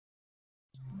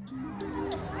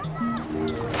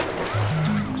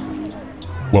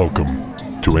Welcome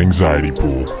to Anxiety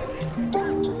Pool.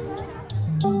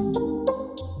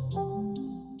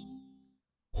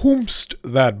 Whomst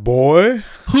that boy?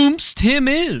 Whomst him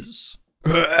is.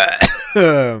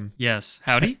 Yes.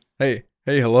 Howdy. Hey,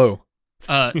 hello.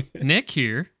 Nick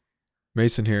here.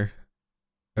 Mason here.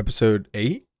 Episode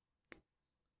 8?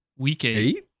 Week 8.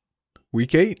 8?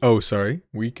 Week 8? Oh, sorry.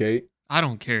 Week 8. I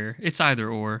don't care. It's either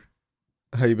or.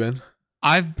 How you been?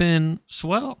 I've been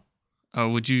swell.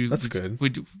 That's good.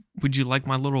 Would you like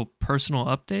my little personal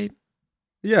update?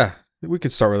 Yeah, we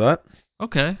could start with that.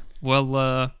 Okay. Well,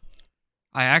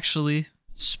 I actually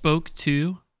spoke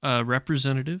to a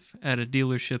representative at a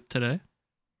dealership today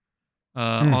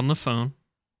on the phone.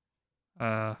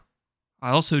 I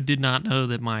also did not know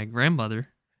that my grandmother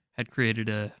had created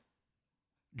a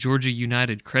Georgia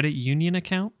United Credit Union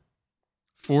account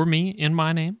for me in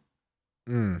my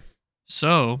name.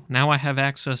 So now I have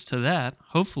access to that.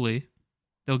 Hopefully,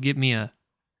 they'll give me a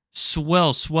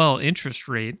swell interest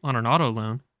rate on an auto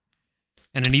loan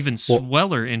and an even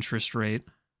sweller interest rate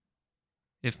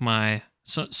if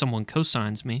someone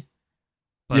co-signs me.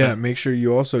 But, yeah, make sure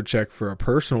you also check for a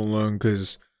personal loan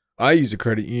because I use a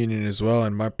credit union as well,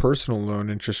 and my personal loan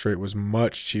interest rate was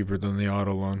much cheaper than the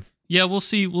auto loan. Yeah, we'll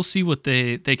see what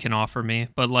they can offer me,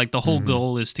 but like the whole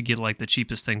goal is to get like the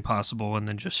cheapest thing possible and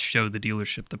then just show the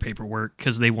dealership the paperwork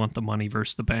because they want the money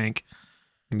versus the bank.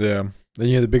 Yeah,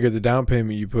 and the bigger the down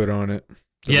payment you put on it,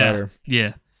 the better.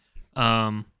 Yeah.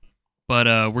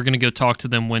 But we're gonna go talk to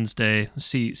them Wednesday,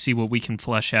 see what we can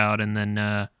flesh out, and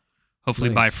then hopefully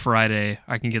by Friday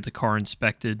I can get the car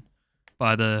inspected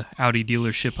by the Audi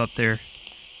dealership up there,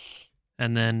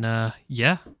 and then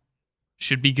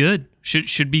should be good.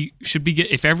 Should be good.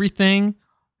 If everything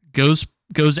goes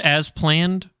as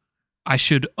planned, I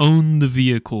should own the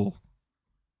vehicle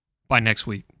by next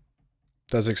week.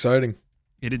 That's exciting.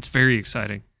 It's very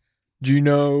exciting. Do you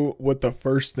know what the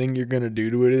first thing you're gonna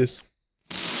do to it is?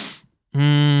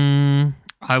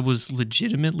 I was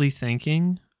legitimately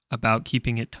thinking about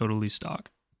keeping it totally stock.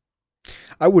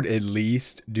 I would at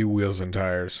least do wheels and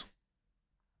tires.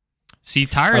 See,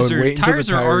 tires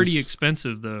are already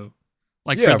expensive though.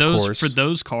 Like for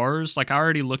those cars, like I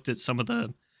already looked at some of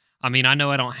the, I mean, I know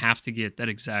I don't have to get that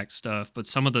exact stuff, but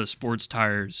some of the sports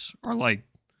tires are like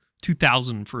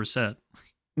 $2,000 for a set.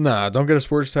 Nah, don't get a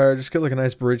sports tire. Just get like a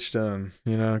nice Bridgestone.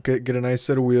 You know, get a nice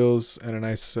set of wheels and a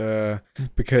nice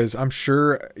because I'm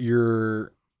sure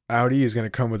your Audi is gonna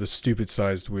come with a stupid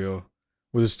sized wheel,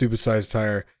 with a stupid sized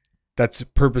tire that's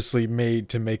purposely made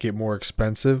to make it more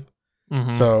expensive.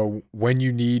 Mm-hmm. So when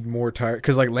you need more tires,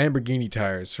 because like Lamborghini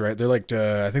tires, right? They're like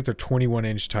I think they're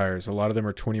 21-inch tires. A lot of them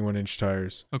are 21-inch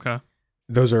tires. Okay.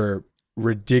 Those are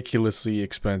ridiculously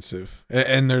expensive,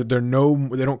 and they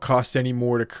don't cost any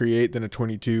more to create than a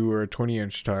 22 or a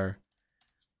 20-inch tire.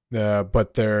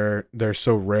 But they're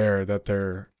so rare that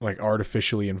they're like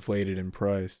artificially inflated in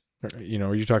price. You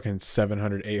know, you're talking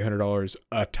 $700, $800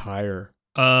 a tire.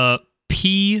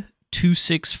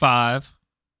 P265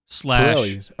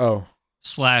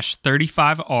 slash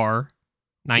 35R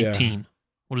 19. Yeah.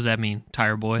 What does that mean,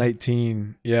 tire boy?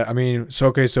 19. Yeah, I mean,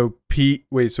 so what was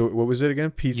it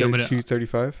again?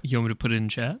 P235? You want me to put it in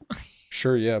chat?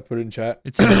 Sure, yeah, put it in chat.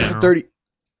 It's in general.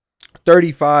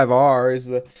 35R is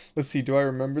the, let's see, do I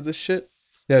remember this shit?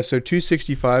 Yeah, so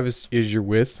 265 is your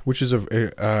width, which is a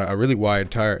really wide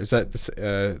tire. Is that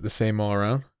the same all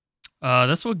around?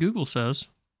 That's what Google says.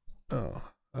 Oh,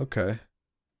 okay.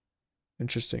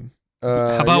 Interesting.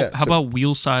 How about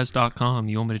wheelsize.com?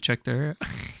 You want me to check there?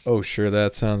 Oh, sure.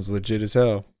 That sounds legit as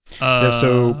hell.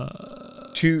 So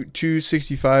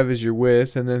 265 is your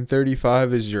width, and then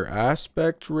 35 is your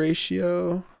aspect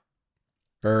ratio.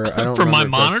 Or I don't for my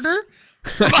monitor?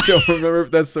 I don't remember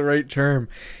if that's the right term.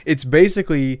 It's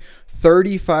basically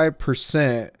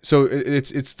 35%. So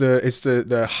it's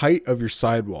the height of your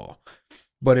sidewall,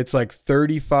 but it's like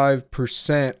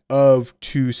 35% of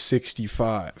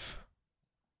 265.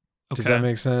 Okay. Does that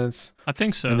make sense? I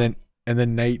think so. And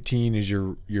then 19 is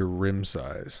your rim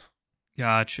size.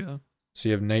 Gotcha. So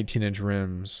you have 19-inch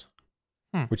rims,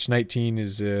 which 19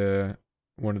 is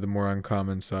one of the more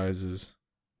uncommon sizes.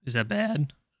 Is that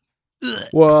bad?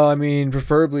 Well, I mean,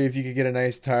 preferably if you could get a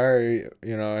nice tire,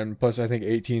 you know, and plus I think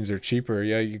 18s are cheaper.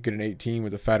 Yeah, you could get an 18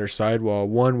 with a fatter sidewall.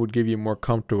 1 would give you a more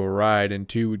comfortable ride, and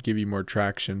 2 would give you more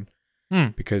traction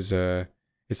because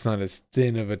it's not as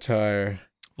thin of a tire.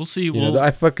 We'll see.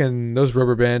 Those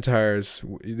rubber band tires,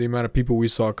 the amount of people we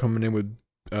saw coming in with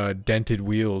dented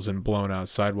wheels and blown out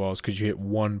sidewalls because you hit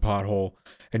one pothole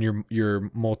and your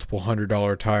multiple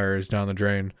 $100 tire is down the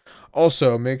drain.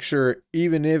 Also, make sure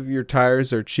even if your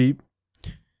tires are cheap,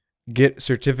 get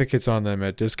certificates on them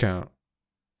at discount.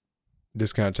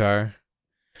 discount tire,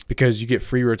 because you get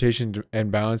free rotation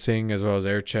and balancing as well as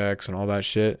air checks and all that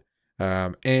shit.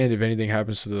 And if anything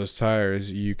happens to those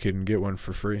tires, you can get one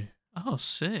for free. Oh,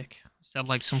 sick. Is that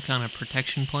like some kind of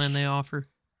protection plan they offer?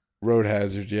 Road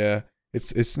hazard, yeah.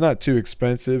 It's not too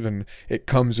expensive, and it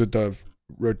comes with the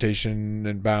rotation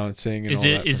and balancing and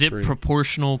is it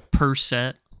proportional per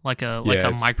set, like a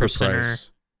Micro Center?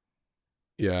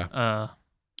 Yeah.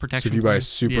 Protection. So if you buy a plan?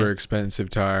 super expensive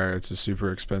tire, it's a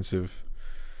super expensive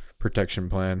protection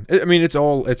plan.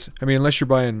 Unless you're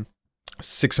buying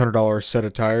 $600 set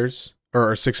of tires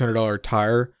or a $600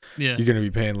 tire, yeah, you're gonna be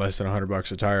paying less than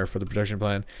 $100 a tire for the protection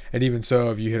plan. And even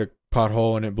so, if you hit a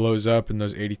pothole and it blows up in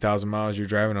those 80,000 miles you're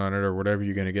driving on it, or whatever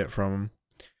you're gonna get from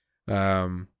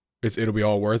them, it'll be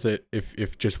all worth it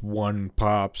if just one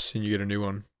pops and you get a new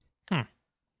one.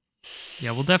 Yeah,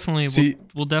 we'll definitely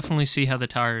see how the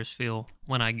tires feel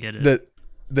when I get it.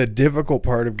 The difficult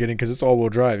part of getting, because it's all-wheel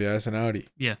drive, yeah, it's an Audi.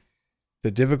 Yeah. The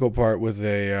difficult part with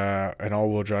an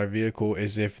all-wheel drive vehicle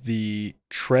is if the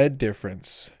tread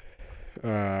difference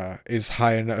is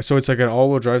high enough. So it's like an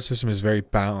all-wheel drive system is very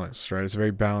balanced, right? It's a very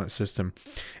balanced system.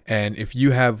 And if you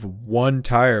have one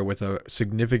tire with a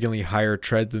significantly higher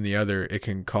tread than the other, it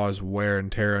can cause wear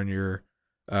and tear on your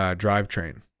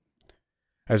drivetrain.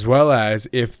 As well as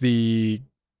if the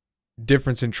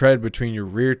difference in tread between your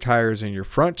rear tires and your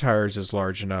front tires is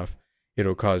large enough,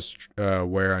 it'll cause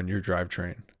wear on your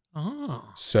drivetrain. Oh.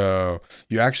 So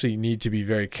you actually need to be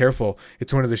very careful.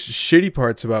 It's one of the shitty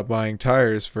parts about buying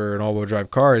tires for an all-wheel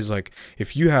drive car is like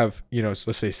if you have,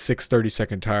 let's say 6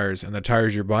 30-second tires and the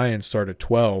tires you're buying start at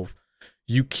 12,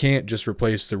 you can't just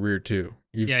replace the rear two.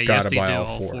 You've got to buy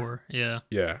all four. Yeah.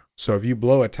 Yeah. So if you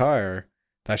blow a tire,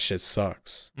 that shit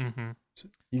sucks. Mm-hmm.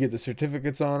 You get the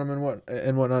certificates on them and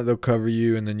whatnot. They'll cover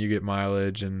you, and then you get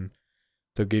mileage, and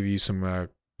they'll give you some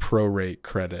prorate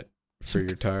credit for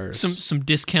your tires. Some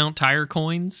discount tire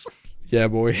coins. Yeah,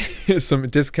 boy. Some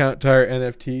discount tire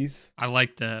NFTs. I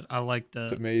like that.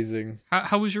 It's amazing.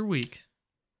 How was your week?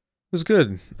 It was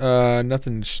good.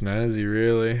 Nothing snazzy,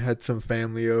 really. Had some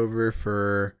family over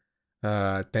for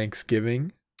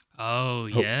Thanksgiving. Oh,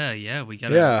 yeah. We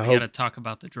gotta talk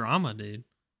about the drama, dude.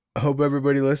 I hope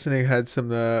everybody listening had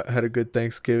a good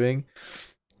Thanksgiving.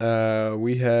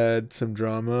 We had some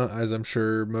drama, as I'm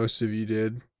sure most of you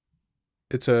did.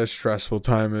 It's a stressful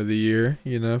time of the year,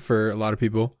 for a lot of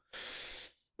people.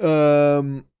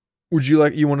 Would you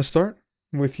want to start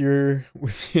with your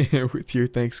with your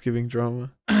Thanksgiving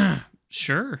drama?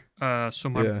 Sure. So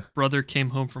my brother came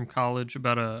home from college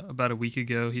about a week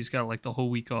ago. He's got like the whole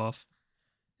week off,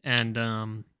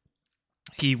 and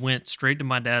he went straight to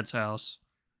my dad's house.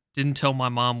 Didn't tell my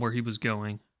mom where he was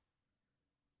going,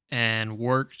 and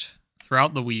worked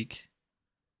throughout the week.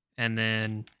 And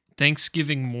then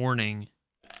Thanksgiving morning,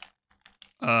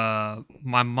 my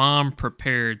mom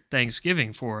prepared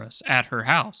Thanksgiving for us at her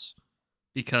house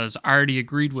because I already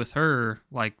agreed with her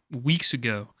like weeks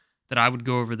ago that I would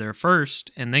go over there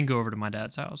first and then go over to my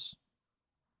dad's house.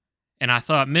 And I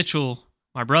thought Mitchell,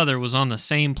 my brother, was on the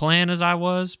same plan as I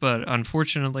was, but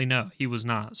unfortunately, no, he was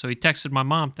not. So he texted my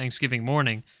mom Thanksgiving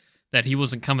morning that he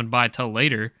wasn't coming by till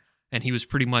later, and he was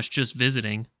pretty much just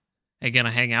visiting and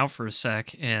gonna hang out for a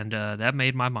sec, and that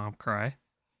made my mom cry.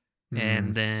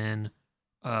 And then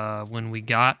when we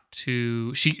got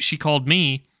to, she called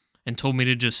me and told me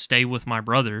to just stay with my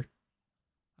brother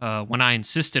when I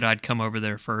insisted I'd come over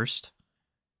there first.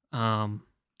 And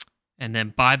then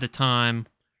by the time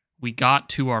we got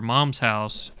to our mom's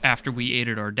house after we ate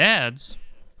at our dad's,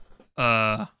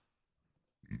 my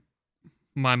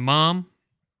mom,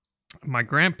 my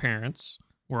grandparents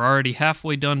were already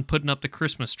halfway done putting up the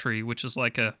Christmas tree, which is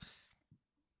like a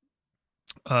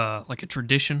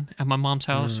tradition at my mom's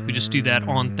house. We just do that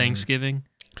on Thanksgiving.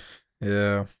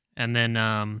 Yeah. And then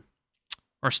our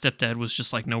stepdad was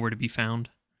just like nowhere to be found.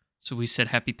 So we said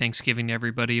happy Thanksgiving to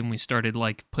everybody, and we started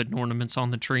like putting ornaments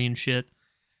on the tree and shit.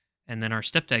 And then our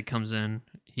stepdad comes in.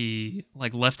 He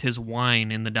like left his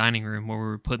wine in the dining room where we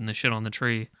were putting the shit on the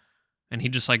tree. And he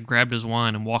just like grabbed his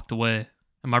wine and walked away.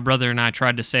 And my brother and I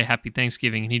tried to say happy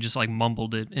Thanksgiving, and he just like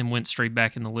mumbled it and went straight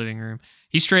back in the living room.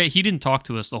 He didn't talk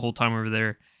to us the whole time we were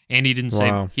there, and he didn't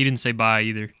say bye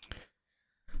either.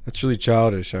 That's really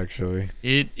childish, actually.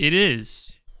 It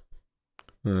is.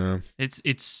 Yeah.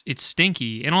 It's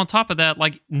stinky, and on top of that,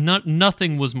 like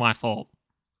nothing was my fault.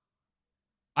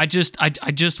 I just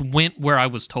went where I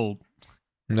was told.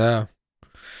 No.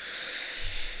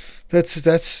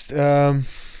 That's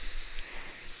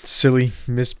silly,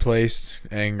 misplaced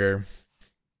anger.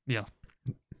 Yeah.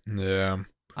 Yeah.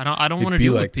 I don't want to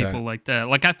deal with people like that.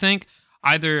 Like I think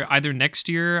either next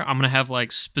year I'm gonna have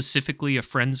like specifically a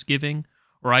Friendsgiving,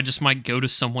 or I just might go to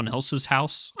someone else's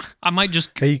house. I might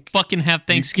just Hey, fucking have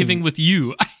Thanksgiving with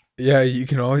you. yeah, you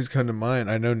can always come to mine.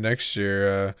 I know next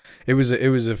year, it was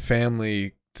a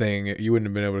family thing. You wouldn't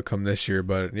have been able to come this year,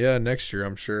 but yeah, next year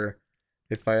I'm sure.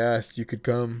 If I asked, you could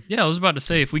come. Yeah, I was about to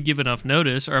say if we give enough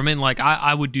notice, or I mean, like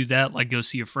I would do that, like go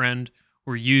see a friend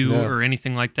or you Yeah. or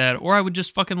anything like that, or I would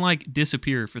just fucking like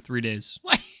disappear for 3 days.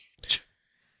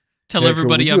 Tell Yeah, 'cause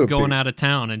everybody we do I'm a going big- out of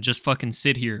town and just fucking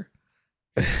sit here.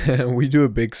 We do a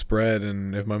big spread,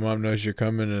 and if my mom knows you're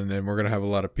coming and we're gonna have a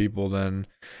lot of people, then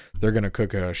they're gonna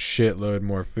cook a shitload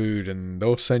more food, and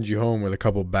they'll send you home with a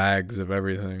couple bags of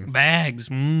everything. Bags.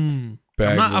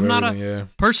 Bags I'm of not everything, yeah.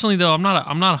 Personally though, I'm not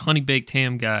a honey baked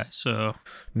ham guy, so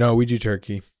No, we do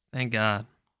turkey. thank God.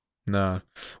 Nah,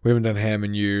 we haven't done ham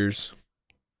in years.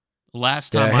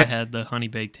 Last Yeah, time I had the honey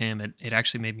baked ham, it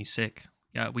actually made me sick.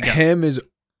 Yeah, we got Ham is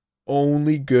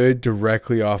only good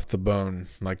directly off the bone,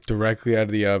 like directly out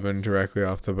of the oven, directly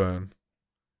off the bone.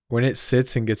 When it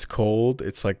sits and gets cold,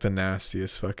 it's like the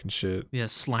nastiest fucking shit.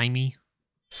 slimy.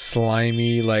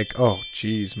 Slimy, like, oh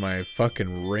jeez, my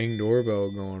fucking Ring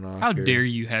doorbell going off. How here. dare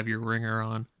you have your ringer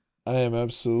on? I am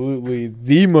absolutely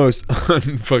the most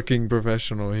unfucking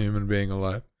professional human being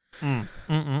alive.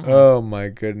 Oh my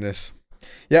goodness.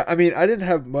 Yeah, I mean, I didn't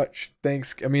have much I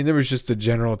mean, there was just a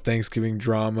general Thanksgiving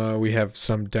drama. We have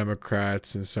some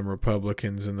Democrats and some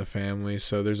Republicans in the family,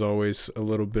 so there's always a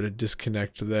little bit of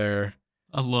disconnect there.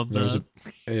 I love There's that.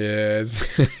 Yeah,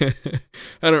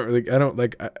 I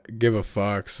don't give a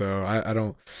fuck. So I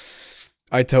don't.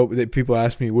 I tell that people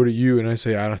ask me, "What are you?" and I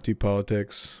say, "I don't do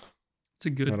politics." That's a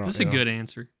good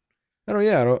answer. I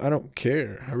don't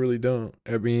care. I really don't.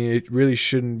 I mean, it really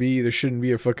shouldn't be. There shouldn't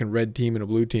be a fucking red team and a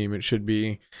blue team. It should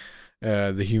be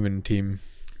the human team.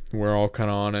 We're all kind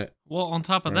of on it. Well, on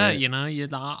top of Right.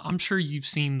 that, I'm sure you've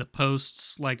seen the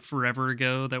posts like forever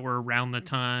ago that were around the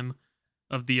time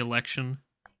of the election.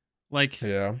 Like,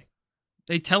 Yeah.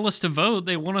 they tell us to vote,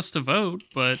 they want us to vote,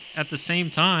 but at the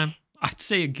same time, I'd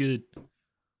say a good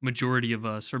majority of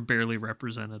us are barely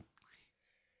represented.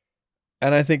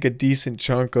 And I think a decent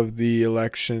chunk of the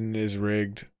election is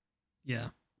rigged. Yeah.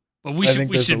 But we I should,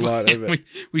 think we there's a should, lot of it.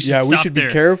 we should Yeah, we stop should there.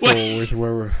 be careful with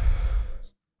where we're.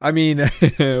 I mean,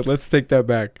 let's take that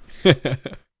back.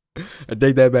 I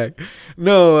take that back.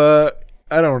 No,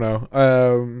 I don't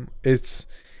know.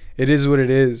 It is what it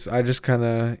is. I just kind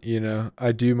of,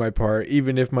 I do my part.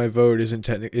 Even if my vote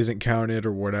isn't counted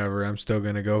or whatever, I'm still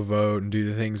gonna go vote and do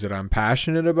the things that I'm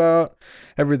passionate about.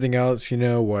 Everything else,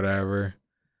 whatever.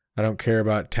 I don't care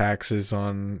about taxes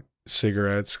on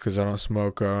cigarettes because I don't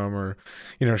smoke them or,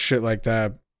 shit like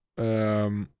that.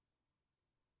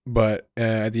 But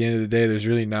at the end of the day, there's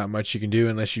really not much you can do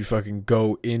unless you fucking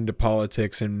go into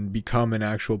politics and become an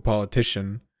actual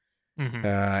politician.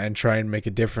 And try and make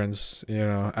a difference,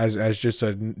 as just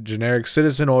a generic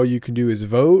citizen. All you can do is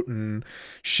vote, and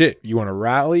shit, you want to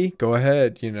rally, go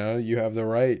ahead. You have the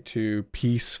right to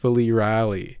peacefully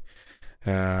rally.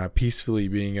 Peacefully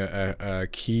being a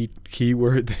key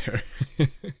word there.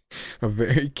 A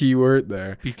very key word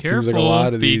there. Be careful. Seems like a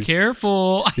lot of be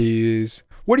careful. These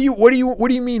what do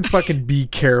you mean fucking be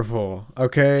careful?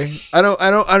 Okay? I don't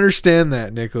understand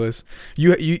that, Nicholas.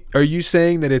 You are you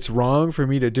saying that it's wrong for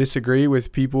me to disagree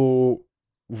with people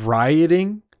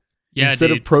rioting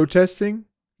instead of protesting?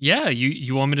 Yeah,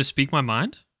 you want me to speak my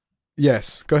mind?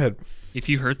 Yes, go ahead. If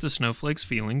you hurt the snowflakes'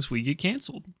 feelings, we get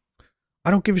canceled.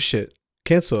 I don't give a shit.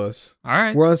 Cancel us. All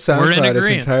right. We're on SoundCloud. It's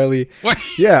entirely.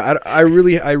 Yeah, I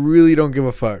really don't give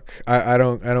a fuck. I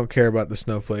don't care about the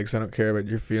snowflakes. I don't care about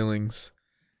your feelings.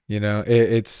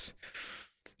 It's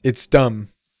dumb.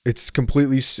 It's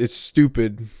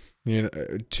stupid.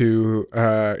 If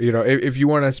you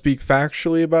want to speak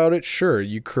factually about it, sure.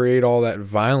 You create all that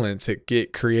violence.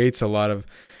 It creates a lot of.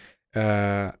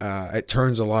 It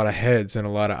turns a lot of heads and a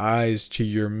lot of eyes to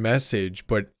your message,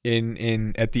 but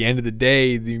at the end of the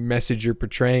day, the message you're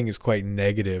portraying is quite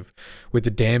negative, with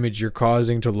the damage you're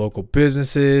causing to local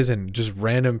businesses and just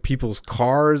random people's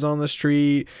cars on the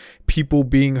street, people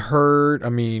being hurt. I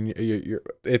mean,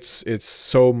 it's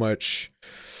so much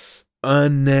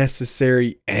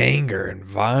unnecessary anger and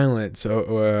violence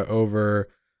over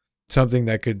something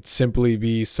that could simply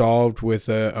be solved with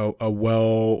a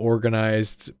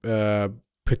well-organized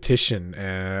petition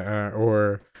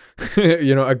or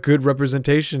a good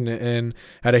representation and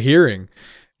at a hearing.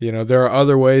 There are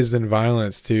other ways than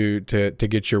violence to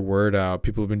get your word out.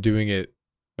 People have been doing it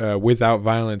without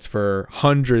violence for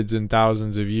hundreds and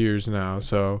thousands of years now.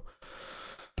 So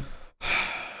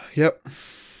yep,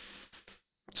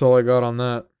 that's all I got on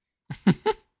that.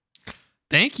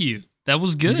 Thank you. That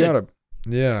was good.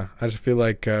 Yeah, I just feel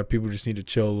like people just need to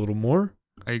chill a little more.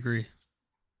 I agree.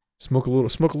 Smoke a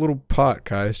little pot,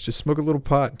 guys. Just smoke a little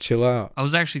pot and chill out. I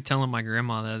was actually telling my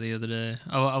grandma that the other day.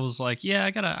 I was like, yeah, I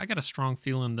got a strong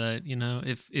feeling that, you know,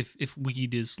 if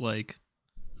weed is like,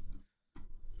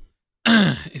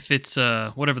 if it's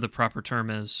whatever the proper term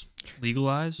is,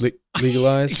 legalized.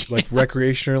 Legalized, like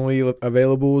recreationally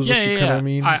available is what you kind of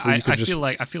mean. I feel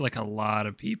like a lot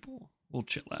of people will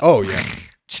chill out. Oh yeah.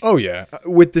 Oh yeah,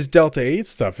 with this Delta 8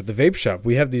 stuff at the vape shop,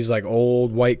 we have these like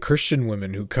old white Christian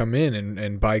women who come in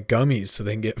and buy gummies so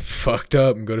they can get fucked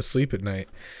up and go to sleep at night.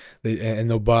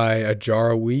 They'll buy a jar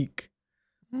a week.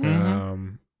 Yeah,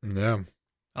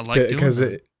 I like doing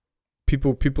that.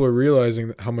 People are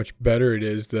realizing how much better it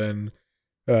is than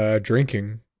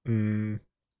drinking.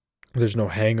 There's no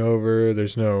hangover.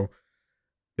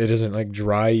 It doesn't like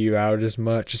dry you out as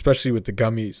much, especially with the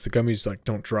gummies. The gummies like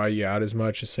don't dry you out as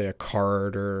much as say a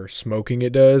card or smoking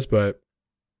it does. But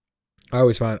I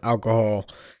always find alcohol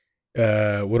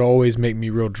would always make me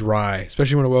real dry,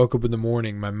 especially when I woke up in the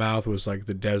morning. My mouth was like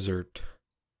the desert,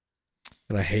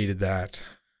 and I hated that.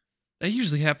 That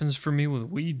usually happens for me with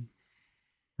weed.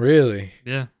 Really?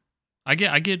 Yeah, I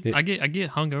get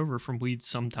hungover from weed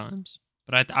sometimes.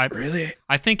 But I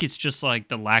think it's just like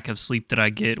the lack of sleep that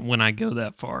I get when I go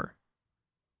that far.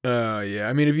 Yeah.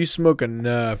 I mean, if you smoke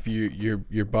enough,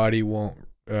 your body won't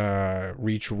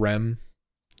reach REM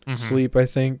sleep. I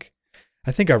think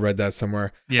I read that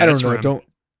somewhere. Yeah, I don't know.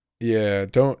 REM.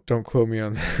 Don't quote me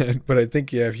on that. But I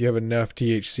think if you have enough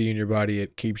THC in your body,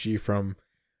 it keeps you from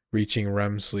reaching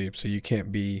REM sleep. So you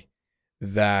can't be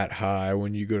that high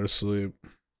when you go to sleep.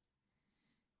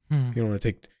 You don't want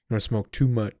to smoke too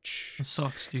much. It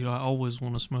sucks, dude. I always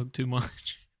want to smoke too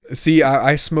much. See,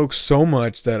 I smoke so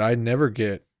much that I never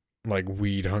get like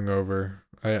weed hungover.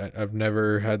 I've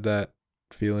never had that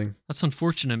feeling. That's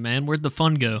unfortunate, man. Where'd the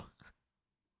fun go?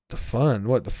 The fun?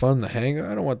 What, the fun? The hang?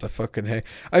 I don't want the fucking hang.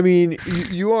 I mean,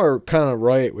 you are kind of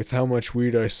right with how much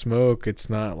weed I smoke. It's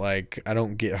not like I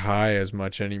don't get high as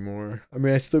much anymore. I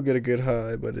mean, I still get a good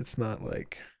high, but it's not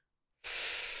like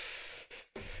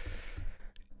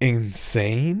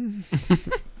insane.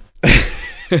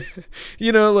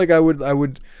 You know, like I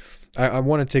want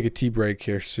to take a tea break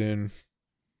here soon.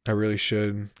 I really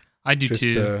should. I do just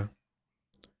too. To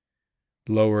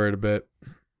lower it a bit.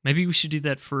 Maybe we should do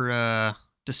that for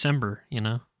December, you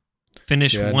know?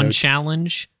 Finish one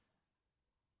challenge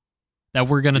that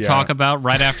we're going to talk about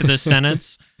right after this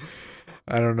sentence.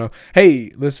 I don't know.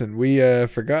 Hey, listen, we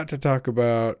forgot to talk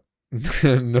about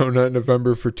No Nut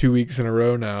November for 2 weeks in a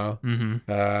row now.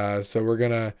 Mm-hmm. So we're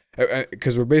going to,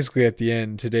 because we're basically at the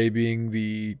end, today being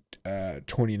the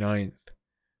 29th.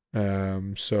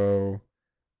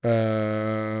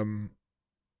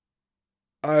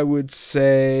 I would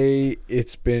say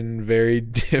it's been very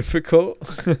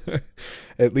difficult,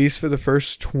 at least for the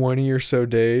first 20 or so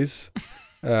days.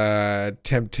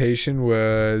 Temptation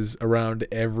was around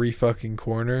every fucking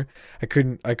corner. I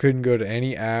couldn't go to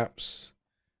any apps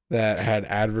that had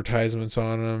advertisements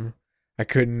on them. I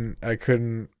couldn't go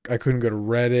to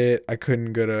Reddit.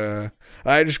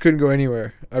 I just couldn't go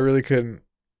anywhere. I really couldn't.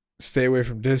 Stay away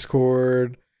from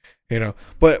Discord, you know.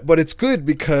 But it's good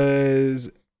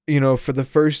because, you know, for the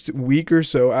first week or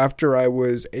so after I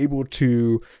was able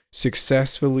to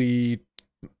successfully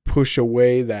push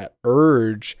away that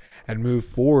urge and move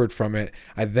forward from it,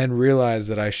 I then realized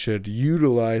that I should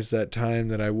utilize that time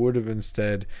that I would have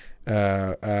instead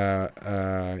I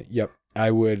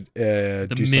would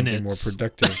do something more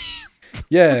productive.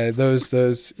 Yeah,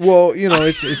 those well, you know,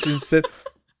 it's instead,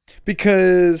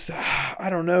 because I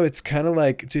don't know, it's kind of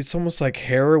like, it's almost like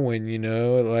heroin, you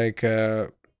know, like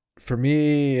for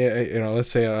me, you know, let's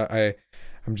say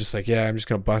I'm just like, I'm just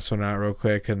gonna bust one out real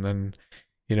quick, and then,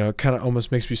 you know, it kind of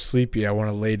almost makes me sleepy. I want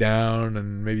to lay down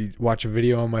and maybe watch a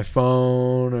video on my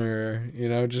phone, or, you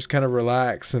know, just kind of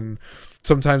relax. And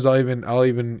sometimes I'll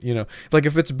even, you know, like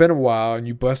if it's been a while and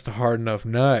you bust a hard enough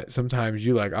nut, sometimes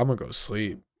you like, I'm gonna go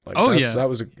sleep. Like, that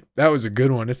was a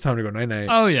good one. It's time to go night night.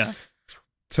 Oh yeah.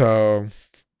 So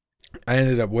I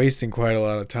ended up wasting quite a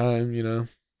lot of time, you know.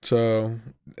 So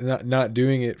not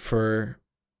doing it for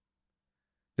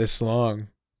this long,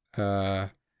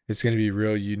 it's going to be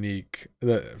real unique,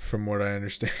 from what I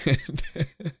understand.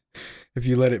 If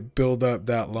you let it build up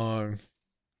that long.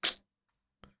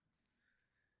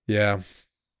 Yeah.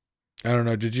 I don't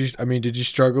know. Did you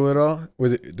struggle at all? Were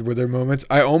there moments?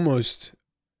 I almost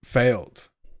failed.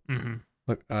 Mm-hmm.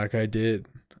 Like I did.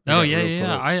 Oh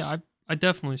yeah. I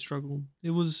definitely struggled.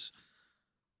 It was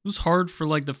hard for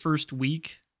like the first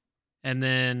week, and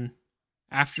then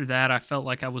after that I felt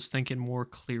like I was thinking more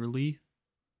clearly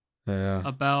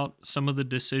about some of the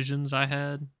decisions I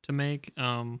had to make.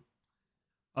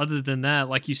 other than that,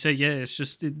 like you say, yeah, it's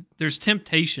just there's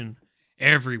temptation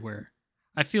everywhere.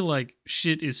 I feel like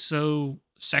shit is so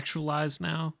sexualized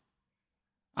now.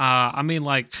 I mean,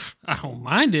 like, I don't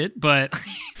mind it, but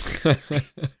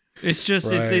it's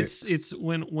just Right. it's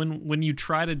when you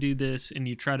try to do this and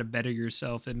you try to better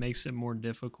yourself, it makes it more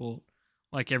difficult.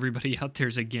 Like everybody out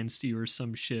there's against you or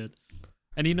some shit.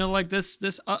 And you know, like this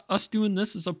us doing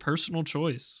this is a personal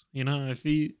choice. You know,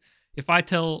 if I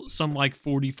tell some like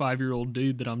 45-year-old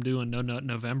dude that I'm doing No Nut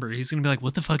November, he's gonna be like,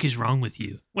 "What the fuck is wrong with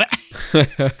you?" What?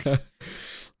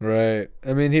 Right.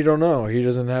 I mean, he don't know. He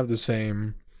doesn't have the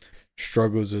same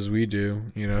struggles as we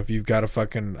do. You know, if you've got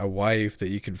a wife that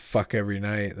you can fuck every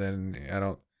night, then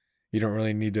you don't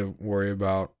really need to worry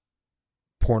about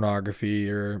pornography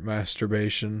or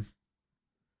masturbation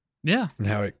Yeah. and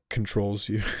how it controls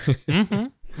you.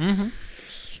 Mm-hmm. Mm-hmm.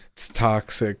 It's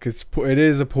toxic. It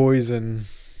is a poison.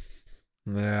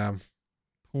 Yeah.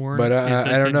 Porn But is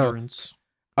a I don't know. hindrance.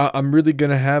 I'm really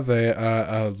gonna have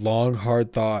a long,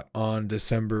 hard thought on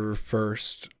December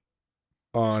 1st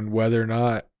on whether or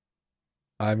not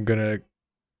I'm gonna,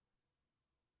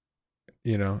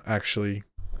 actually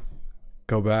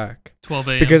go back 12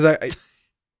 a.m. because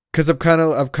I've kind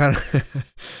of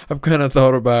I've kind of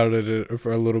thought about it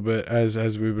for a little bit as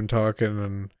we've been talking,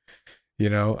 and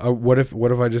what if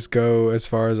I just go as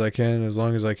far as I can, as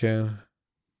long as I can?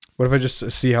 What if I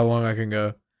just see how long I can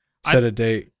go? Set a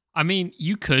date. I mean,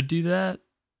 you could do that.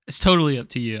 It's totally up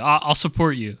to you. I'll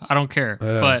support you. I don't care.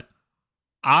 Yeah. But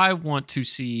I want to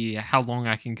see how long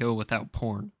I can go without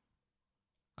porn.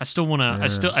 I still want to.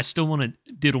 Yeah. I still want to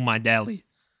diddle my dally.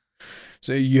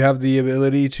 So you have the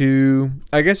ability to,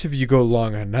 I guess, if you go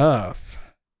long enough,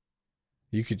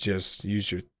 you could just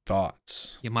use your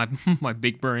thoughts, Yeah, my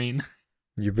big brain.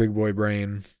 your big boy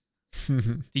brain.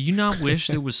 Do you not wish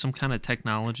there was some kind of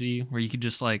technology where you could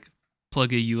just like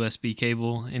plug a USB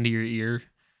cable into your ear,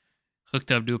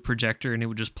 hooked up to a projector, and it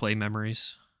would just play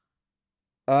memories?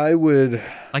 I would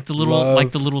Like the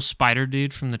little spider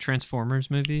dude from the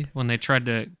Transformers movie when they tried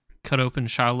to cut open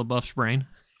Shia LaBeouf's brain.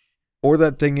 Or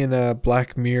that thing in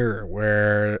Black Mirror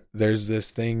where there's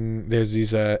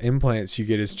these implants you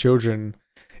get as children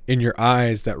in your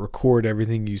eyes that record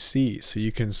everything you see, so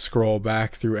you can scroll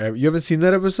back through. You haven't seen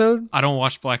that episode? I don't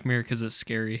watch Black Mirror because it's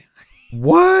scary.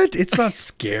 What? It's not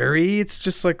scary. It's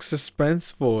just like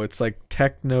suspenseful. It's like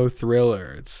techno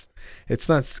thriller. It's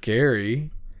not scary.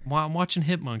 Well, I'm watching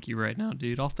Hit Monkey right now,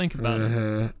 dude. I'll think about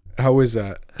it. How is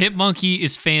that? Hit Monkey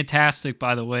is fantastic,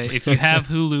 by the way. If you have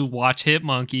Hulu, watch Hit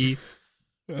Monkey.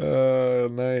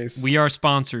 Nice. We are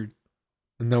sponsored.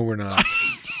 No, we're not.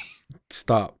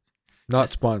 Stop. Not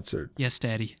sponsored. Yes,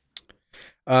 Daddy.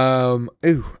 I've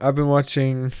been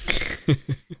watching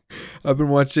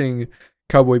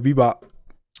Cowboy Bebop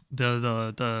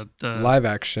The live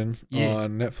action yeah.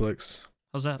 on Netflix.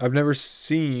 How's that? I've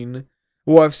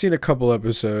seen a couple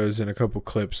episodes and a couple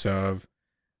clips of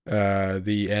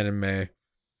the anime,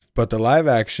 but the live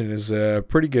action is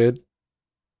pretty good.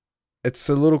 It's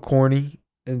a little corny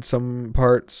in some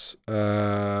parts,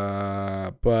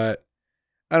 but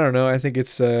I don't know. I think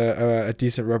it's a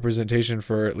decent representation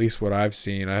for at least what I've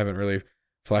seen. I haven't really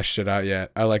fleshed it out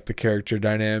yet. I like the character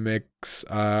dynamics.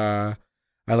 I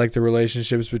like the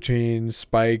relationships between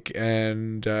Spike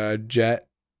and Jet,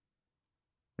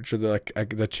 which are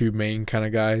the two main kind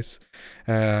of guys.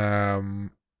 I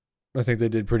think they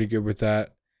did pretty good with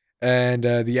that, and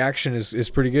the action is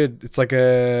pretty good. It's like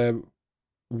a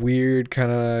weird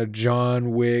kind of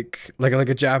John Wick, like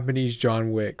a Japanese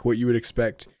John Wick. What you would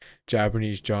expect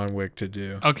Japanese John Wick to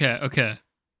do. Okay.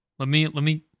 Let me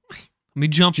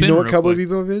jump in. Do you know what real Cowboy quick.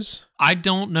 Bebop is? I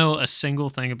don't know a single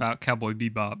thing about Cowboy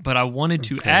Bebop, but I wanted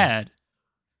to Okay. add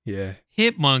Yeah.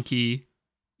 Hit Monkey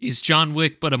is John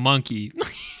Wick but a monkey.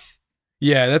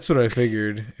 Yeah, that's what I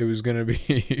figured it was gonna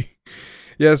be.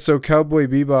 Yeah, so Cowboy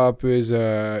Bebop is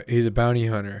he's a bounty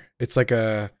hunter. It's like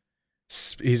it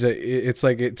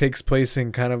takes place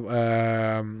in kind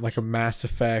of like a Mass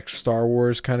Effect, Star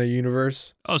Wars kind of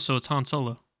universe. Oh, so it's Han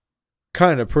Solo.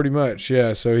 Kind of, pretty much,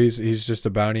 yeah. So he's just a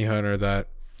bounty hunter that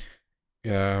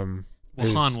Well,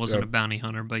 Han wasn't a bounty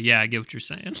hunter, but yeah, I get what you're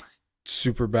saying.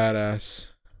 super badass.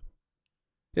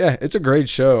 Yeah, it's a great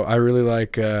show. I really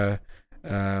like I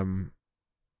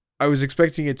was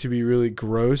expecting it to be really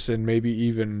gross and maybe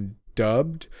even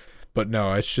dubbed, but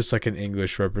no, it's just like an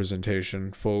English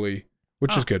representation fully,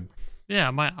 which is good. Yeah,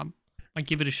 I might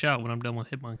give it a shot when I'm done with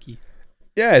Hit Monkey.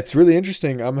 Yeah, it's really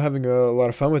interesting. I'm having a lot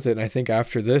of fun with it, and I think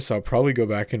after this, I'll probably go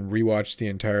back and rewatch the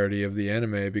entirety of the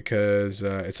anime because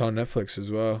it's on Netflix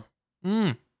as well.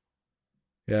 Yeah,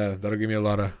 that'll give me a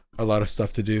lot of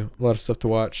stuff to do, a lot of stuff to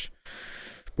watch.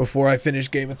 before I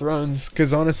finish Game of Thrones.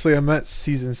 Because honestly, I'm at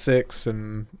season 6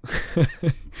 and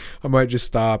I might just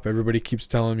stop. Everybody keeps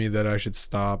telling me that I should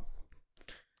stop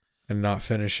and not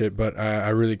finish it, but I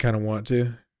really kind of want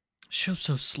to. Show's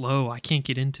so slow. I can't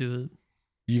get into it.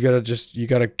 You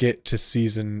gotta get to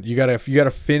season. You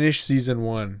gotta finish season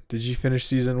 1. Did you finish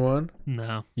season 1?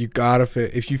 No. You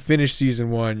gotta if you finish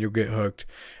season 1, you'll get hooked,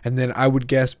 and then I would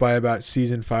guess by about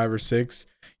season 5 or 6,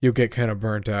 you'll get kind of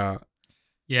burnt out.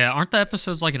 Yeah, aren't the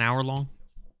episodes like an hour long?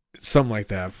 Something like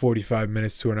that, 45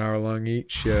 minutes to an hour long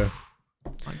each. Yeah.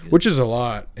 Which is a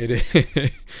lot. It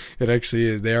actually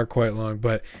is. They are quite long.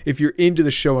 But if you're into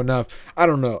the show enough, I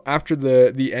don't know. After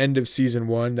the end of season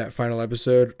 1, that final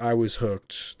episode, I was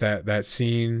hooked. That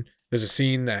scene. There's a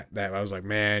scene that I was like,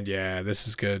 man, yeah, this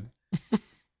is good.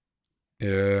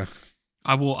 Yeah.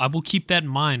 I will keep that in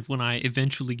mind when I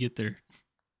eventually get there.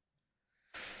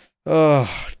 Oh,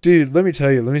 dude, let me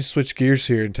tell you. Let me switch gears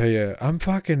here and tell you. I'm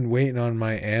fucking waiting on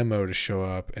my ammo to show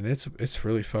up, and it's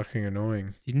really fucking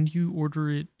annoying. Didn't you order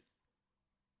it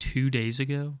 2 days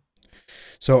ago?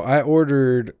 So I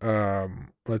ordered.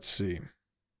 Let's see.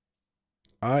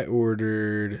 I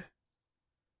ordered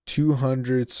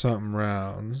 200 something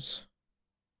rounds.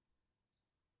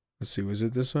 Let's see. Was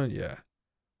it this one? Yeah.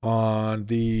 On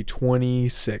the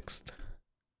 26th.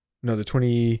 No, the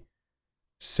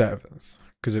 27th.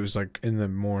 Because it was like in the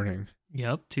morning.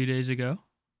 Yep, 2 days ago.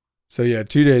 So yeah,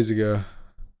 2 days ago.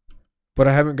 But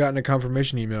I haven't gotten a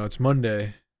confirmation email. It's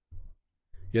Monday.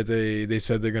 Yet they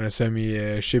said they're gonna send me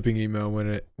a shipping email when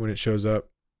it shows up.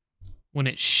 When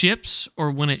it ships or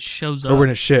when it shows up? Or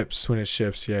when it ships. When it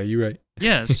ships. Yeah, you're right.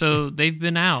 Yeah, so they've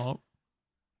been out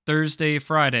Thursday,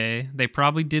 Friday. They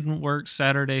probably didn't work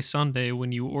Saturday, Sunday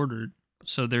when you ordered.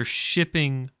 So they're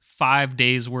shipping 5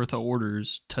 days worth of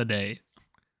orders today.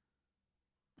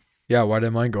 Yeah, why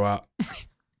didn't mine go out?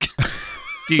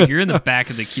 Dude, you're in the back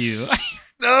of the queue.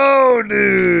 No,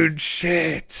 dude.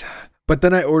 Shit. But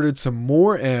then I ordered some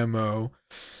more ammo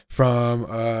from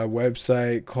a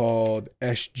website called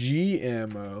SG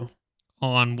Ammo.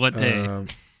 On what day?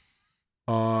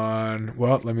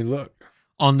 Well, let me look.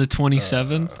 On the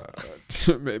 27th?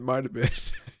 It might have been.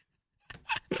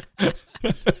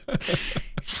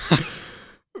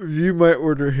 View my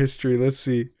order history. Let's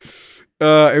see.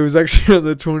 It was actually on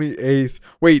the 28th.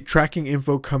 Wait, tracking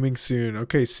info coming soon.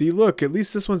 Okay, see, look, at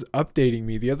least this one's updating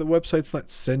me. The other website's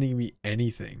not sending me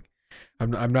anything.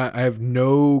 I have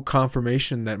no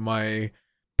confirmation that my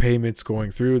payment's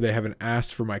going through. They haven't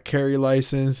asked for my carry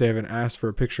license. They haven't asked for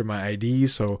a picture of my ID.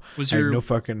 So I had no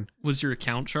fucking. Was your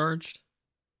account charged?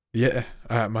 Yeah,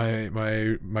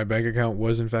 my bank account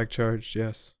was in fact charged.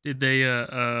 Yes. Did they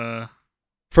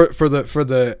For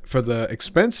the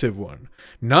expensive one,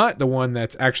 not the one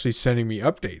that's actually sending me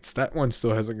updates. That one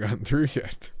still hasn't gotten through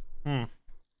yet.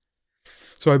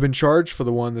 So I've been charged for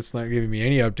the one that's not giving me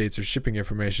any updates or shipping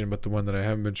information, but the one that I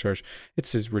haven't been charged,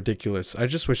 it's just ridiculous. I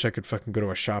just wish I could fucking go to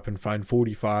a shop and find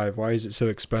 45. Why is it so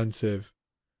expensive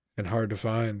and hard to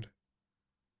find?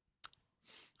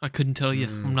 I couldn't tell you.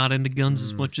 I'm not into guns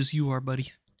as much as you are,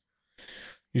 buddy.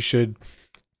 You should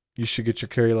get your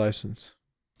carry license.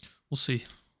 We'll see.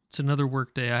 It's another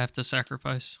work day I have to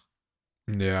sacrifice.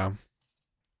 Yeah.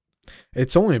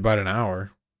 It's only about an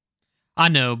hour. I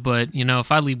know, but,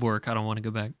 if I leave work, I don't want to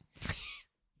go back.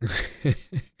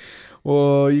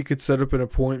 Well, you could set up an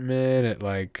appointment at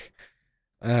like,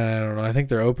 I don't know, I think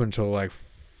they're open till like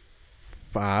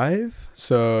 5.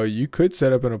 So you could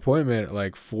set up an appointment at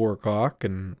like 4 o'clock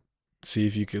and see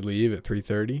if you could leave at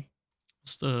 3:30.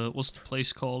 What's the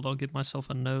place called? I'll give myself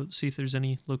a note, see if there's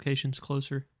any locations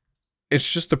closer.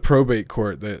 It's just a probate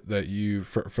court that you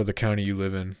for the county you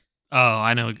live in. Oh,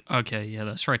 I know. Okay, yeah,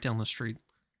 that's right down the street.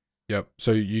 Yep.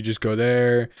 So you just go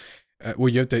there.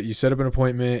 You set up an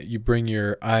appointment. You bring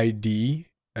your ID,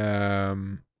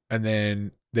 and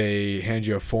then they hand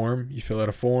you a form. You fill out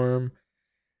a form,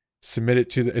 submit it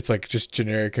to it's like just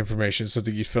generic information,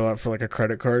 something you fill out for like a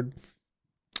credit card.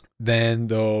 Then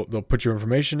they'll put your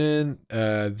information in.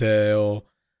 They'll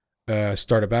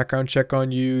start a background check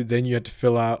on you. Then you have to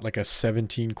fill out like a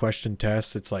 17-question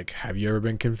test. It's like, have you ever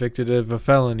been convicted of a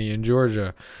felony in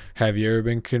Georgia? Have you ever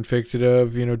been convicted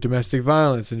of, domestic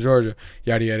violence in Georgia?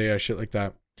 Yada, yada, yada, shit like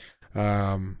that.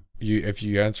 If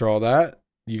you answer all that,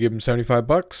 you give them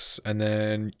 $75 and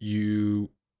then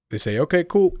they say, okay,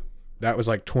 cool. That was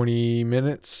like 20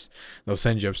 minutes. They'll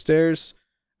send you upstairs.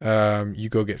 You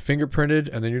go get fingerprinted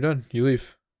and then you're done. You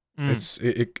leave.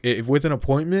 If with an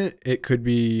appointment, it could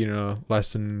be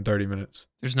less than 30 minutes.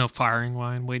 There's no firing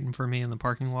line waiting for me in the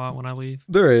parking lot when I leave.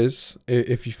 There is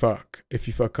if you fuck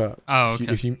up. Oh,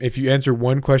 okay. If you answer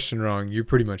one question wrong, you're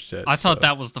pretty much dead. I thought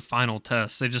that was the final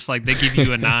test. They just they give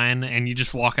you a 9 and you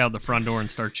just walk out the front door and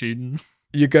start shooting.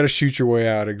 You got to shoot your way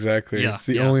out. Exactly. Yeah, it's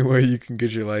the only way you can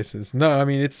get your license. No, I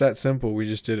mean, it's that simple. We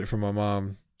just did it for my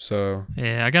mom. So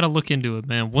yeah, I got to look into it,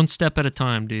 man. One step at a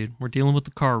time, dude. We're dealing with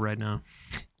the car right now.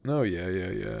 Oh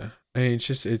yeah. I mean,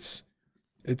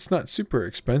 it's not super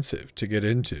expensive to get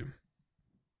into,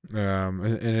 and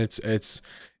it's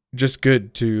just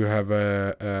good to have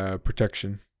a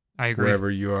protection. I agree. Wherever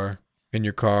you are in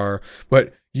your car.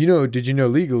 But did you know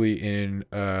legally in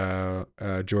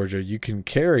Georgia you can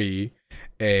carry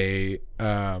a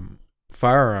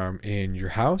firearm in your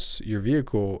house, your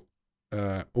vehicle,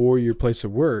 or your place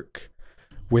of work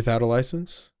without a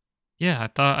license? Yeah,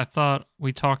 I thought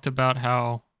we talked about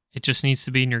how it just needs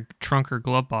to be in your trunk or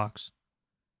glove box.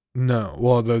 No.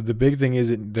 Well, the big thing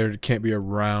is there can't be a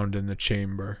round in the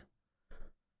chamber.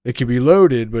 It can be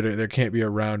loaded, but there can't be a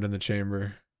round in the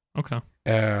chamber. Okay.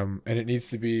 And it needs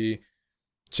to be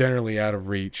generally out of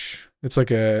reach. It's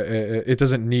like it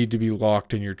doesn't need to be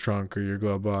locked in your trunk or your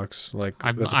glove box. Like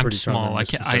that's a pretty small. I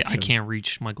misconception. can't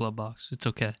reach my glove box. It's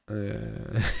okay.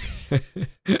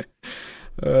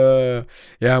 Yeah,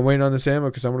 I'm waiting on this ammo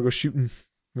because I'm gonna go shooting.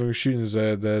 I'm gonna go shooting. There's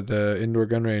the indoor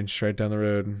gun range right down the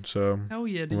road. So hell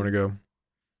yeah, dude. I want to go.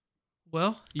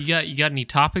 Well, you got any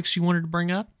topics you wanted to bring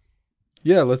up?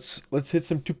 Yeah, let's hit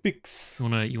some topics.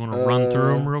 You wanna run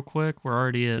through them real quick? We're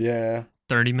already at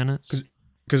 30 minutes.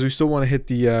 Because we still want to hit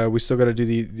we still got to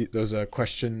do those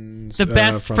questions. The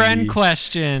best friend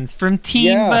questions from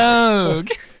Teen Vogue.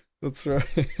 That's right.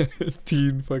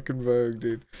 Teen fucking Vogue,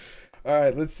 dude. All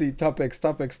right, let's see. Topics.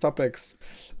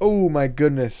 Oh, my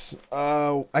goodness.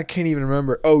 I can't even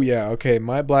remember. Oh, yeah. Okay,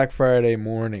 my Black Friday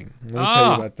morning. Let me tell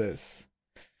you about this.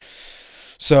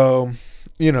 So,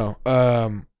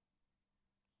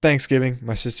 Thanksgiving,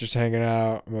 my sister's hanging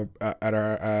out at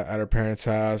our parents'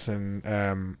 house,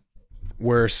 and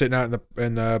we're sitting out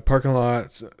in the parking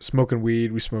lot smoking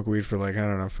weed. We smoke weed for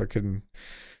fucking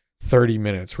 30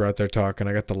 minutes. We're out there talking.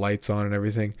 I got the lights on and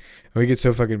everything. And we get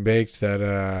so fucking baked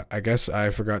that I guess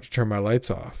I forgot to turn my lights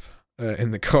off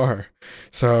in the car.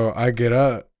 So I get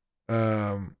up.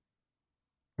 What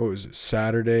was it?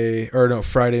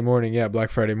 Friday morning. Yeah, Black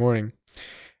Friday morning.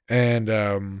 And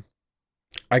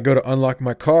I go to unlock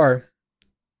my car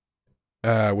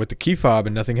with the key fob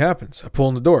and nothing happens. I pull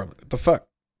in the door. I'm like, what the fuck?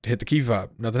 Hit the key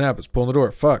fob. Nothing happens. Pull in the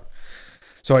door. Fuck.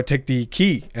 So I take the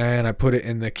key and I put it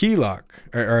in the key lock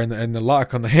or in the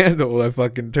lock on the handle. I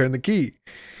fucking turn the key.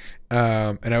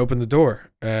 And I open the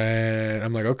door and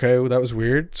I'm like, okay, well, that was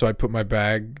weird. So I put my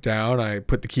bag down. I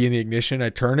put the key in the ignition. I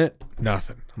turn it.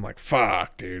 Nothing. I'm like,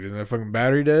 fuck, dude. Is that fucking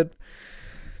battery dead?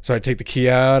 So I take the key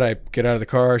out. I get out of the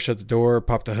car, shut the door,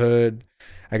 pop the hood.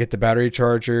 I get the battery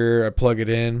charger. I plug it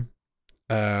in.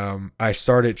 I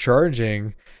start it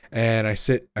charging. And I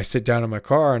sit down in my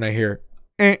car and I hear,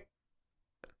 eh.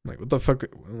 I'm like, what the fuck?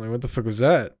 What the fuck was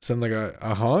that? Sound like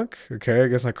a honk? Okay, I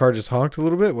guess my car just honked a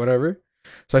little bit. Whatever.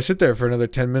 So I sit there for another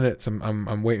 10 minutes.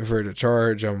 I'm waiting for it to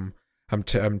charge. I'm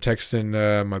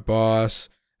texting my boss,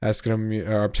 asking him,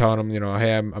 or I'm telling him,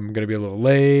 hey, I'm gonna be a little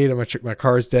late. I'm gonna check my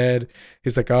car's dead.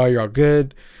 He's like, oh, you're all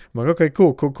good. I'm like, okay,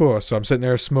 cool. So I'm sitting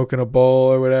there smoking a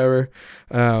bowl or whatever,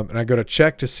 and I go to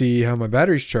check to see how my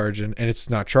battery's charging, and it's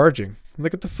not charging. I'm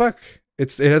like, what the fuck?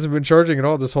 It hasn't been charging at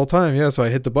all this whole time. Yeah, so I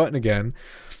hit the button again.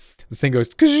 The thing goes,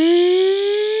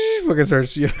 fucking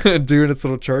starts doing its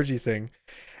little chargy thing.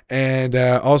 And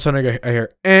all of a sudden I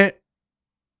hear, eh.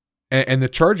 And the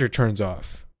charger turns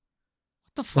off.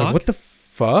 What the fuck? Like, what the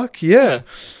fuck? Yeah.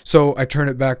 So I turn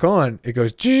it back on. It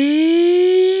goes,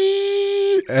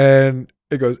 and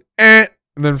it goes, eh.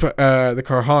 And then the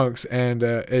car honks and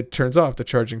it turns off. The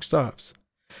charging stops.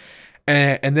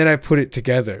 And then I put it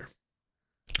together.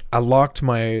 I locked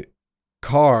my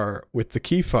car with the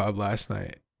key fob last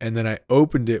night, and then I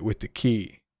opened it with the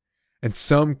key. And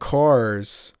some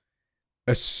cars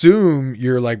assume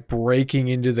you're like breaking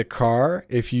into the car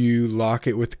if you lock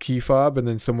it with the key fob and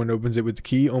then someone opens it with the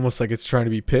key, almost like it's trying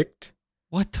to be picked.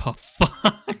 What the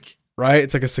fuck? Right?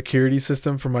 It's like a security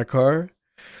system for my car.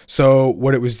 So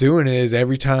what it was doing is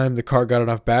every time the car got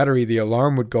enough battery, the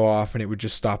alarm would go off and it would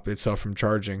just stop itself from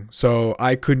charging. So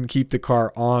I couldn't keep the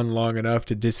car on long enough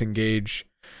to disengage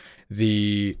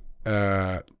the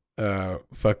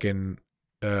fucking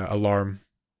alarm.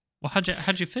 Well,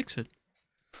 how'd you fix it?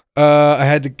 I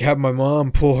had to have my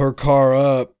mom pull her car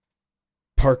up,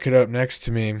 park it up next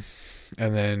to me,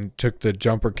 and then took the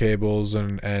jumper cables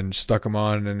and stuck them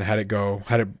on and had it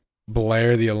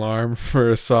blare the alarm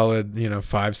for a solid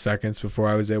 5 seconds before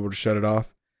I was able to shut it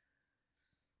off.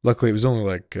 Luckily, it was only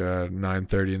like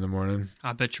 9:30 in the morning.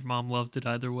 I bet your mom loved it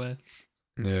either way.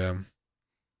 Yeah.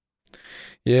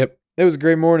 Yep. It was a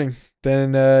great morning.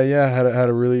 Then I had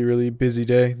a really, really busy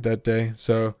day that day.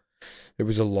 So it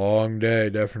was a long day,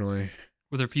 definitely.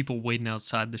 Were there people waiting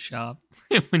outside the shop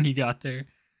when you got there?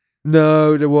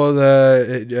 No, well,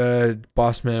 the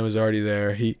boss man was already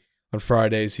there. On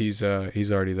Fridays he's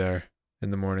already there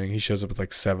in the morning. He shows up at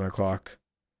like 7:00.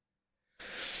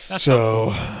 That's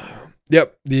so,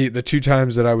 yep. The 2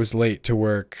 times that I was late to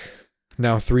work,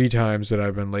 now 3 times that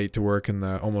I've been late to work in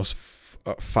the almost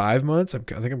 5 months. I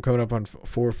think I'm coming up on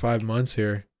 4 or 5 months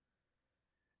here.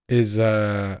 Is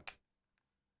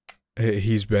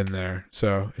he's been there,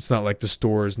 so it's not like the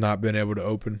store's not been able to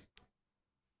open.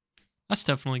 That's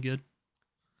definitely good.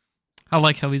 I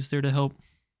like how he's there to help.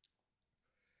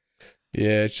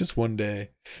 Yeah, it's just one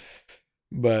day,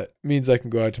 but it means I can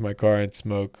go out to my car and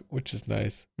smoke, which is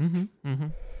nice.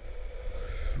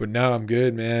 But now I'm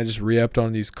good, man. I just re-upped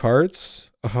on these carts.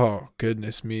 Oh,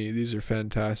 goodness me. These are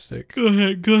fantastic. Go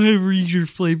ahead, read your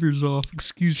flavors off.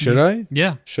 Excuse me. Should I?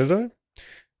 Yeah. Should I?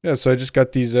 Yeah, so I just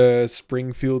got these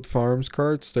Springfield Farms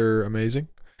carts. They're amazing.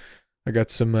 I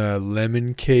got some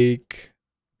lemon cake,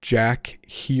 Jack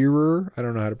Herer. I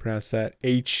don't know how to pronounce that.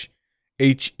 Herer.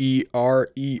 I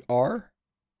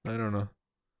don't know.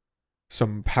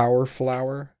 Some Power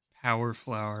Flour.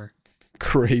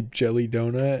 Grape jelly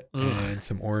donut. Ugh. And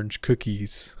some orange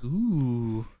cookies.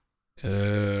 Ooh.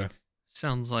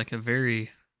 Sounds like a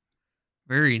very,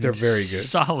 very, they're very good.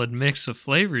 Solid mix of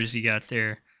flavors you got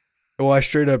there. Well, I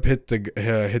straight up hit the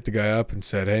guy up and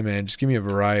said, "Hey, man, just give me a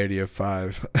variety of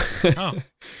 5." Oh.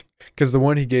 Because the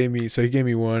one he gave me, so he gave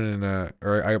me one, and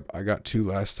I got 2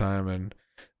 last time, and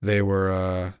they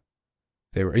were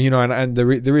and the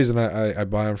reason I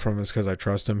buy them from him is because I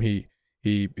trust him. He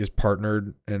is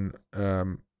partnered and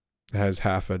has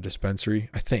half a dispensary,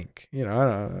 I think. I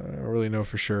don't really know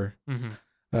for sure.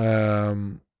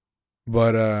 Mm-hmm.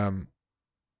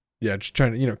 Yeah, just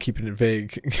trying to keeping it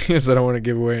vague because I don't want to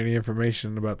give away any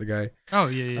information about the guy. Oh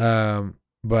yeah.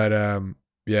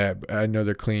 Yeah, I know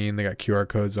they're clean. They got QR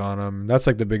codes on them. That's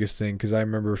like the biggest thing, because I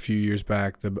remember a few years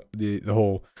back the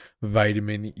whole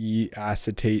vitamin E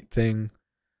acetate thing,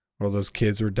 where all those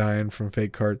kids were dying from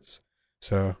fake carts.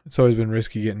 So it's always been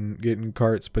risky getting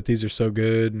carts, but these are so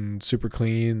good and super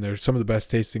clean. They're some of the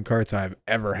best tasting carts I've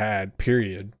ever had.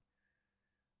 Period.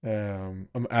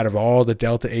 Out of all the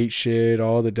Delta 8 shit,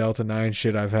 all the Delta 9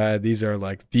 shit I've had, these are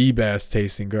like the best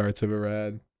tasting carts I've ever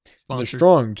had. They're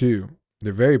strong too.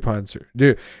 They're very sponsored.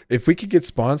 Dude, if we could get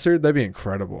sponsored, that'd be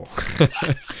incredible.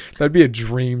 That'd be a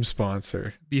dream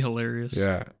sponsor. Be hilarious.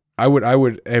 Yeah. I would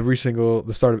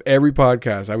the start of every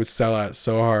podcast, I would sell out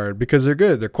so hard because they're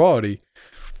good. They're quality.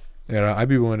 I'd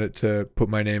be willing to put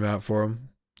my name out for them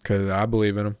because I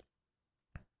believe in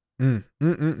them.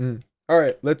 All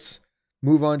right, let's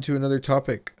move on to another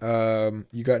topic.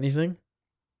 You got anything?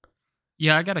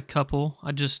 Yeah, I got a couple.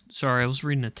 I was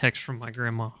reading a text from my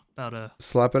grandma about a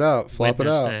slap it out, flop it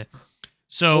out. Day.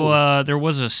 So there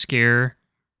was a scare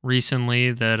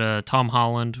recently that Tom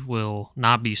Holland will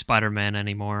not be Spider-Man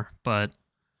anymore, but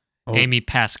Amy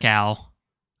Pascal,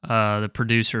 the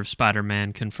producer of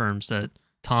Spider-Man, confirms that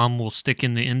Tom will stick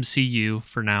in the MCU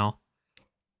for now.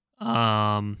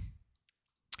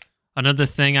 Another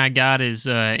thing I got is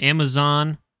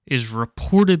Amazon is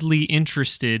reportedly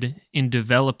interested in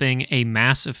developing a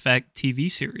Mass Effect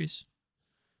TV series.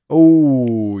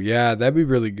 Oh, yeah, that'd be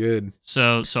really good.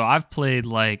 So I've played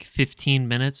like 15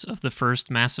 minutes of the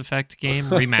first Mass Effect game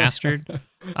remastered.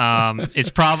 It's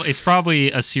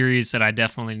probably a series that I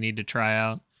definitely need to try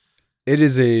out. It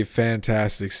is a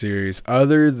fantastic series.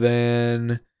 Other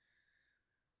than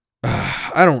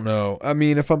I don't know. I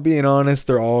mean, if I'm being honest,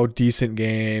 they're all decent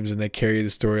games and they carry the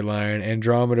storyline.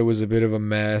 Andromeda was a bit of a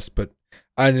mess, but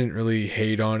I didn't really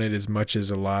hate on it as much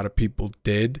as a lot of people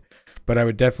did. But I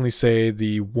would definitely say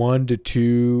the 1 and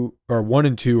 2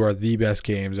 are the best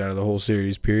games out of the whole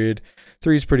series, period.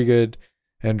 3 is pretty good.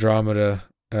 Andromeda,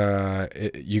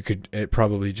 it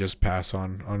probably just pass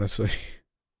on, honestly.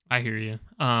 I hear you.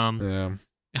 Yeah.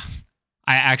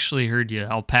 I actually heard you.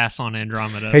 I'll pass on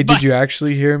Andromeda. Hey, did you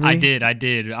actually hear me? I did.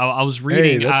 I was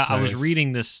reading. Hey, I was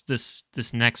reading this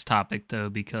next topic though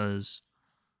because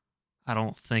I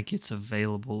don't think it's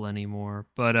available anymore.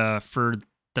 But for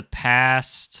the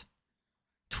past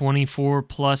 24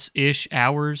 plus ish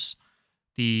hours,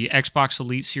 the Xbox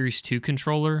Elite Series 2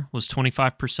 controller was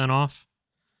 25% off.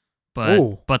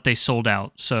 But they sold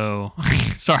out. So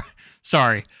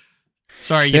sorry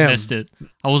you missed it.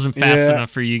 I wasn't fast enough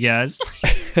for you guys.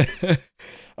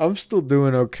 I'm still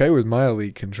doing okay with my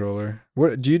Elite controller.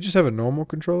 What do you just have a normal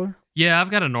controller? Yeah,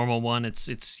 I've got a normal one.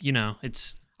 It's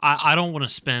I don't want to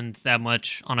spend that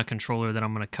much on a controller that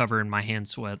I'm going to cover in my hand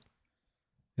sweat.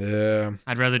 Yeah.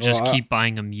 I'd rather just keep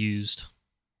buying them used.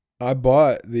 I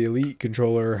bought the Elite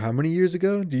controller how many years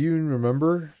ago? Do you even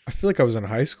remember? I feel like I was in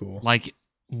high school. Like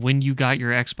when you got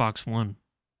your Xbox One.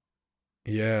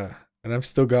 Yeah, and I've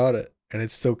still got it, and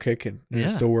it's still kicking, and Yeah. it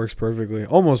still works perfectly,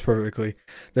 almost perfectly.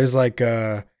 There's like,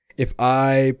 if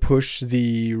I push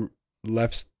the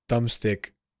left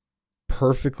thumbstick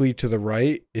perfectly to the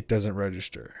right, it doesn't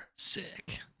register.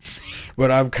 Sick.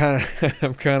 But I'm kind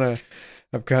of,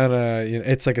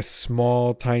 it's like a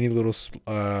small, tiny little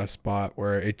spot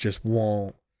where it just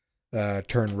won't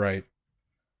turn right.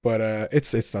 But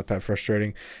it's not that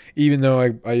frustrating, even though I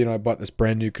bought this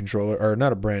brand new controller, or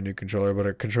not a brand new controller, but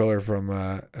a controller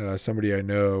from somebody I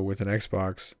know with an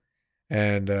Xbox,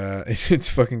 and it's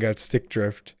fucking got stick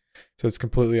drift, so it's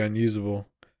completely unusable,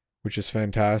 which is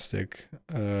fantastic.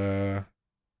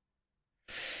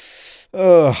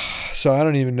 So I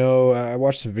don't even know. I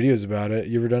watched some videos about it.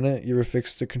 You ever done it? You ever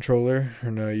fixed a controller, or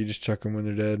no? You just chuck them when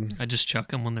they're dead. I just chuck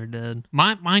them when they're dead.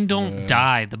 Mine don't Yeah.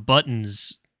 die. The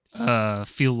buttons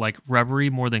feel like rubbery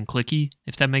more than clicky,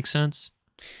 if that makes sense.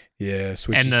 Yeah,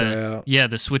 switches And die out. yeah,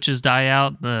 the switches die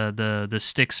out. The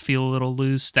sticks feel a little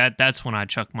loose. That's when I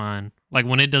chuck mine. Like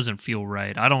when it doesn't feel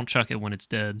right. I don't chuck it when it's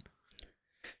dead.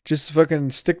 Just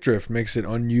fucking stick drift makes it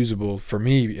unusable for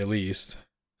me, at least.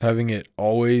 Having it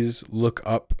always look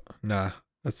up, nah.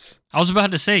 I was about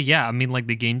to say, yeah. I mean, like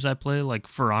the games I play, like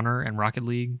For Honor and Rocket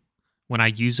League, when I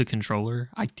use a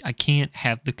controller, I can't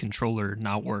have the controller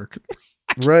not work.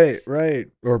 right.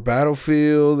 Or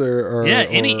Battlefield, or yeah, or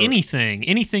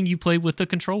anything you play with the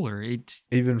controller.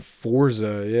 even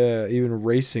Forza, yeah, even a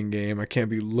racing game. I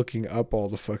can't be looking up all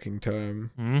the fucking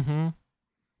time. Mm-hmm.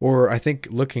 Or I think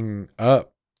looking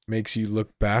up makes you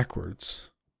look backwards.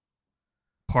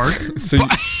 Pardon? So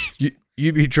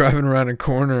you'd be driving around a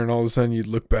corner and all of a sudden you'd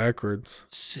look backwards.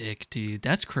 Sick, dude.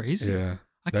 That's crazy. Yeah,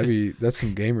 that's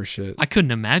some gamer shit. I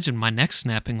couldn't imagine my neck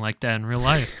snapping like that in real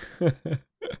life.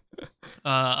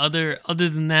 Other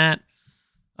than that,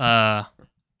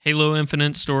 Halo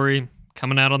Infinite story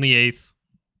coming out on the 8th.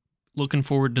 Looking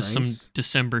forward to some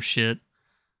December shit.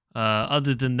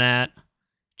 Other than that,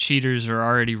 cheaters are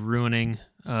already ruining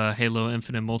Halo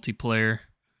Infinite multiplayer.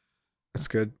 That's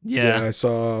good. Yeah. I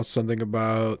saw something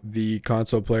about the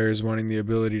console players wanting the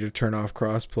ability to turn off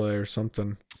crossplay or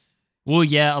something. Well,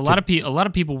 yeah, a lot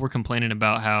of people were complaining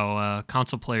about how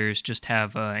console players just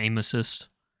have aim assist.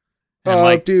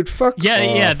 And dude, fuck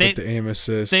off with the aim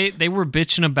assist. They were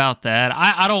bitching about that.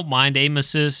 I don't mind aim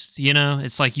assist, you know?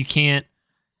 It's like you can't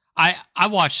I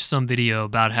watched some video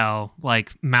about how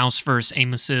like mouse versus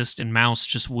aim assist and mouse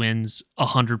just wins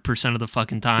 100% of the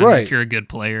fucking time if you're a good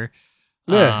player.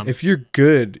 Yeah, if you're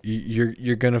good,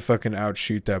 you're gonna fucking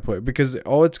outshoot that player, because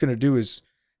all it's gonna do is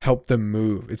help them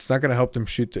move. It's not gonna help them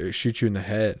shoot you in the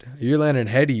head. You're landing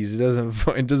headies.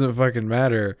 It doesn't fucking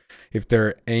matter if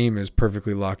their aim is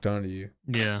perfectly locked onto you.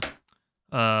 Yeah.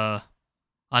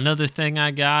 Another thing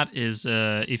I got is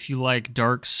if you like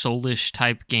dark soulish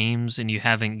type games and you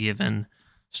haven't given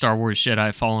Star Wars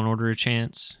Jedi Fallen Order a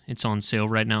chance, it's on sale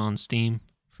right now on Steam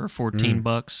for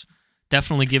 $14.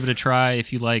 Definitely give it a try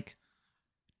if you like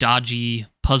dodgy,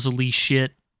 puzzly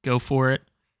shit. Go for it.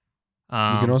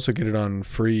 You can also get it on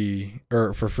for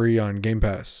free on Game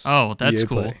Pass. Oh, that's EA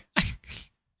cool.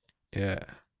 Yeah.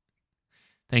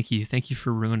 Thank you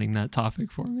for ruining that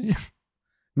topic for me.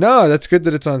 No, that's good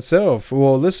that it's on sale.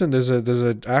 Well, listen, there's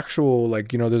a actual, like,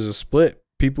 there's a split.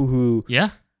 People who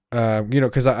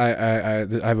because I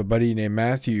have a buddy named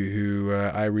Matthew who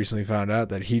I recently found out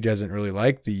that he doesn't really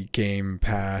like the Game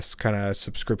Pass kind of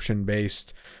subscription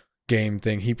based game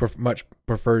thing. He much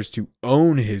prefers to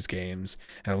own his games,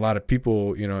 and a lot of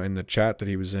people, in the chat that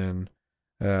he was in,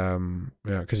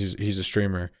 because he's a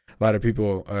streamer, a lot of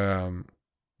people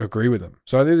agree with him.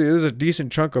 So I think there's a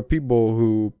decent chunk of people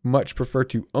who much prefer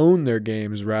to own their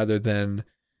games rather than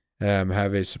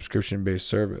have a subscription based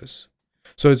service.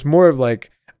 So it's more of like,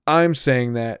 I'm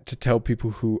saying that to tell people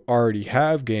who already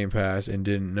have Game Pass and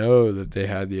didn't know that they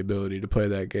had the ability to play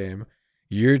that game.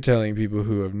 You're telling people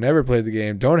who have never played the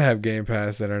game, don't have Game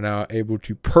Pass, that are now able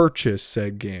to purchase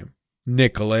said game.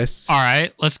 Nicholas. All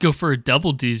right, let's go for a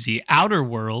double doozy. Outer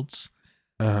Worlds,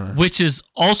 which is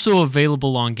also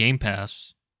available on Game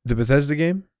Pass. The Bethesda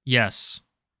game? Yes.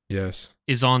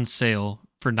 Is on sale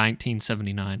for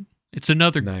 $19.79. It's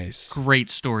another nice,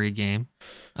 great story game.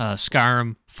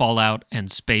 Skyrim, Fallout, and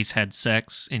space had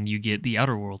sex, and you get the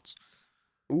Outer Worlds.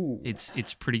 Ooh.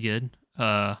 It's pretty good.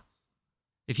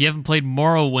 If you haven't played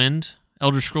Morrowind,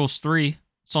 Elder Scrolls 3.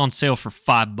 It's on sale for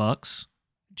 $5.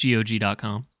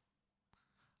 GOG.com.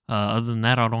 Other than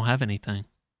that, I don't have anything.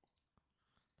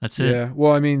 That's it. Yeah.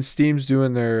 Well, I mean, Steam's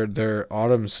doing their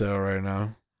autumn sale right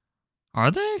now.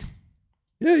 Are they?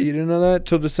 Yeah, you didn't know that?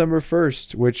 Till December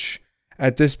 1st, which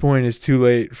at this point is too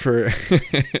late for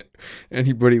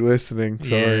anybody listening.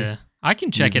 Sorry. Yeah. I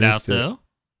can check it out, though.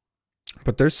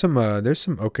 But there's some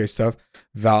okay stuff.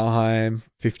 Valheim,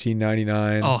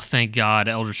 $15.99. Oh, thank God.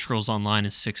 Elder Scrolls Online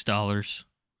is $6.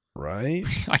 Right?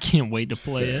 I can't wait to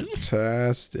play it.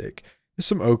 Fantastic. There's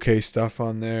some okay stuff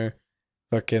on there.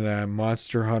 Fucking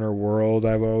Monster Hunter World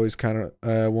I've always kind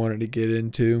of wanted to get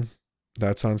into.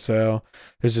 That's on sale.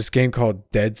 There's this game called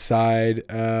Dead Side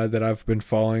that I've been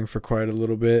following for quite a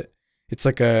little bit. It's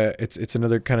like it's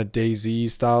another kind of DayZ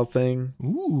style thing.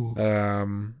 Ooh.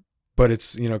 But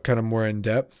it's, kind of more in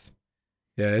depth.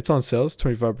 Yeah, it's on sale. It's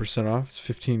 25% off. It's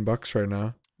 $15 right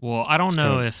now. Well, I don't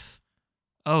know if...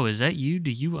 Oh, is that you?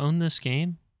 Do you own this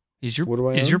game? What do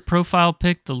I own? Your profile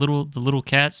pic the little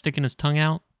cat sticking his tongue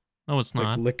out? No, it's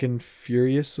not. Like licking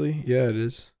furiously? Yeah, it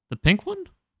is. The pink one?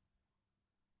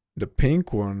 The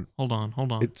pink one. Hold on.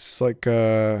 It's like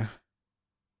wait,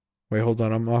 hold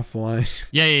on. I'm off the line.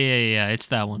 Yeah. It's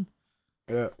that one.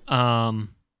 Yeah.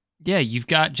 Yeah, you've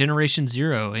got Generation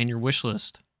Zero in your wish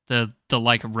list. The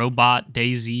like robot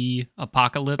DayZ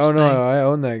apocalypse. Oh no, thing. I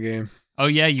own that game. Oh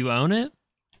yeah, you own it?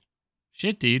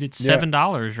 Shit, dude, it's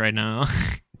 $7 right now.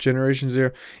 Generation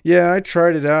Zero. Yeah, I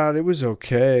tried it out. It was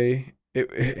okay.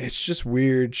 It's just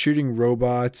weird. Shooting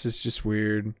robots is just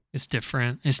weird. It's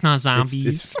different. It's not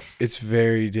zombies. It's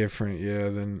very different. Yeah.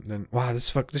 Than wow.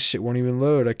 This shit won't even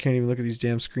load. I can't even look at these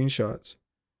damn screenshots.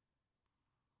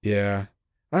 Yeah.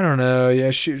 I don't know.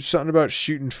 Yeah, something about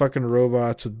shooting fucking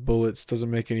robots with bullets doesn't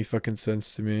make any fucking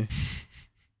sense to me.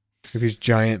 Like these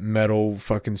giant metal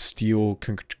fucking steel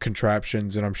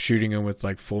contraptions, and I'm shooting them with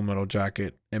like Full Metal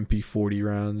Jacket MP40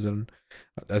 rounds, and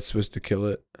that's supposed to kill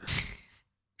it.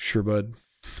 Sure, bud.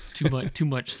 Too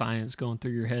much science going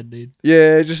through your head, dude.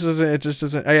 Yeah, it just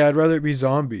doesn't. Hey, I'd rather it be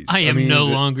zombies. I am no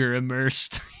longer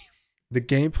immersed. The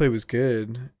gameplay was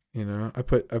good. I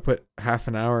put half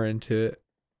an hour into it.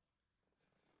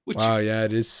 Wow, yeah,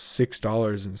 it is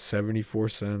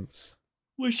 $6.74.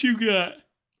 What you got?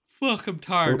 Fuck, I'm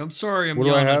tired. I'm sorry. I'm what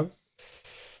yawning. do I have?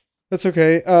 That's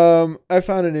okay. I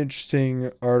found an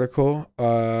interesting article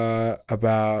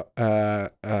about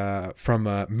from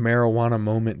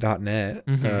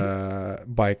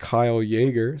marijuanamoment.net by Kyle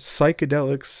Yeager.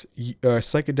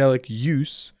 Psychedelic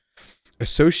use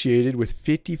associated with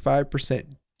 55%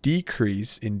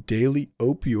 decrease in daily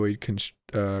opioid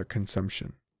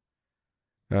consumption.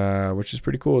 Which is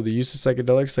pretty cool. The use of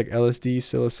psychedelics like LSD,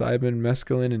 psilocybin,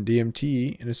 mescaline, and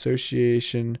DMT is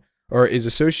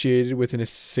associated with a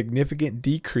significant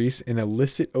decrease in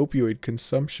illicit opioid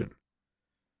consumption.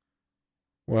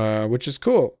 Which is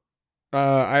cool.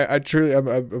 I'm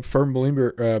a firm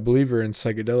believer in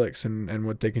psychedelics and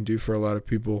what they can do for a lot of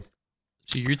people.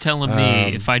 So you're telling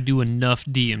me if I do enough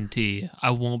DMT,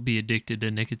 I won't be addicted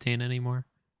to nicotine anymore?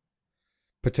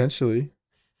 Potentially.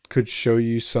 Could show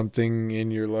you something in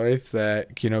your life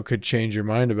that could change your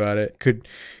mind about it. It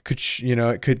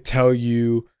could tell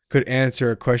you, could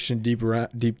answer a question deep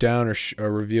down,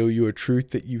 or reveal you a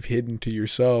truth that you've hidden to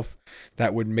yourself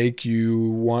that would make you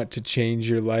want to change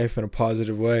your life in a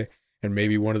positive way. And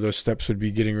maybe one of those steps would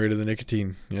be getting rid of the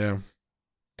nicotine. Yeah,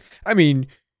 I mean,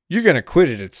 you're gonna quit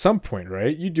it at some point,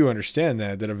 right? You do understand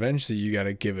that eventually you got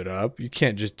to give it up. You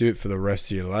can't just do it for the rest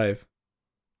of your life.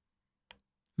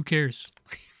 Who cares?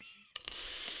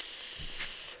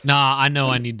 Nah, I know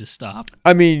I need to stop.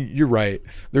 I mean, you're right.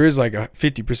 There is like a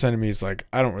 50% of me is like,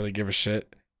 I don't really give a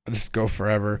shit. I'll just go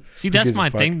forever. See, that's my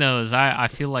thing though, is I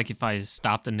feel like if I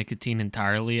stop the nicotine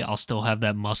entirely, I'll still have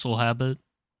that muscle habit.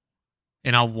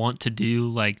 And I'll want to do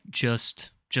like just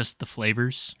the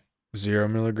flavors. 0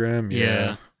 milligram?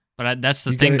 Yeah. But that's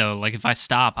the thing though. Like if I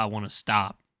stop, I want to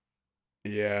stop.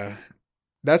 Yeah.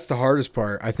 That's the hardest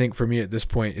part, I think, for me at this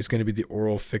point is going to be the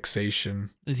oral fixation.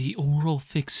 The oral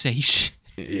fixation?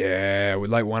 Yeah,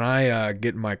 like when I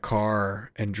get in my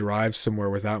car and drive somewhere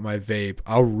without my vape,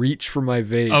 I'll reach for my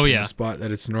vape in the spot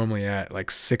that it's normally at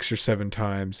like 6 or 7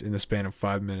 times in the span of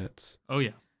 5 minutes. Oh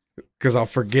yeah, because I'll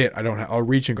forget. I'll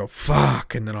reach and go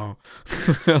fuck, and then I'll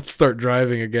start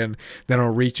driving again. Then I'll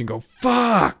reach and go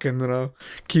fuck, and then I'll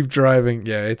keep driving.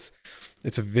 Yeah, it's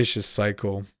a vicious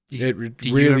cycle. Do you ever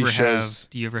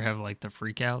have like the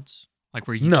freakouts, like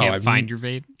where you can't find your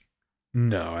vape?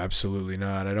 No, absolutely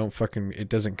not. It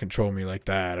doesn't control me like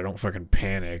that. I don't fucking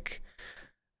panic.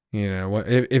 You know what?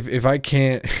 If I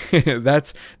can't,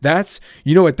 that's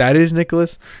you know what that is,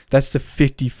 Nicholas? That's the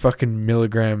 50 fucking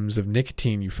milligrams of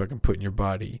nicotine you fucking put in your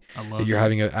body. I love That you're it.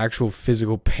 having an actual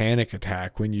physical panic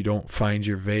attack when you don't find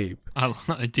your vape.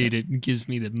 Dude, it gives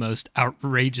me the most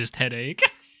outrageous headache.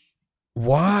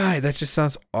 Why? That just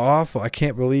sounds awful. I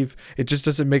can't believe it. Just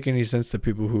doesn't make any sense to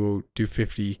people who do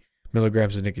 50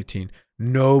 milligrams of nicotine.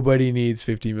 Nobody needs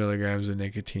 50 milligrams of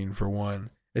nicotine for one.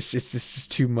 It's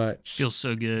just too much. Feels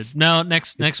so good. No,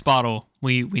 next bottle,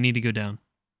 we need to go down.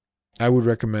 I would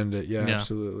recommend it. Yeah, Yeah.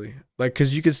 absolutely. Like,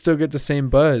 because you could still get the same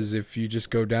buzz if you just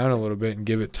go down a little bit and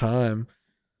give it time.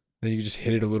 Then you can just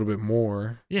hit it a little bit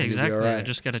more. Yeah, and you'll be exactly. all I right.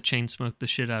 just got to chain smoke the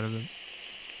shit out of it.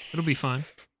 It'll be fine.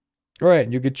 All right,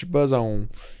 and you'll get your buzz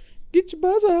on. Get your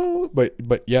buzz on.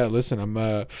 But yeah, listen, I'm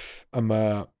gonna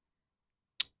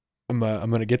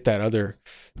get that other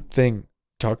thing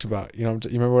talked about. You know,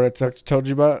 you remember what I told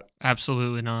you about?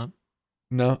 Absolutely not.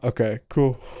 No. Okay.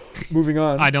 Cool. Moving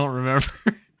on. I don't remember.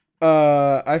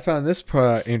 I found this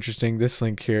interesting. This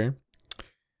link here.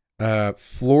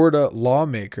 Florida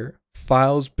lawmaker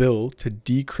files bill to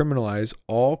decriminalize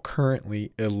all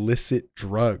currently illicit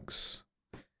drugs,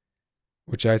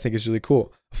 which I think is really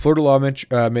cool. A Florida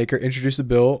lawmaker introduced a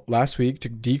bill last week to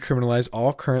decriminalize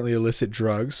all currently illicit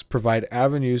drugs, provide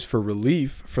avenues for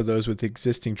relief for those with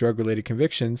existing drug-related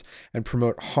convictions, and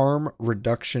promote harm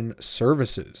reduction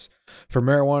services. For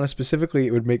marijuana specifically,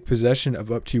 it would make possession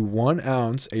of up to 1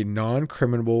 ounce a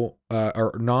non-criminal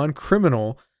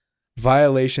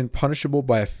violation punishable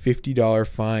by a $50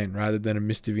 fine rather than a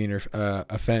misdemeanor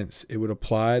offense. It would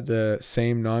apply the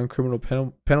same non-criminal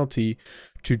penalty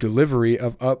to delivery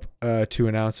of up to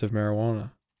 1 ounce of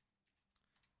marijuana.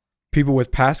 People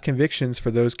with past convictions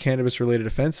for those cannabis-related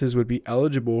offenses would be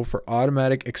eligible for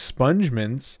automatic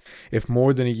expungements if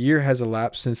more than a year has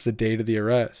elapsed since the date of the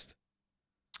arrest.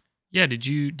 Yeah, did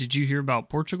you hear about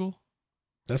Portugal?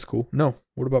 That's cool. No.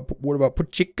 What about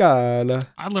Portugal?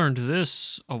 I learned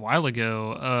this a while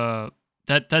ago.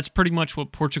 That's pretty much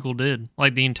what Portugal did.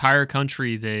 Like the entire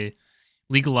country, they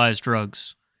legalized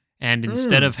drugs. And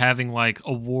instead of having like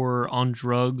a war on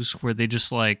drugs where they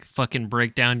just like fucking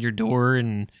break down your door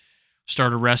and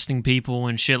start arresting people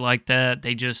and shit like that,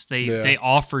 they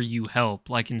offer you help.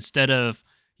 Like instead of,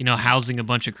 housing a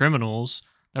bunch of criminals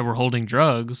that were holding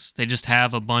drugs, they just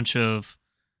have a bunch of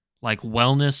like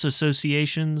wellness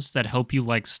associations that help you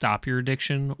like stop your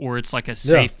addiction, or it's like a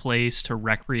safe place to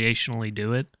recreationally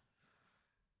do it.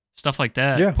 Stuff like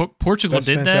that. Yeah, Portugal that's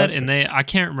did fantastic. that, and I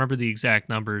can't remember the exact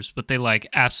numbers, but they like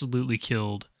absolutely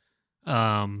killed.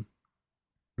 Millions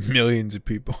of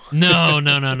people. No.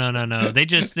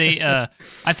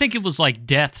 I think it was like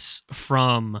deaths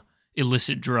from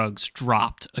illicit drugs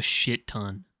dropped a shit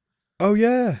ton. Oh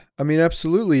yeah, I mean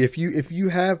absolutely. If you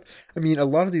have, I mean, a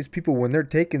lot of these people when they're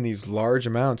taking these large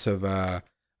amounts of these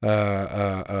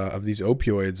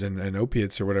opioids and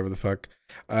opiates or whatever the fuck,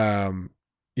 they're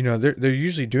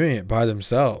usually doing it by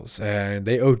themselves and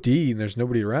they OD and there's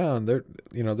nobody around. They're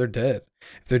dead.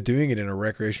 If they're doing it in a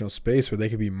recreational space where they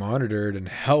could be monitored and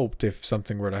helped if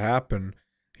something were to happen,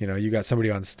 you got somebody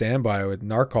on standby with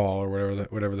Narcol or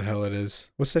whatever the hell it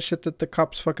is. What's that shit that the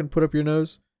cops fucking put up your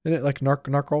nose? Isn't it like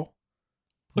Narcol?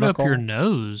 Put up your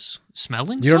nose?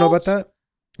 Smelling You don't know about salts? that?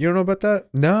 You don't know about that?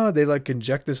 No, they like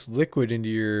inject this liquid into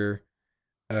your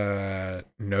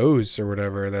nose or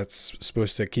whatever that's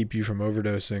supposed to keep you from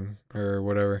overdosing or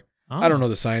whatever. Oh. I don't know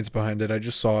the science behind it. I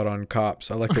just saw it on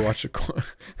Cops. I like to watch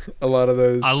a lot of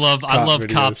those. I love videos.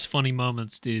 Cops funny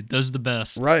moments, dude. Those are the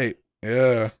best. Right.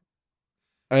 Yeah.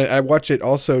 I watch it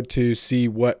also to see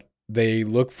what they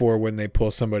look for when they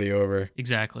pull somebody over.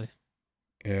 Exactly.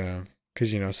 Yeah.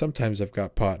 Because, sometimes I've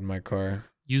got pot in my car.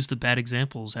 Use the bad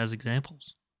examples as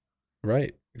examples.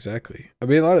 Right, exactly. I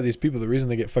mean, a lot of these people, the reason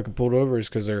they get fucking pulled over is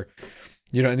because they're,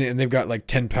 and they've got like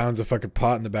 10 pounds of fucking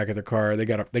pot in the back of their car. They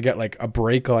got like a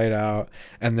brake light out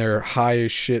and they're high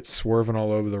as shit swerving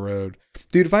all over the road.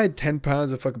 Dude, if I had 10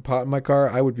 pounds of fucking pot in my car,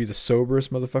 I would be the soberest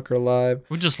motherfucker alive.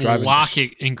 We'll just Driving lock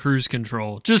it in cruise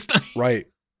control. Just Right.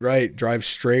 Drive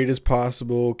straight as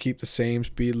possible. Keep the same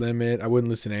speed limit. I wouldn't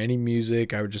listen to any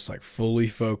music. I would just like fully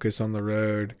focus on the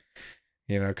road.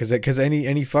 Because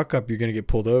any fuck up, you're gonna get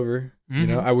pulled over.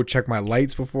 Mhm. I would check my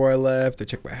lights before I left. I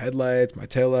check my headlights, my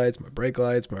taillights, my brake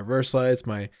lights, my reverse lights,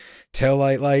 my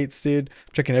taillight lights, dude.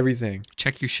 I'm checking everything.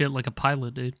 check your shit like a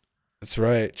pilot, dude. That's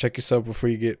right. Check yourself before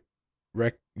you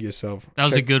wreck yourself. That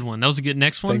was a good one. That was a good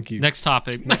next one. Thank you. Next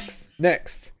topic.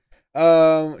 Next.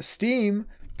 Steam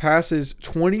passes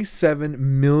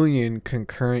 27 million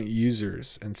concurrent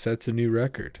users and sets a new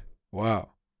record. Wow.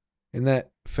 Isn't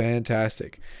that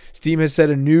fantastic? Steam has set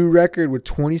a new record with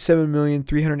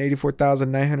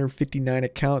 27,384,959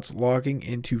 accounts logging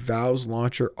into Valve's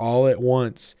launcher all at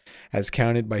once, as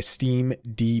counted by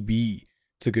SteamDB.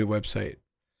 It's a good website.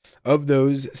 Of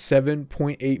those,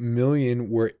 7.8 million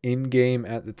were in-game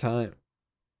at the time,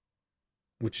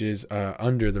 which is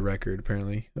under the record,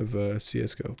 apparently, of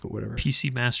CSGO, but whatever.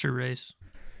 PC Master Race.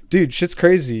 Dude, shit's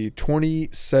crazy.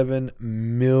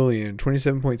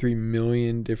 27.3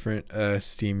 million different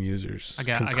Steam users.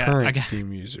 Concurrent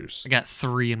Steam users. I got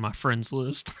 3 in my friends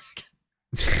list.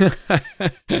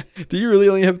 Do you really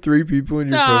only have 3 people in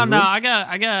your friends list? No,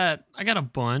 I got a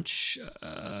bunch.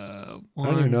 I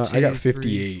don't even know. I got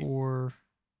 58. 3, 4.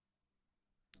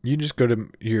 You just go to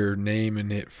your name and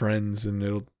hit friends, and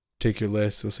it'll take your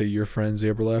list. It'll say your friends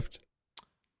ever left.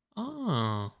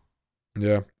 Oh.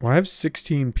 Yeah. Well, I have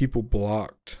 16 people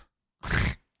blocked.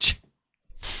 I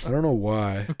don't know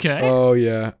why. Okay. Oh,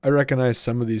 yeah. I recognize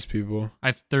some of these people. I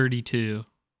have 32.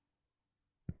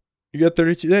 You got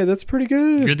 32? Hey, that's pretty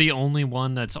good. You're the only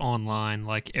one that's online,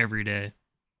 like, every day.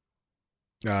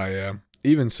 Oh, yeah.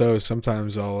 Even so,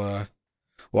 sometimes I'll,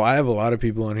 I have a lot of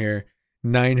people on here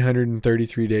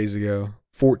 933 days ago,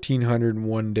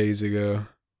 1,401 days ago,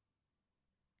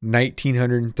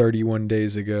 1,931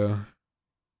 days ago,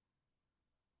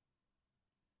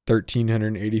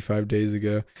 1,385 days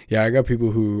ago. Yeah, I got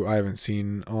people who I haven't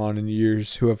seen on in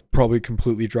years who have probably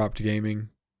completely dropped gaming.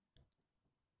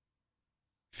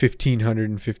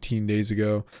 1,515 days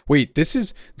ago. Wait, this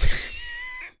is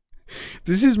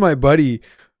this is my buddy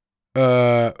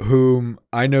whom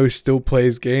I know still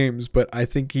plays games, but I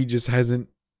think he just hasn't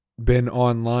been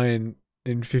online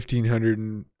in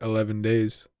 1,511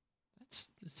 days. That's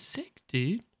sick,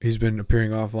 dude. He's been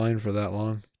appearing offline for that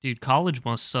long. Dude, college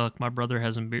must suck. My brother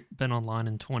hasn't been online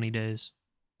in 20 days.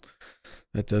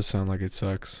 That does sound like it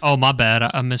sucks. Oh, my bad.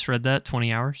 I misread that.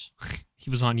 20 hours. He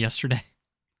was on yesterday.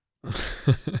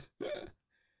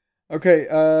 Okay.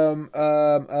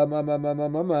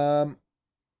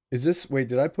 Is this? Wait,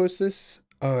 did I post this?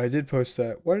 Oh, I did post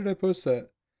that. Why did I post that?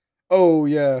 Oh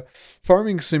yeah,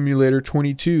 Farming Simulator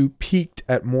 22 peaked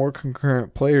at more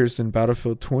concurrent players than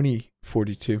Battlefield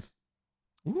 2042.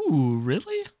 Ooh,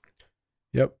 really?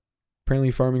 Yep. Apparently,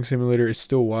 Farming Simulator is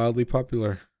still wildly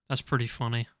popular. That's pretty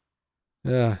funny.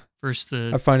 Yeah. Versus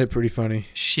I the find it pretty funny.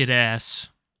 shit ass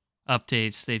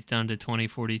updates they've done to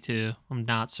 2042. I'm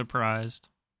not surprised.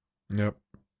 Yep.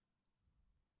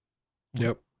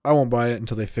 I won't buy it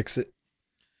until they fix it.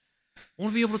 I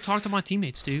want to be able to talk to my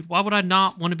teammates, dude. Why would I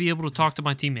not want to be able to talk to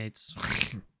my teammates?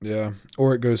 Yeah.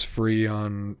 Or it goes free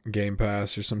on Game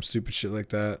Pass or some stupid shit like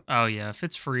that. Oh yeah, if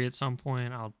it's free at some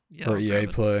point, Or I'll EA grab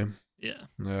it. Play. Yeah.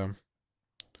 Yeah.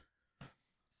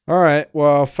 All right.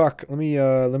 Well, fuck. Let me what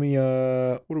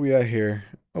are we at here?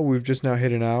 Oh, we've just now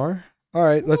hit an hour. All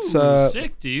right, let's Ooh,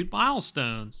 sick, dude.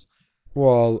 Milestones.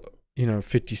 well,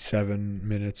 57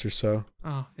 minutes or so.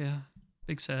 Oh yeah.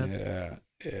 Big sad. Yeah.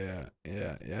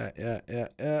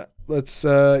 Let's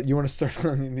you want to start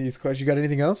on these questions? You got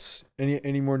anything else?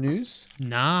 Any more news?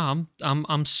 Nah,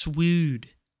 I'm swooed.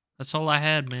 That's all I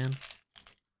had, man.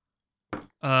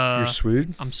 You're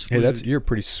swooed? I'm swooed. Hey, you're a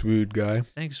pretty swooed guy.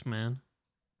 Thanks, man.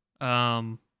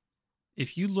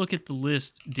 If you look at the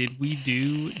list, did we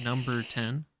do number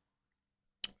 10?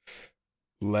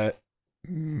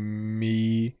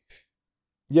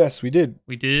 Yes, we did.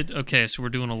 We did? Okay, so we're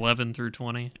doing 11 through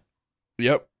 20.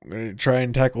 Yep. I'm gonna try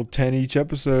and tackle 10 each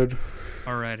episode.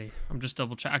 Alrighty. I'm just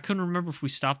double check. I couldn't remember if we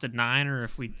stopped at 9 or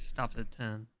if we stopped at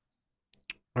 10.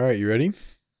 All right, you ready?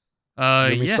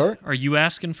 Yeah. Start? Are you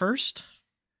asking first?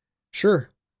 Sure.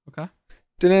 Okay.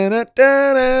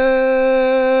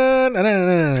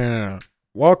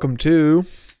 Welcome to.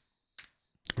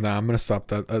 Nah, I'm gonna stop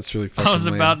that. That's really fucking I was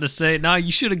lame. about to say, no,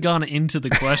 you should have gone into the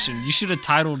question. You should have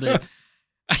titled it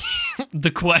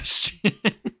the question.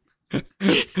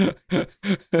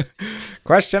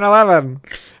 Question 11.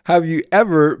 Have you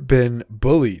ever been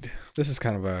bullied? This is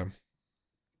kind of a.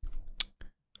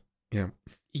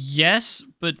 Yes,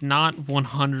 but not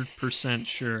 100%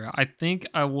 sure. I think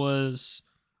I was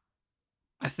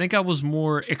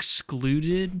more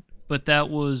excluded, but that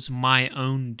was my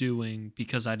own doing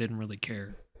because I didn't really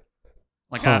care.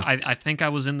 Like, I think I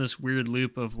was in this weird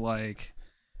loop of, like,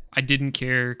 I didn't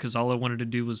care because all I wanted to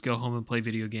do was go home and play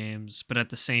video games. But at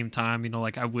the same time,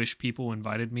 like, I wish people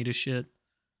invited me to shit.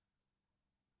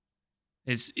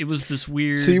 It was this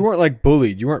weird... So you weren't, like,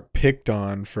 bullied. You weren't picked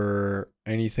on for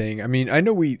anything. I mean, I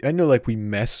know like we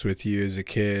messed with you as a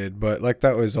kid, but, like,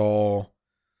 that was all...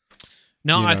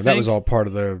 No, you know, I that think was all part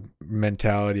of the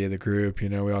mentality of the group. You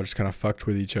know, we all just kind of fucked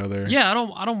with each other. yeah,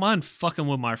 I don't mind fucking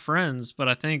with my friends, but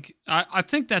I think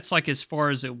that's like as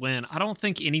far as it went. I don't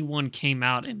think anyone came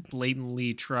out and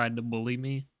blatantly tried to bully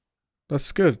me.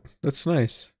 That's good. That's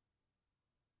nice.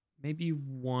 Maybe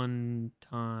one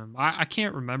time. I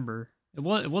can't remember. It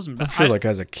wasn't I'm bad. sure, like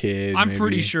as a kid, I'm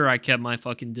pretty maybe. sure I kept my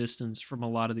fucking distance from a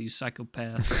lot of these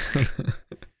psychopaths.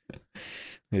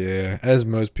 Yeah, as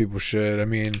most people should. I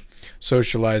mean,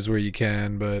 socialize where you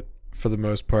can, but for the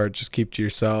most part, just keep to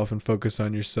yourself and focus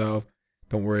on yourself.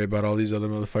 Don't worry about all these other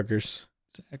motherfuckers.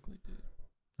 Exactly, dude.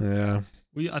 Yeah.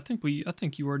 I think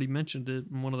you already mentioned it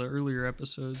in one of the earlier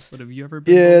episodes, but have you ever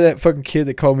been Yeah, bullied? that fucking kid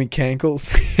that called me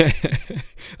Cankles.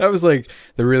 That was like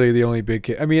the only big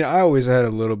kid. I mean, I always had a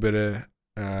little bit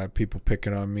of people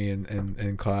picking on me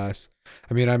in class.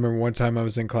 I mean, I remember one time I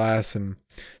was in class and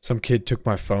some kid took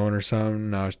my phone or something,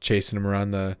 and I was chasing him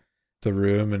around the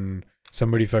room, and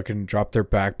somebody fucking dropped their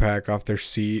backpack off their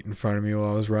seat in front of me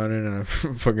while I was running, and I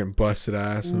fucking busted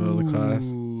ass in the middle of the class.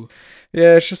 Ooh.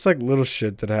 Yeah, it's just like little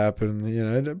shit that happened. You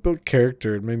know, it built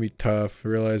character. It made me tough. I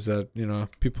realized that, you know,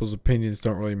 people's opinions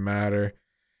don't really matter.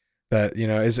 That, you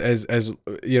know, as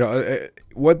you know,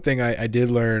 one thing I did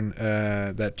learn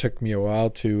that took me a while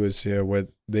too is, you know, what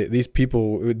these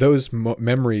people, those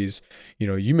memories, you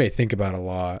know, you may think about a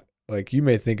lot. Like you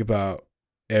may think about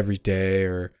every day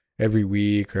or every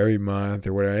week or every month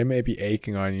or whatever. It may be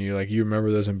aching on you. Like you remember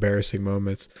those embarrassing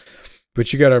moments.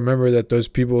 But you got to remember that those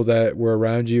people that were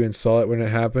around you and saw it when it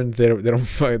happened, they don't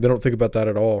think about that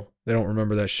at all. They don't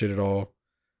remember that shit at all.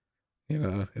 You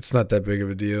know, it's not that big of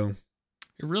a deal.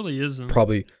 It really isn't.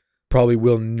 Probably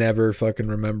will never fucking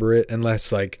remember it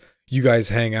unless like you guys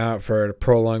hang out for a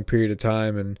prolonged period of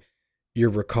time and you're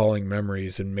recalling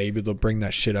memories, and maybe they'll bring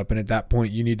that shit up. And at that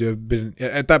point,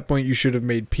 you should have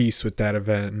made peace with that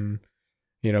event and,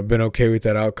 you know, been okay with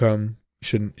that outcome.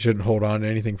 Shouldn't hold on to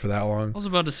anything for that long. I was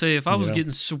about to say, if I was Yeah.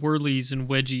 getting swirlies and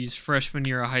wedgies freshman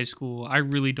year of high school, I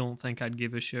really don't think I'd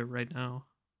give a shit right now.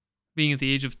 Being at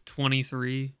the age of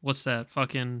 23, what's that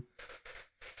fucking...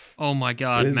 Oh my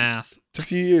god, It is- math. It's a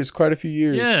few years, quite a few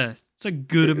years. Yeah, it's a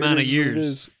good amount of is what it years.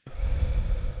 is.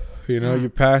 You know, your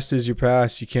past is your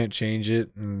past. You can't change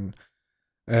it, and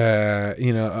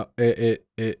you know, it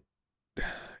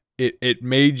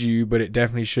made you, but it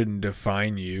definitely shouldn't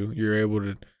define you. You're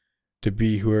able to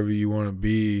be whoever you want to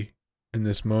be in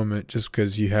this moment. Just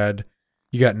because you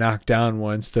got knocked down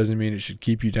once doesn't mean it should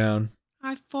keep you down.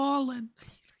 I've fallen.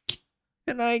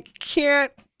 And I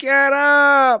can't get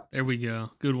up. There we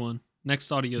go. Good one.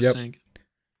 Next audio Yep. sync.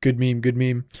 Good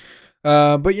meme.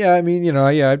 But yeah, I mean, you know,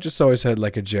 yeah, I've just always had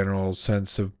like a general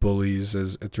sense of bullies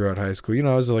as throughout high school. You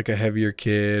know, I was like a heavier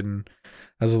kid and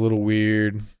I was a little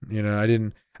weird. You know, I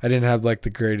didn't have like the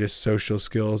greatest social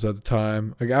skills at the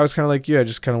time. Like I was kind of like you. I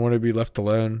just kind of wanted to be left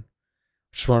alone.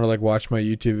 Just wanted to like watch my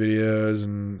YouTube videos,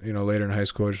 and you know, later in high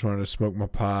school, I just wanted to smoke my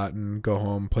pot and go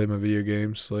home, play my video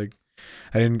games. Like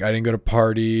I didn't go to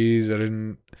parties. I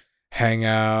didn't hang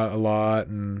out a lot,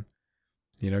 and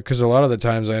you know, because a lot of the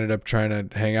times I ended up trying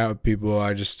to hang out with people,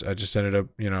 I just ended up,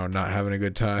 you know, not having a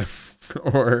good time,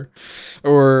 or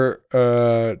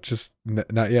just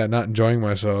not enjoying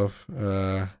myself.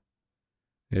 Yeah,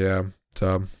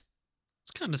 so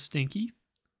It's kind of stinky.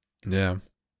 yeah.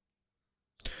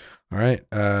 All right,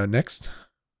 next.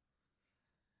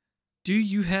 Do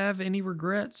you have any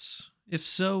regrets? If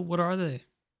so, what are they?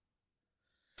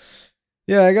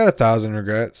 Yeah, I got 1,000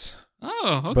 regrets.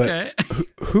 Oh, But okay.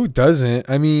 who doesn't?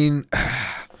 I mean,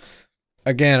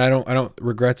 again, I don't.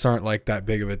 Regrets aren't like that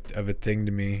big of a thing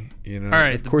to me. You know. All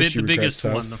right, Of course, you the regret biggest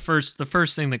stuff. one, the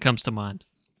first thing that comes to mind.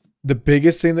 The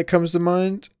biggest thing that comes to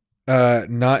mind,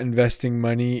 not investing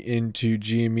money into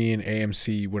GME and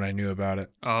AMC when I knew about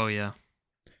it. Oh yeah,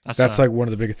 That's like one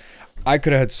of the biggest. I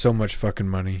could have had so much fucking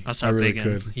money. that's I a really big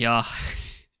could. one. Yeah.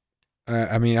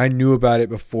 I mean, I knew about it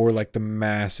before, like the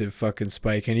massive fucking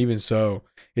spike, and even so,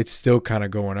 it's still kind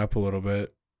of going up a little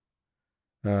bit.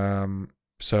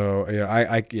 So yeah,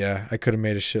 I could have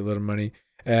made a shitload of money.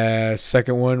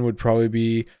 Second one would probably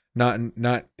be not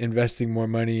investing more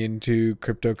money into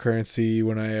cryptocurrency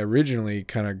when I originally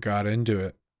kind of got into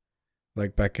it,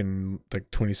 like back in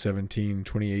like 2017,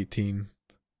 2018.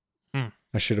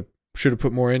 I should have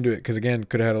put more into it because again,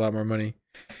 could have had a lot more money.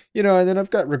 You know, and then I've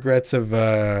got regrets of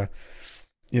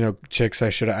you know, chicks I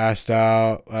should have asked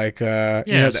out, like Yeah,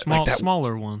 you know,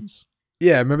 smaller ones.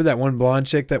 Yeah, remember that one blonde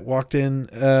chick that walked in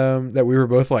that we were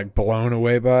both like blown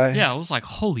away by? Yeah, I was like,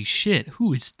 holy shit,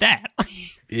 who is that?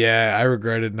 Yeah, I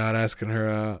regretted not asking her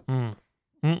out.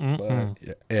 But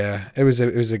yeah, it was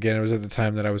at the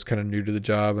time that I was kind of new to the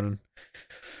job, and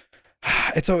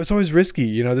it's always risky.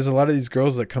 You know, there's a lot of these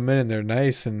girls that come in and they're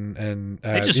nice and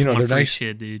They just you know, want they're free nice.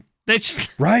 shit, dude. They just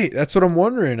Right. That's what I'm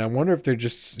wondering. I wonder if they're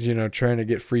just, you know, trying to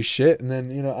get free shit, and then,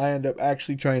 you know, I end up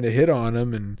actually trying to hit on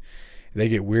them, and they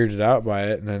get weirded out by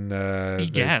it, and then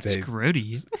yeah, it's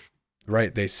grody.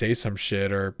 right, they say some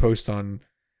shit or post on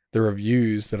the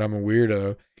reviews that I'm a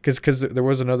weirdo, because there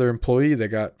was another employee that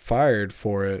got fired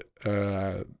for it.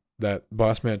 That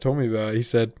boss man told me about. He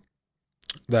said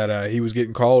that he was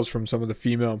getting calls from some of the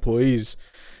female employees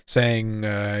saying,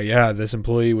 yeah, this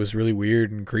employee was really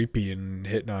weird and creepy and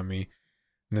hitting on me.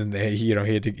 And then he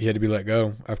had to be let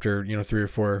go after, you know, 3 or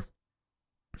 4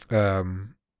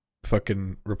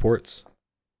 fucking reports.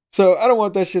 So I don't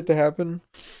want that shit to happen.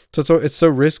 So it's so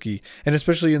risky, and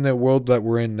especially in the world that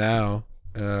we're in now.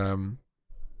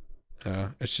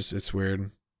 It's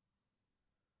weird.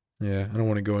 Yeah, I don't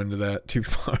want to go into that too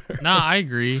far. No, I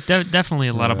agree. Definitely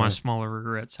a lot of my smaller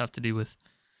regrets have to do with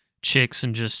chicks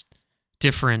and just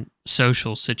different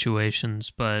social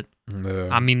situations. But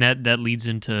I mean, that leads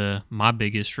into my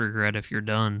biggest regret if you're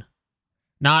done.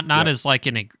 Not as like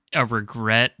a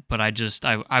regret, but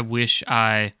I wish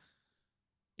I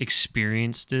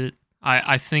experienced it.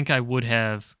 I think I would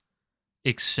have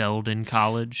excelled in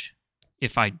college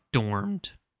if I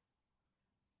dormed.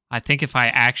 I think if I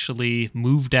actually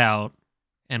moved out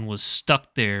and was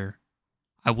stuck there,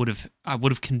 I would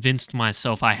have convinced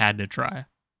myself I had to try.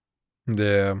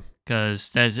 Yeah.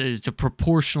 Because it's a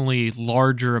proportionally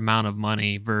larger amount of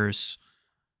money versus,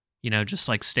 you know, just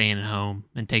like staying at home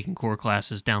and taking core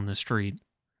classes down the street.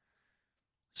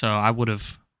 So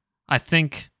I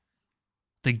think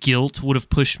the guilt would have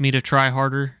pushed me to try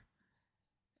harder.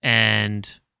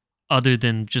 And other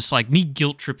than just like me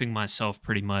guilt tripping myself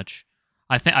pretty much,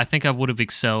 I think I would have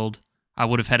excelled. I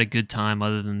would have had a good time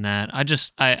other than that.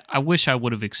 I wish I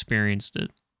would have experienced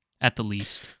it at the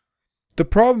least. The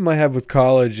problem I have with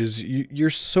college is you're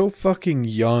so fucking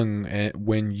young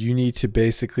when you need to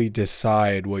basically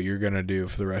decide what you're going to do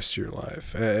for the rest of your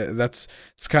life. It's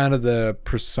kind of the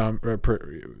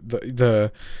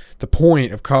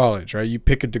point of college, right? You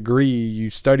pick a degree, you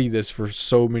study this for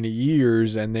so many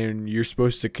years, and then you're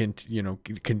supposed to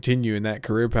continue in that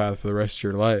career path for the rest of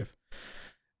your life.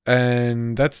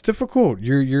 And that's difficult.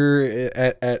 You're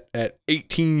at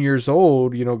 18 years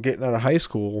old, you know, getting out of high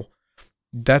school.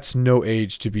 That's no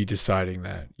age to be deciding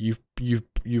that.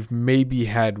 You've maybe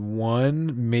had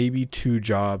 1, maybe 2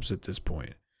 jobs at this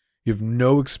point. You have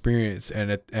no experience,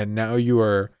 and now you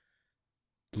are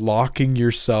locking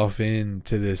yourself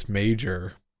into this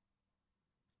major,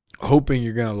 hoping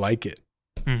you're gonna like it.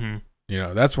 Mm-hmm. You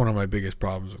know, that's one of my biggest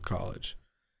problems with college.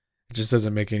 It just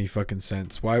doesn't make any fucking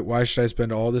sense. Why should I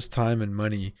spend all this time and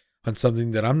money on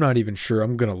something that I'm not even sure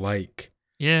I'm gonna like?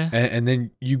 Yeah. And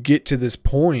then you get to this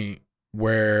point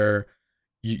where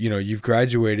you know you've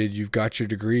graduated, you've got your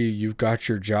degree, you've got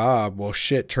your job. Well,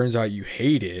 shit, turns out you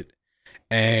hate it.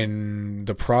 And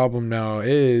the problem now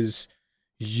is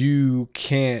you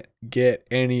can't get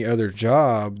any other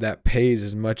job that pays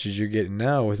as much as you're getting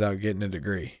now without getting a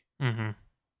degree. Mm-hmm.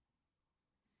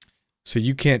 So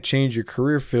you can't change your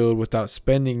career field without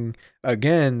spending,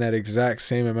 again, that exact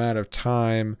same amount of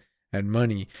time and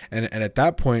money. And at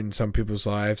that point in some people's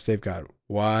lives, they've got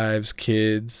wives,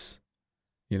 kids,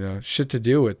 you know, shit to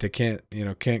deal with. They can't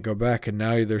go back. And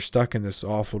now they're stuck in this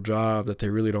awful job that they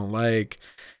really don't like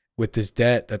with this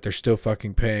debt that they're still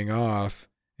fucking paying off.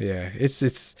 Yeah, it's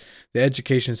the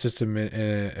education system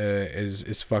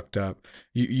is fucked up.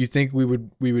 You think we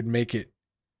would make it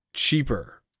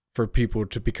cheaper for people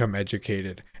to become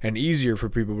educated and easier for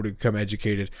people to become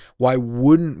educated? Why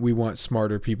wouldn't we want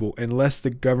smarter people unless the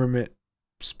government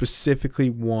specifically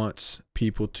wants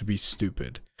people to be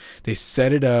stupid? They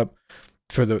set it up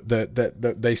for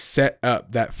they set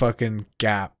up that fucking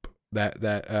gap,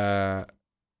 that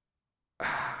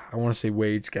I want to say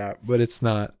wage gap, but it's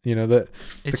not, you know, the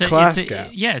class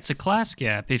gap. Yeah, it's a class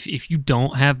gap. If you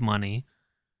don't have money,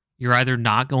 you're either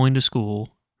not going to school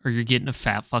or you're getting a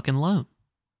fat fucking loan.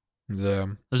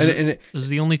 Those are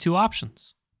the only 2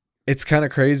 options. It's kind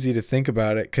of crazy to think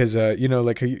about it because, you know,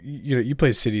 like, you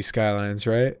play City Skylines,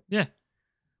 right? Yeah.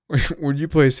 When you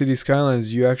play City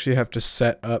Skylines, you actually have to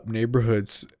set up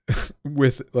neighborhoods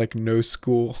with like no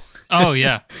school. Oh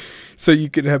yeah. So you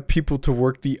could have people to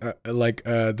work the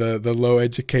low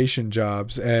education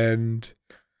jobs, and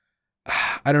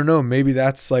I don't know, maybe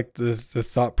that's like the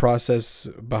thought process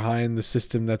behind the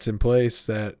system that's in place,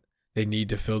 that they need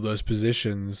to fill those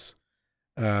positions.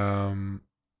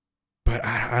 But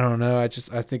I don't know. I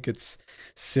think it's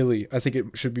silly. I think it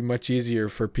should be much easier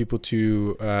for people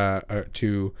to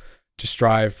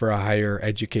strive for a higher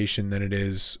education than it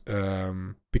is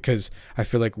because I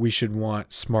feel like we should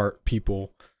want smart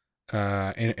people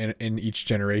in each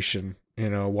generation. You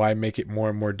know, why make it more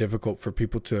and more difficult for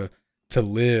people to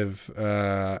live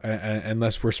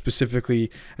unless we're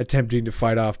specifically attempting to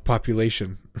fight off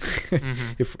population.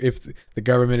 Mhm. If the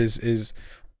government is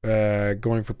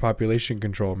going for population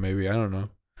control, maybe, I don't know.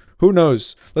 Who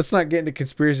knows? Let's not get into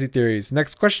conspiracy theories.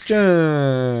 Next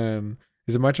question.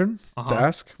 Is it my turn to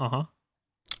ask?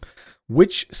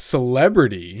 Which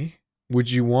celebrity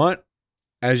would you want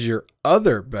as your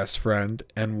other best friend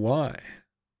and why?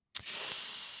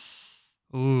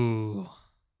 Ooh,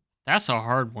 that's a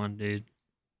hard one, dude.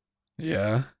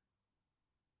 Yeah.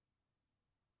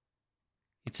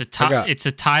 It's a tie. It's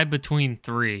a tie between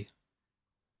 3.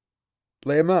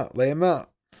 Lay him out.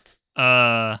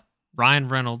 Ryan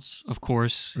Reynolds, of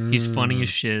course. He's funny as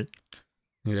shit.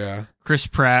 Yeah. Chris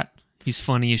Pratt, he's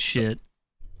funny as shit.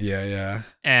 Yeah.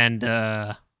 And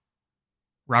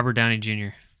Robert Downey Jr.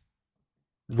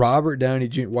 Robert Downey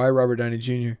Jr. Why Robert Downey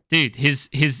Jr.? Dude, his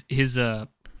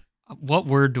what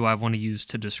word do I want to use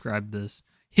to describe this?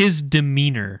 His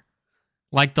demeanor.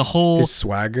 Like the whole his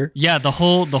swagger. Yeah, the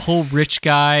whole rich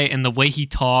guy and the way he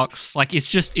talks. Like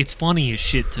it's funny as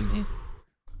shit to me.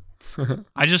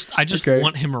 I just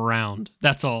want him around.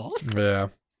 That's all. Yeah.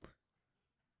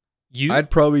 You? I'd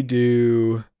probably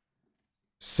do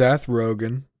Seth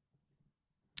Rogen.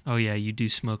 Oh yeah, you do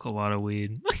smoke a lot of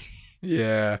weed.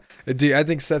 Yeah. I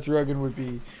think Seth Rogen would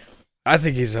be. I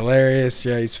think he's hilarious.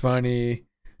 Yeah, he's funny.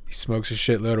 He smokes a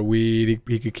shitload of weed.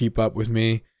 He could keep up with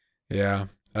me. Yeah.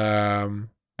 So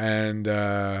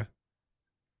yeah,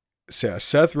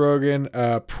 Seth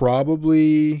Rogen,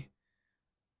 probably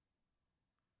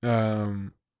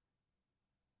kind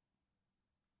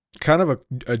of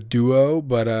a duo,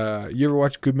 but you ever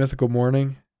watch Good Mythical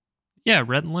Morning? Yeah,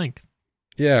 Rhett and Link.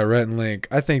 Yeah, Rhett and Link.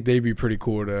 I think they'd be pretty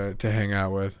cool to hang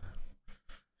out with.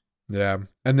 Yeah.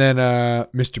 And then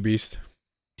Mr. Beast.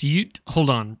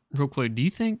 Hold on real quick. Do you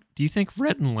think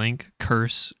Rhett and Link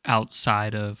curse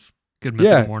outside of Good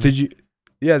Mythical Morning?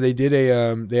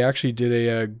 They actually did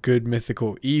a Good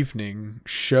Mythical Evening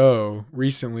show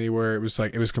recently where it was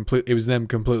them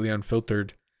completely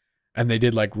unfiltered, and they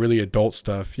did like really adult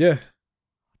stuff. Yeah.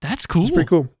 That's cool. It's pretty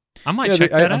cool. I might check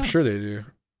that out. I'm sure they do.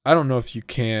 I don't know if you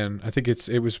can. I think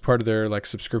it was part of their like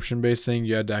subscription based thing.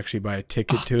 You had to actually buy a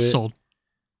ticket to it. Sold.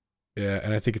 Yeah,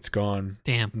 and I think it's gone.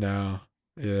 Damn. now.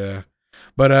 Yeah.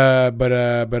 But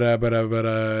yeah,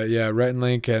 Rhett and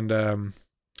Link and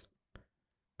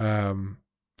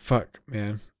fuck,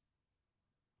 man.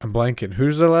 I'm blanking.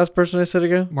 Who's the last person I said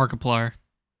again? Markiplier.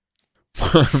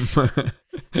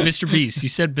 Mr. Beast. You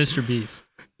said Mr. Beast.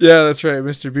 Yeah, that's right,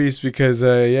 Mr. Beast, because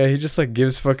he just like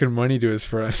gives fucking money to his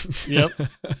friends. Yep.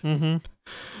 Mm-hmm.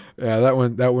 Yeah,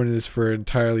 that one is for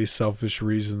entirely selfish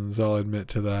reasons. I'll admit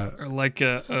to that. Or like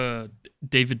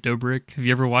David Dobrik. Have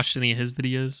you ever watched any of his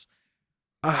videos?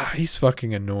 He's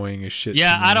fucking annoying as shit.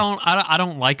 Yeah, I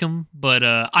don't like him, but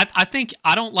I think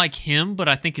I don't like him, but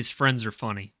I think his friends are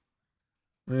funny.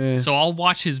 So I'll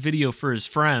watch his video for his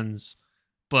friends,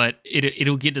 but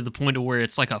it'll get to the point of where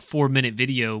it's like a 4-minute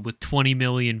video with 20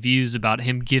 million views about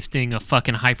him gifting a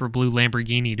fucking hyper blue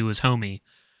Lamborghini to his homie.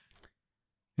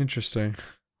 Interesting.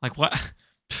 Like, what?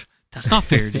 That's not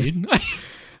fair, dude.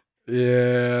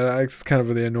 Yeah, that's kind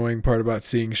of the annoying part about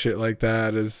seeing shit like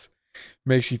that is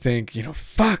makes you think,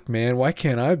 fuck, man, why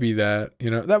can't I be that?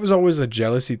 That was always a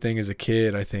jealousy thing as a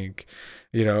kid, I think.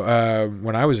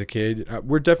 When I was a kid,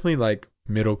 we're definitely like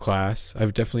middle class. I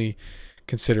would definitely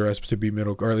consider us to be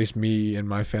middle, or at least me and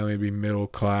my family to be middle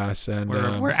class. And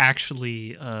we're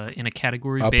actually in a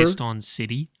category upper? based on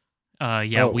city.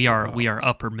 We are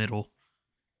upper middle.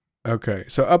 Okay,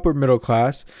 so upper middle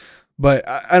class, but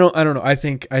I don't know. I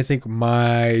think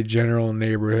my general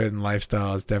neighborhood and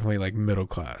lifestyle is definitely like middle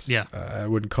class. Yeah, I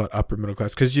wouldn't call it upper middle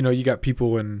class because you got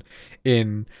people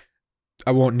in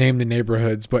I won't name the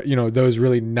neighborhoods, but those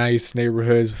really nice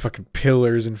neighborhoods with fucking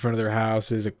pillars in front of their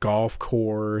houses, a golf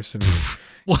course, and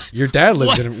your dad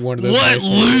lives in one of those. What nice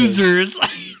losers?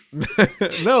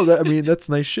 No, that's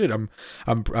nice shit. I'm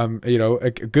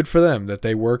good for them that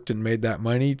they worked and made that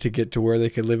money to get to where they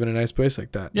could live in a nice place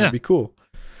like that. Yeah. That'd be cool.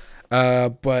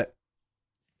 But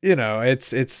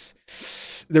it's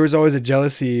there was always a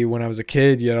jealousy when I was a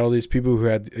kid. You had all these people who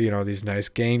had these nice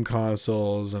game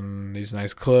consoles and these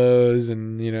nice clothes,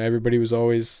 and everybody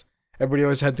always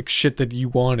had the shit that you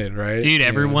wanted, right? Dude,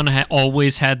 everyone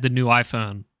always had the new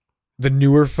iPhone. The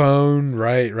newer phone,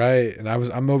 right. And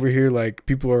I'm over here like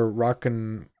people are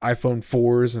rocking iPhone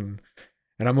 4s and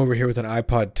I'm over here with an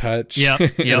iPod Touch.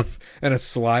 Yep. and a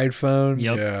slide phone.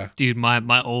 Yep. Yeah. Dude,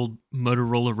 my old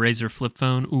Motorola Razr flip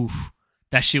phone. Oof.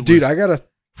 That shit was. Dude, I got a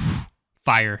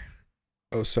Fire.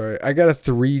 Oh, sorry. I got a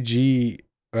 3G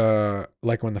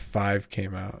like when the 5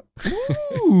 came out.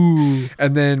 Ooh.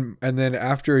 and then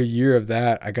after a year of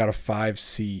that, I got a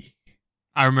 5C.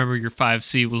 I remember your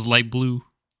 5C was light blue.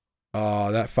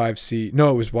 Oh, that 5C.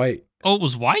 No, it was white. Oh, it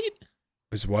was white?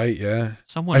 It was white, yeah.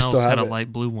 Someone else had a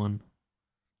light blue one.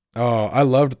 Oh, I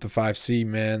loved the 5C,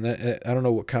 man. I don't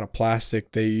know what kind of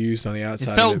plastic they used on the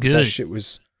outside. It felt of it, good. That shit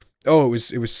was. Oh,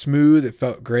 it was smooth. It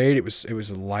felt great. It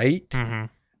was light. Mm-hmm.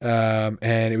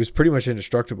 And it was pretty much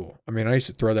indestructible. I mean, I used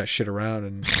to throw that shit around,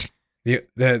 and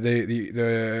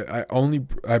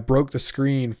I broke the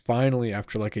screen finally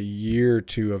after like a year or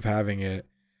two of having it,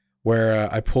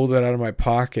 where I pulled it out of my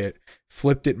pocket,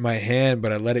 flipped it in my hand,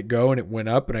 but I let it go and it went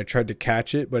up, and I tried to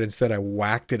catch it, but instead I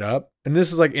whacked it up. And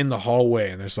this is like in the hallway,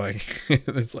 and there's like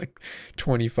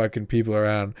 20 fucking people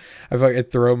around. I fucking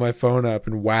throw my phone up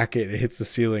and whack it. It hits the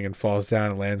ceiling and falls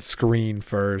down and lands screen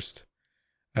first.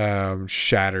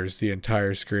 Shatters the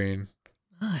entire screen.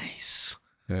 Nice.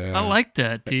 Yeah. I like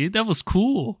that, dude. That was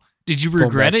cool. Did you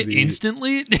regret it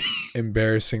instantly?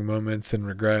 Embarrassing moments and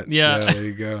regrets. Yeah. There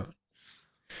you go.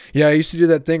 Yeah, I used to do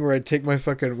that thing where I'd take my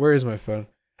fucking. Where is my phone?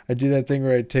 I do that thing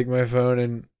where I'd take my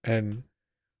phone and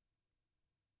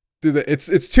do that.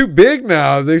 It's too big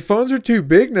now. The phones are too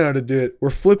big now to do it. We're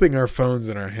flipping our phones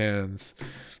in our hands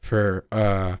for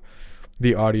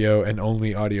the audio and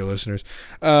only audio listeners.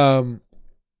 They're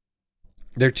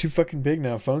too fucking big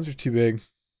now. Phones are too big.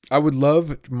 I would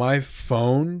love my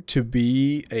phone to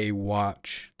be a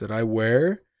watch that I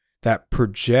wear that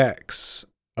projects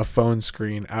a phone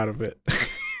screen out of it.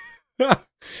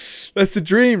 That's the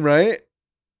dream, right?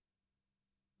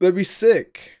 That'd be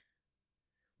sick.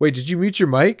 Wait, did you mute your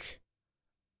mic?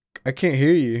 I can't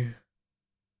hear you.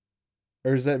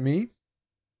 Or is that me?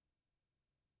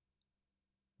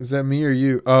 Is that me or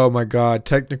you? Oh my god,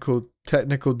 technical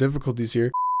difficulties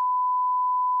here.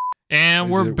 And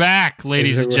we're back,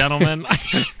 ladies and gentlemen.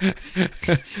 Yeah,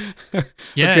 okay,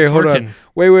 it's hold working. on.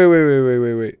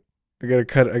 Wait. I gotta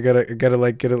cut. I gotta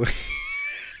like get it.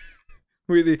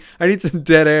 I need some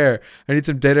dead air. I need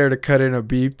some dead air to cut in a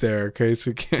beep there. Okay,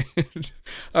 so we can't.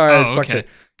 All right, fuck it.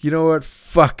 You know what?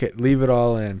 Fuck it. Leave it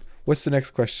all in. What's the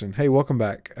next question? Hey, welcome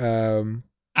back.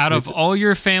 Out of all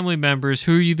your family members,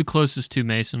 who are you the closest to,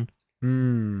 Mason?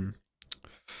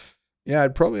 Yeah,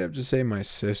 I'd probably have to say my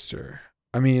sister.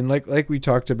 I mean, like we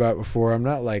talked about before, I'm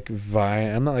not like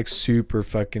super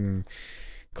fucking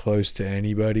close to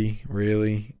anybody,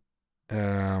 really.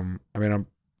 I mean, I'm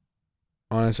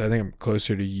honest, I think I'm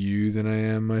closer to you than I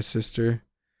am my sister.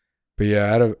 But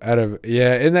yeah,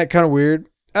 isn't that kind of weird?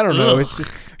 I don't know. It's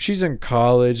just she's in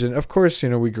college, and of course,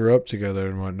 we grew up together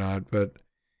and whatnot. But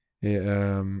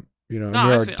yeah, we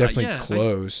are definitely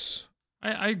close.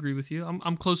 I agree with you.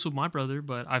 I'm close with my brother,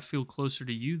 but I feel closer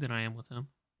to you than I am with him.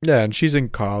 Yeah, and she's in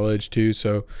college too,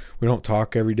 so we don't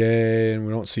talk every day, and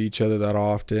we don't see each other that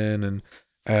often, and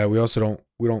we also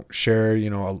don't share.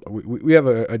 We have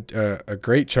a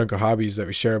great chunk of hobbies that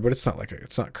we share, but it's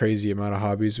not crazy amount of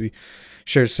hobbies. We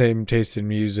share same taste in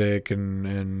music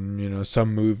and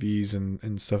some movies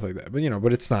and stuff like that.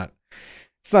 But it's not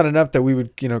enough that we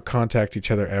would contact each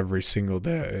other every single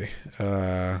day.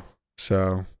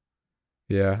 So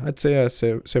yeah, I'd say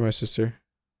my sister.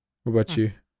 What about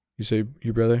you? You say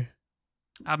your brother?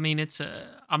 I mean,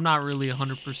 I'm not really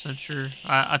 100% sure.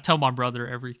 I tell my brother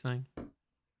everything.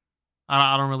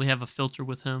 I don't really have a filter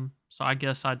with him, so I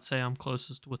guess I'd say I'm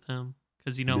closest with him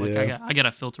because I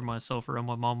gotta filter myself around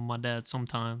my mom and my dad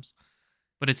sometimes,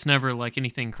 but it's never like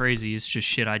anything crazy. It's just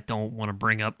shit I don't want to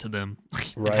bring up to them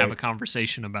and have a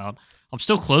conversation about. I'm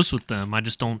still close with them. I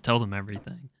just don't tell them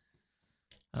everything.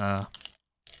 I'm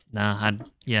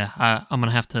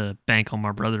gonna have to bank on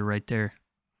my brother right there.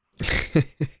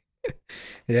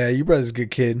 Yeah, your brother's a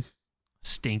good kid.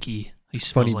 Stinky. He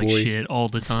smells like shit all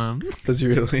the time. Does he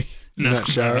really? Does he not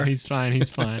shower? No, he's fine. He's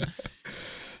fine.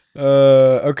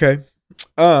 Okay.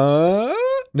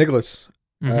 Nicholas.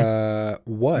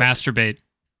 What? Masturbate.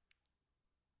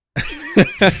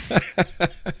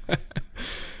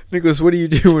 Nicholas, what do you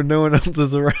do when no one else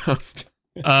is around?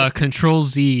 Control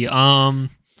Z.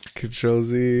 Control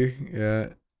Z. Yeah.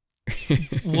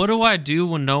 What do I do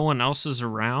when no one else is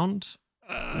around?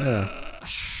 I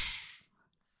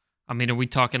mean, are we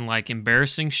talking like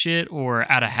embarrassing shit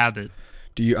or out of habit?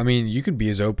 You can be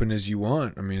as open as you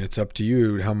want. I mean, it's up to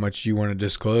you how much you want to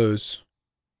disclose.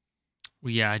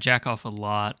 Well, yeah, I jack off a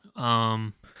lot.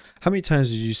 How many times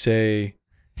did you say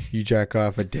you jack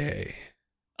off a day?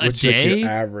 What's day? Like your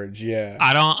average? Yeah.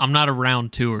 I'm not a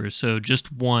round tour, so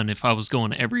just one if I was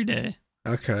going every day.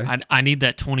 Okay. I need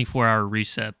that 24-hour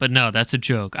reset. But no, that's a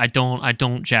joke. I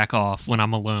don't jack off when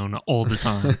I'm alone all the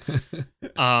time.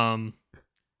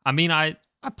 I mean, I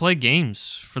play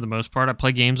games for the most part. I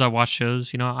play games. I watch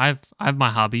shows. You know, I have my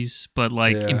hobbies, but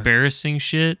like Yeah. embarrassing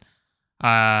shit.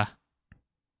 I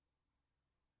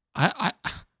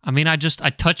mean, I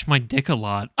touch my dick a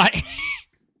lot.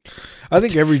 I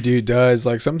think every dude does.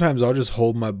 Like sometimes I'll just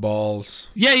hold my balls.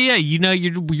 Yeah. You know,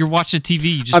 you're watching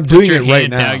TV. You just I'm put doing your it right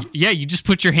hand now. down. Yeah, you just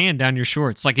put your hand down your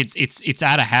shorts. Like it's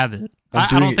out of habit. I'm I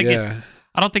doing don't think it, it's. yeah.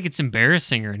 I don't think it's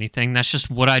embarrassing or anything. That's just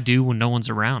what I do when no one's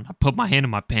around. I put my hand in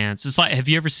my pants. It's like, have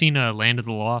you ever seen Land of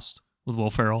the Lost with Will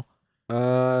Ferrell?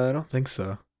 I don't think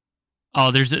so.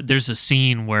 Oh, there's a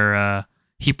scene where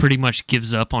he pretty much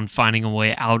gives up on finding a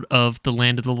way out of the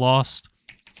Land of the Lost,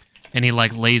 and he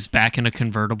like lays back in a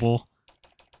convertible.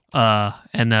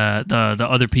 And the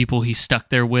other people he's stuck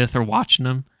there with are watching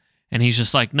him, and he's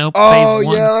just like, nope. Oh phase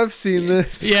one. yeah, I've seen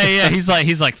this. Yeah. He's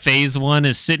like phase 1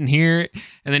 is sitting here,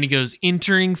 and then he goes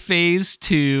entering phase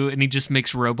 2, and he just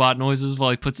makes robot noises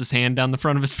while he puts his hand down the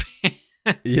front of his pants.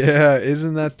 Yeah,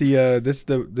 isn't that the this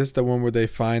the one where they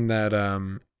find that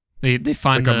They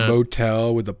find like a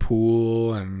motel with a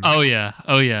pool and Oh yeah,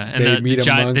 and They the meet a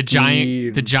the monkey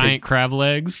giant and crab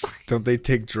legs. don't they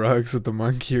take drugs with the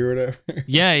monkey or whatever?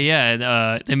 Yeah,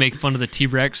 and they make fun of the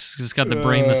T-Rex 'cause it's got the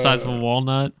brain the size of a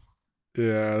walnut.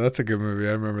 Yeah, that's a good movie.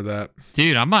 I remember that.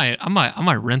 Dude, I might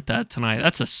rent that tonight.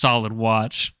 That's a solid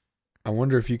watch. I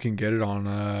wonder if you can get it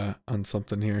on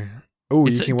something here. Oh,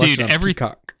 you can watch dude, it on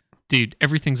Peacock. Dude,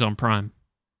 everything's on Prime.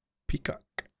 Peacock.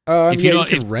 Oh, If yeah, you you don't,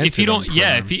 can rent if you it on don't,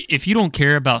 yeah, Prime. if you don't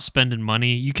care about spending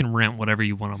money, you can rent whatever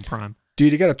you want on Prime.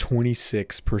 Dude, you got a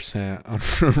 26%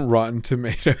 on Rotten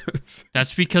Tomatoes.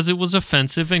 That's because it was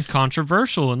offensive and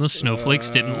controversial, and the snowflakes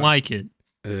didn't like it.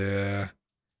 Yeah.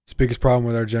 It's the biggest problem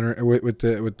with our with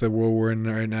the world we're in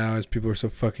right now is people are so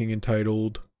fucking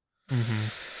entitled. Mm-hmm.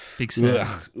 Big sad.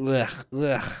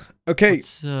 Ugh. Okay.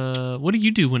 What do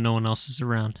you do when no one else is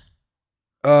around?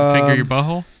 Finger your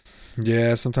butthole?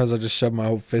 Yeah, sometimes I just shove my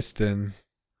whole fist in.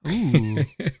 Ooh.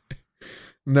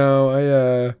 No,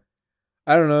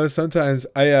 I don't know. Sometimes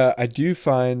I do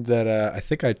find that I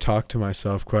think I talk to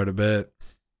myself quite a bit.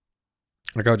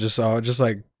 Like I'll just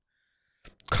like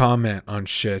comment on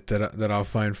shit that I'll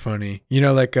find funny. You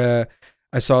know, like I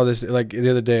saw this like the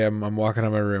other day. I'm walking out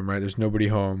of my room, right? There's nobody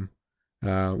home.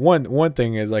 One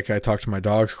thing is like I talk to my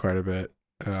dogs quite a bit.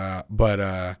 But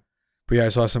yeah, I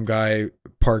saw some guy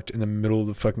parked in the middle of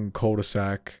the fucking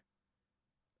cul-de-sac.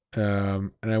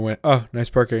 And I went, "Oh, nice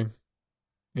parking."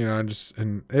 You know, I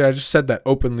just said that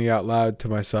openly out loud to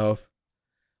myself.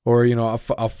 Or, you know,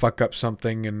 I'll fuck up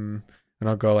something and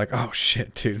I'll go like, "Oh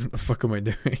shit, dude, what the fuck am I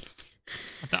doing?"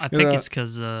 I think it's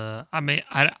because I mean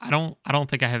I don't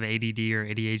think I have ADD or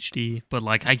ADHD, but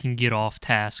like I can get off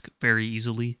task very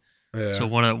easily. Yeah. So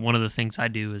one of the things I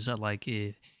do is that like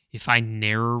if I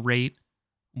narrate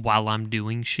while I'm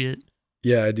doing shit,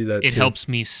 Yeah, I do that it too. helps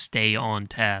me stay on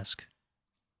task.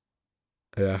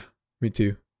 Yeah, me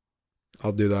too.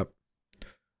 I'll do that.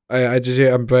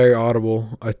 I'm very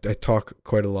audible. I talk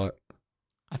quite a lot.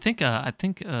 I think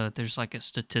there's like a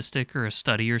statistic or a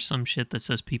study or some shit that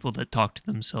says people that talk to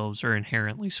themselves are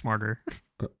inherently smarter.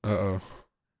 Uh-oh.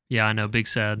 Yeah, I know, big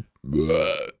sad.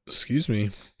 Excuse me.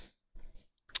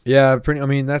 Yeah, I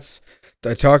mean,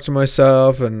 I talk to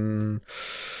myself and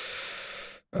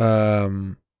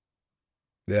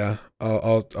yeah,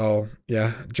 I'll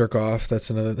jerk off. That's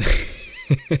another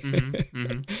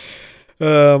thing.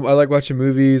 I like watching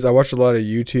movies. I watch a lot of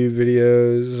YouTube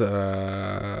videos.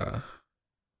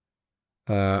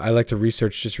 I like to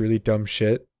research just really dumb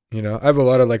shit. You know, I have a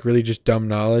lot of like really just dumb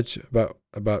knowledge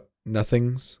about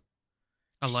nothings.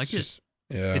 I like it.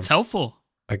 Yeah, It's helpful.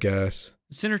 I guess.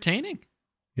 It's entertaining.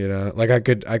 You know, like I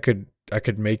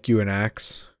could make you an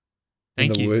axe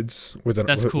Thank in the you. woods with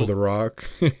That's cool. with a rock.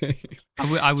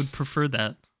 I would prefer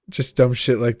that. Just dumb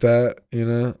shit like that, you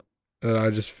know. And I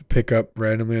just pick up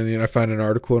randomly, and then I find an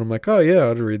article, and I'm like, oh yeah,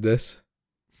 I'll read this.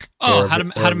 Oh, Or a how vi-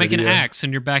 to or a make an video. axe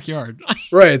in your backyard.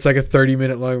 Right, it's like a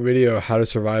 30-minute long video of how to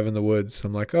survive in the woods.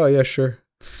 I'm like, oh yeah, sure.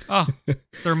 Oh,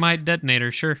 thermite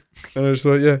detonator, sure. And I just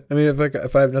thought, yeah. I mean,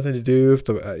 if I have nothing to do, if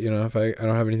I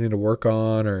don't have anything to work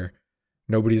on, or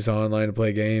nobody's online to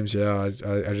play games, yeah,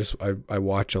 I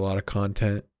watch a lot of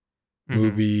content, Mhm.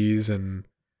 movies and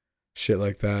shit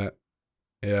like that.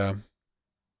 Yeah.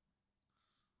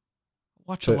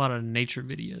 Watch So- a lot of nature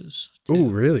videos. Oh, too.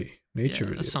 really? Nature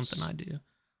Yeah, videos. that's something I do.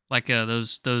 Like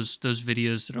those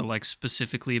videos that are like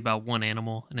specifically about one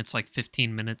animal, and it's like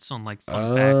 15 minutes on like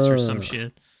fun facts or some Ah.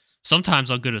 shit.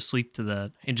 Sometimes I'll go to sleep to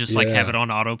that and just like have Yeah. it on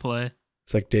autoplay.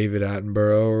 It's like David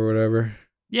Attenborough or whatever.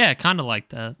 Yeah, kind of like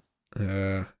that.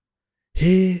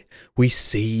 Here we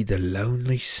see the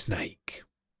lonely snake,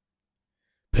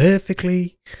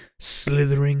 perfectly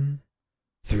slithering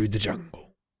through the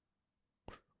jungle,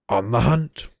 on the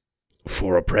hunt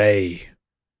for a prey,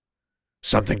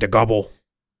 something to gobble,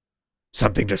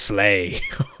 something to slay.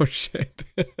 Oh shit.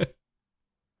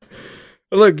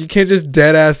 Look, you can't just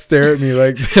dead ass stare at me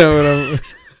like that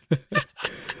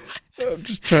when I'm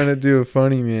just trying to do a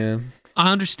funny, man.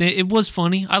 I understand. It was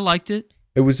funny. I liked it.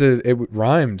 It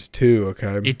rhymed too,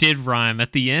 okay? It did rhyme.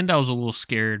 At the end, I was a little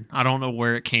scared. I don't know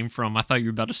where it came from. I thought you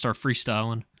were about to start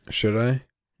freestyling. Should I?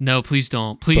 No, please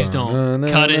don't. Please don't.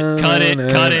 Cut it. Cut it.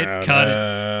 Cut it. Cut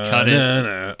it. Cut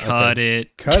it. Cut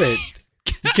it. Cut it.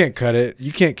 You can't cut it.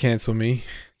 You can't cancel me.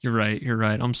 You're right. You're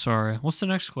right. I'm sorry. What's the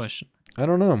next question? I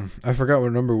don't know. I forgot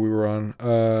what number we were on.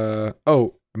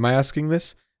 Oh, am I asking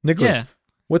this? Nicholas, Yeah.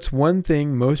 what's one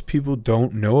thing most people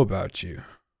don't know about you?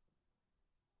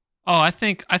 Oh, I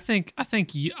think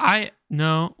you,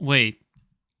 no, wait.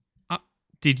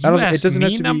 Did you ask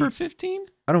me number 15?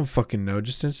 I don't fucking know.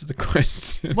 Just answer the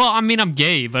question. Well, I mean, I'm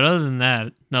gay, but other than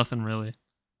that, nothing really.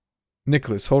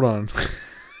 Nicholas, hold on.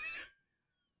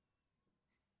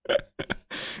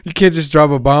 You can't just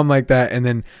drop a bomb like that and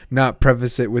then not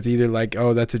preface it with either like,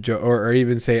 oh, that's a joke, or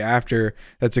even say after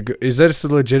that's a good. Is that a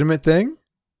legitimate thing?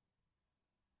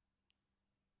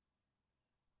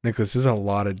 Nicholas, there's a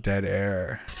lot of dead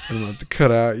air. I don't have to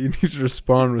cut out. You need to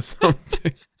respond with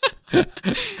something.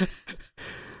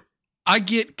 I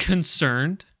get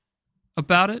concerned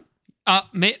about it.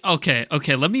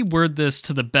 Okay. Let me word this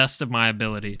to the best of my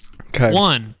ability. Okay.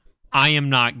 1, I am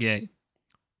not gay.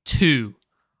 2,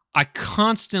 I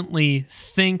constantly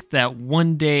think that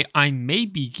one day I may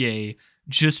be gay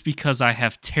just because I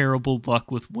have terrible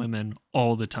luck with women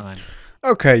all the time.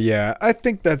 Okay, yeah. I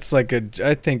think that's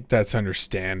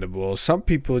understandable. Some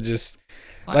people just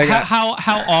like how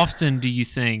often do you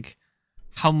think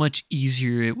how much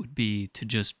easier it would be to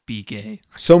just be gay?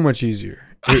 So much easier.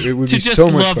 It would to be just so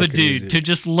much love a fucking dude, easier. to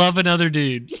just love another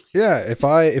dude. Yeah, if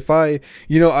I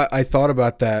I thought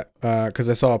about that because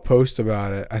I saw a post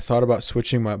about it. I thought about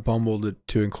switching my Bumble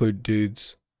to include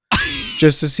dudes,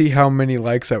 just to see how many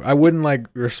likes I wouldn't like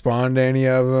respond to any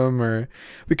of them, or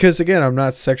because again I'm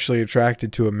not sexually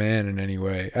attracted to a man in any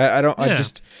way. I don't. Yeah.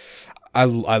 I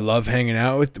love hanging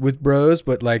out with bros,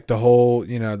 but like the whole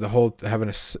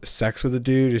having sex with a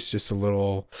dude is just a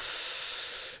little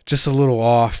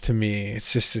off to me.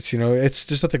 It's just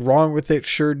nothing wrong with it.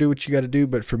 Sure, do what you got to do,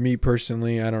 but for me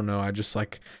personally, I don't know. I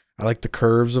like the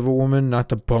curves of a woman, not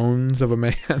the bones of a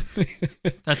man.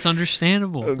 That's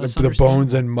understandable. The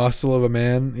bones and muscle of a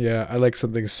man. Yeah, I like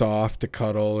something soft to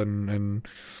cuddle and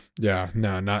yeah,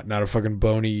 no, not a fucking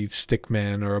bony stick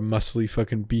man or a muscly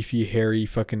fucking beefy hairy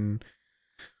fucking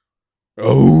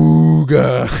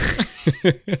ogre.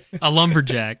 A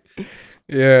lumberjack.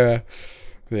 Yeah.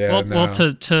 Yeah. Well,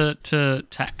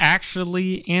 to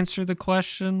actually answer the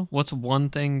question, what's one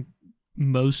thing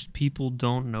most people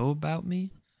don't know about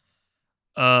me?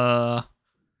 I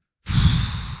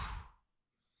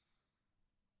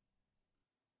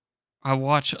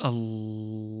watch a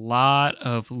lot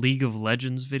of League of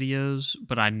Legends videos,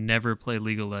 but I never play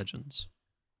League of Legends.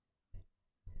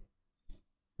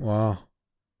 Wow.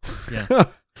 Yeah.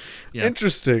 Yeah.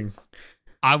 Interesting.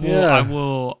 I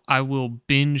will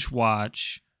binge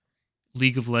watch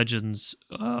League of Legends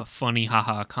funny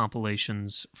haha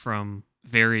compilations from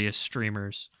various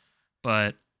streamers,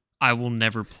 but I will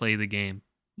never play the game.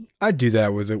 I do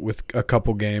that with a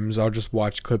couple games. I'll just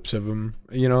watch clips of them,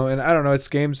 and I don't know. It's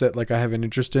games that like I have an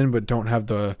interest in, but don't have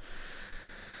the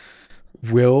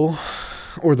will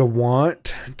or the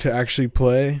want to actually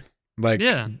play. Like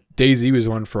Yeah. DayZ was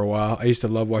one for a while. I used to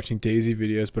love watching DayZ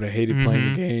videos, but I hated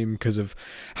playing the game because of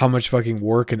how much fucking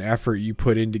work and effort you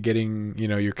put into getting,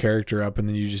 your character up, and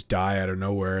then you just die out of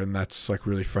nowhere, and that's like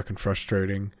really fucking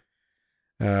frustrating.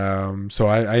 So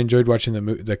I enjoyed watching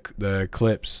the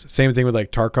clips. Same thing with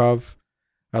like Tarkov.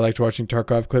 I liked watching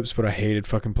Tarkov clips, but I hated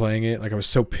fucking playing it. Like I was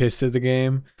so pissed at the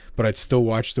game, but I'd still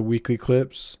watch the weekly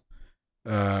clips.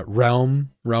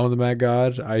 Realm of the Mad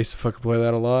God. I used to fucking play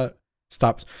that a lot.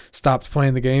 Stopped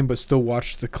playing the game, but still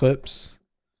watched the clips.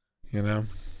 It's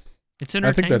entertaining.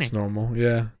 I think that's normal.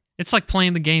 Yeah. It's like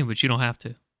playing the game, but you don't have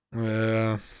to.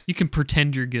 Yeah. You can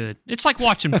pretend you're good. It's like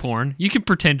watching porn. You can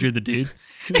pretend you're the dude.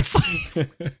 It's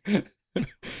like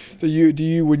So do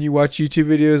you when you watch YouTube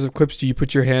videos of clips, do you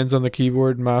put your hands on the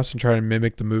keyboard and mouse and try to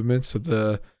mimic the movements of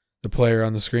the player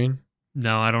on the screen?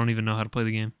 No, I don't even know how to play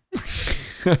the game.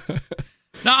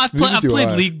 No, I've played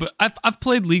League, but I've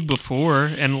played League before,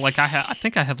 and like I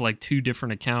think I have like 2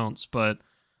 different accounts, but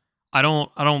I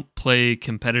don't play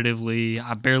competitively.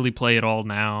 I barely play at all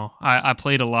now. I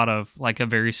played a lot of like a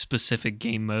very specific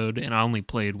game mode, and I only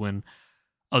played when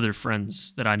other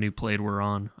friends that I knew played were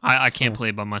on. I can't play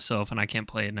it by myself, and I can't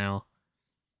play it now.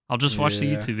 I'll just watch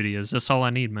the YouTube videos. That's all I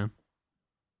need, man.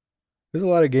 There's a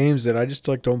lot of games that I just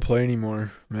like don't play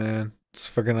anymore, man. It's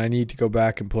fucking. I need to go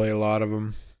back and play a lot of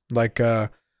them. Like,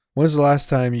 when's the last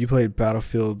time you played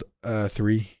Battlefield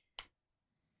 3?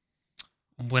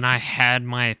 When I had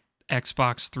my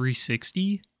Xbox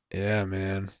 360. Yeah,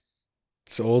 man.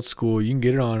 It's old school. You can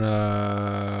get it on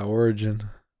Origin.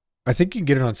 I think you can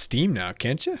get it on Steam now,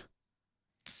 can't you?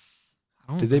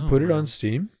 Did they put it on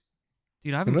Steam?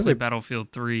 Dude, I haven't played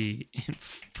Battlefield 3 in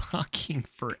fucking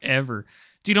forever.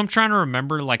 Dude, I'm trying to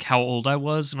remember like how old I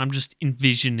was, and I'm just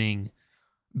envisioning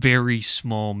very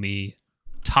small me,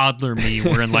 toddler me,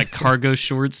 wearing like cargo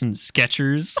shorts and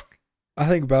Skechers. I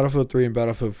think Battlefield 3 and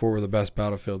Battlefield 4 were the best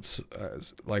Battlefields,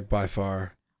 like by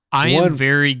far. I am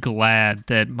very glad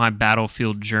that my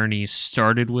Battlefield journey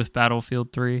started with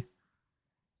Battlefield 3,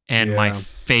 and my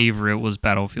favorite was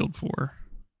Battlefield 4.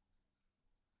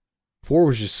 4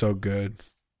 was just so good.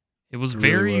 It was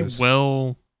very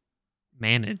well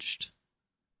managed.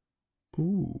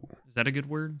 Ooh. Is that a good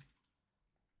word?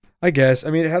 I guess. I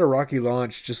mean, it had a rocky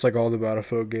launch, just like all the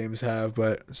Battlefield games have,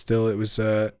 but still, it was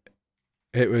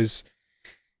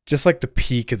just like the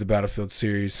peak of the Battlefield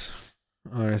series,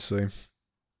 honestly.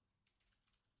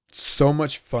 So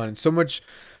much fun, so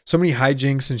many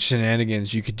hijinks and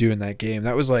shenanigans you could do in that game.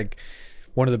 That was like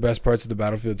one of the best parts of the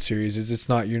Battlefield series. Is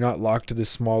you're not locked to this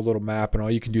small little map, and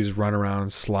all you can do is run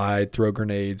around, slide, throw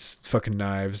grenades, fucking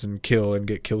knives, and kill and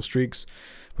get kill streaks.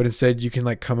 But instead, you can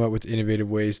like come up with innovative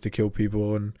ways to kill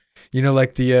people, and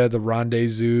like the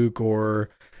Rendezvous or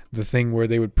the thing where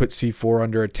they would put C4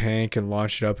 under a tank and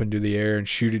launch it up into the air and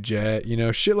shoot a jet,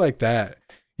 shit like that.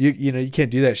 You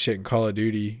can't do that shit in Call of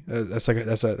Duty. That's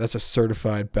a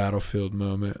certified Battlefield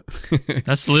moment.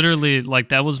 That's literally like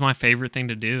that was my favorite thing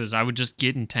to do. Is I would just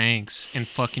get in tanks and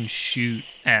fucking shoot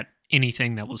at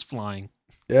anything that was flying.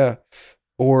 Yeah,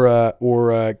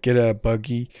 or get a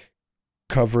buggy,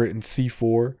 cover it in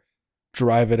C4,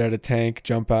 drive it at a tank,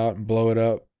 jump out and blow it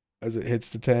up as it hits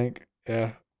the tank.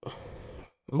 Yeah.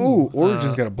 Ooh,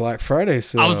 Origin's got a Black Friday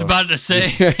sale. I was about to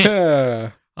say.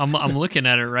 Yeah. I'm looking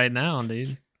at it right now,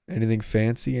 dude. Anything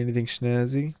fancy? Anything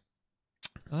snazzy?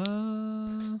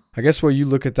 I guess while you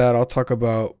look at that, I'll talk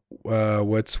about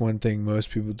what's one thing most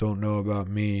people don't know about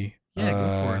me. Yeah,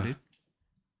 go for it, dude.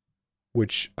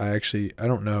 Which I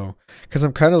don't know, because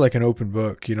I'm kind of like an open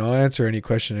book. I'll answer any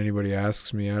question anybody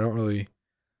asks me. I don't really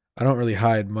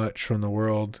hide much from the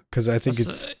world, because I think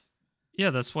that's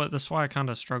why I kind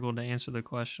of struggled to answer the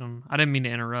question. I didn't mean to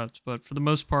interrupt, but for the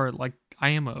most part, like I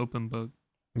am an open book.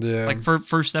 Yeah. Like for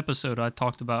first episode, I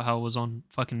talked about how I was on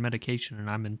fucking medication and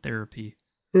I'm in therapy.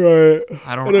 Right.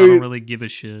 I don't really give a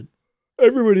shit.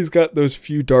 Everybody's got those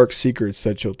few dark secrets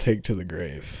that you'll take to the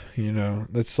grave.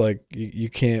 That's like you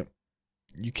can't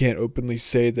openly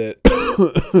say that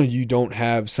you don't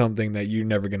have something that you're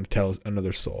never going to tell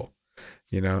another soul.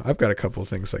 I've got a couple of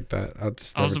things like that.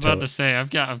 I was about to say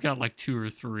I've got like 2 or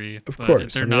 3. Of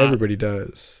course, everybody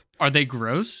does. Are they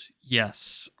gross?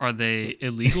 Yes. Are they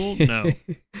illegal? No.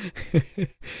 They're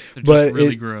just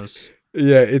really gross.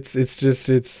 Yeah, you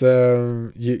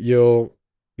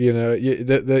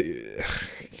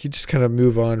just kind of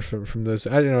move on from those.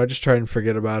 I don't know. I just try and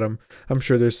forget about them. I'm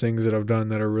sure there's things that I've done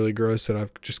that are really gross that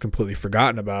I've just completely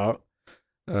forgotten about.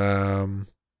 But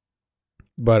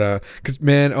cause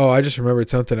man, I just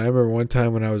remembered something. I remember one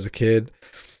time when I was a kid,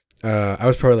 I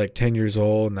was probably like 10 years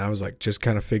old, and I was like just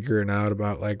kind of figuring out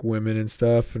about like women and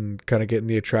stuff, and kind of getting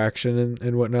the attraction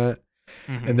and whatnot.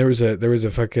 Mm-hmm. And there was a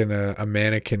fucking a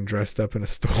mannequin dressed up in a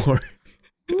store.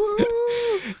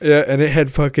 Yeah, and it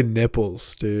had fucking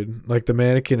nipples, dude. Like the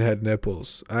mannequin had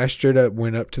nipples. I straight up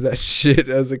went up to that shit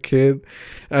as a kid.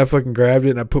 And I fucking grabbed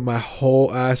it and I put my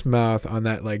whole ass mouth on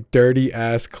that like dirty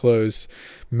ass close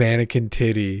mannequin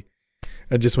titty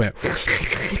and just went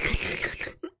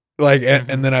like,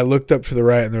 and then I looked up to the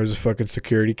right and there was a fucking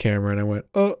security camera and I went,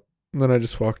 oh, and then I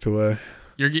just walked away.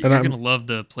 You're gonna love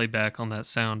the playback on that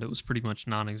sound. It was pretty much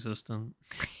non-existent.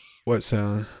 What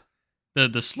sound? The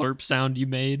slurp sound you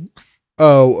made.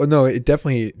 Oh no, it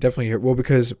definitely hurt. Well,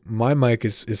 because my mic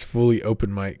is fully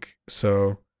open mic,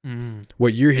 so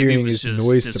what you're hearing is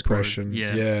noise Discord suppression.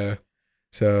 Yeah.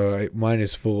 So mine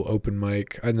is full open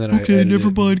mic, and then okay, never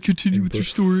mind. Continue with your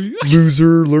story.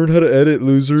 Loser, learn how to edit.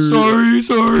 Loser. Sorry.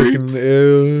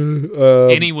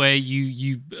 Freaking, anyway,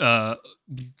 you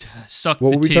sucked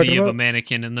the titty of a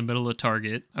mannequin in the middle of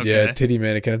Target. Okay. Yeah, titty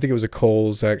mannequin. I think it was a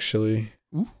Kohl's actually.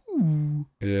 Ooh.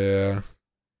 Yeah.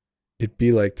 it'd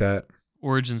be like that.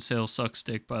 Origin sales sucks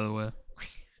dick, by the way.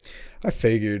 I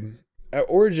figured.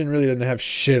 Origin really doesn't have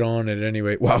shit on it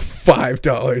anyway. Wow,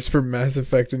 $5 for Mass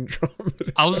Effect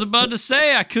Andromeda. I was about to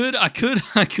say I could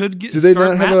get Do they start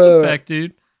not have Mass Effect,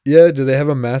 dude. Yeah, do they have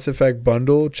a Mass Effect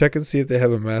bundle? Check and see if they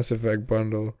have a Mass Effect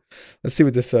bundle. Let's see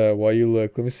what this, while you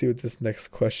look, let me see what this next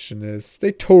question is.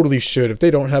 They totally should if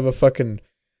they don't have a fucking...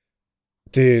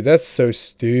 Dude, that's so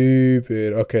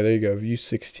stupid. Okay, there you go. View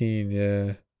 16,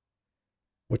 yeah.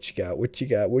 What you got?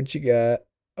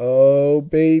 Oh,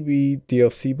 baby.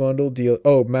 DLC bundle.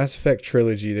 Oh, Mass Effect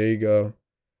Trilogy. There you go.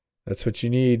 That's what you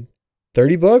need.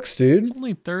 $30, dude. It's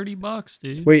only $30,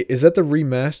 dude. Wait, is that the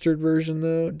remastered version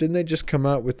though? Didn't they just come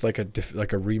out with like a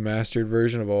remastered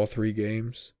version of all 3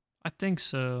 games? I think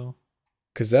so.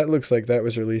 Because that looks like that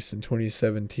was released in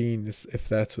 2017. If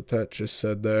that's what that just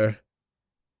said there.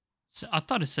 I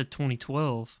thought it said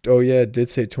 2012. Oh yeah, it did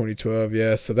say 2012.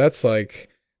 Yeah, so that's like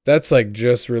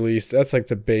just released. That's like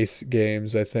the base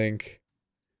games, I think.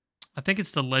 I think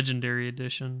it's the Legendary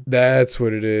Edition. That's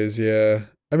what it is. Yeah,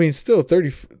 I mean, still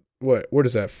 30. What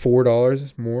is that?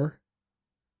 $4 more?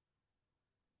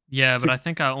 Yeah, but I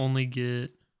think I only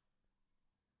get...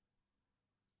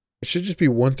 It should just be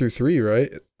 1 through 3,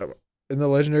 right? In the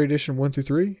Legendary Edition, 1 through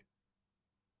 3?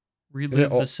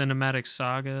 Relive the Cinematic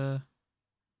Saga.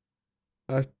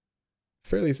 Mass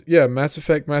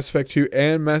Effect 2,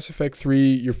 and Mass Effect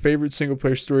 3, your favorite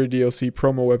single-player story DLC,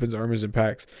 promo weapons, armors, and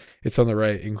packs. It's on the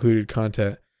right, included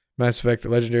content. Mass Effect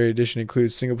Legendary Edition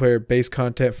includes single-player base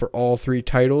content for all 3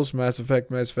 titles, Mass Effect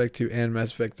 2, and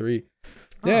Mass Effect 3.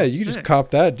 Yeah, you can just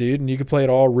cop that, dude, and you can play it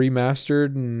all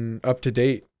remastered and up to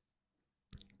date.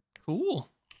 Cool.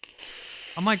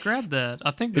 I might grab that. I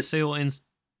think the sale ends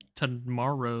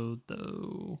tomorrow,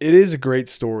 though. It is a great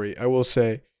story, I will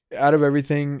say. Out of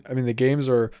everything, I mean, the games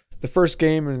are... The first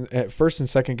and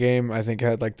second game, I think,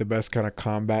 had like the best kind of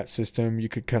combat system. You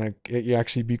could you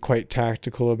actually be quite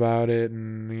tactical about it,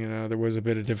 and there was a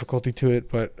bit of difficulty to it.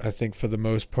 But I think for the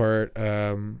most part,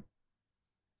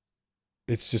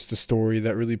 it's just a story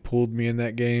that really pulled me in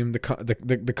that game.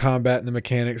 The combat and the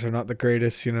mechanics are not the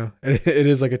greatest. It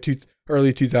is like a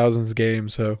early 2000s game.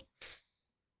 So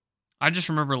I just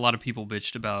remember a lot of people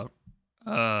bitched about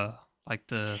like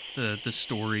the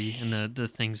story and the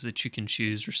things that you can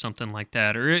choose or something like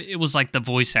that, or it was like the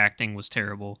voice acting was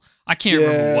terrible. I can't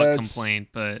remember what complaint,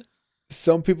 but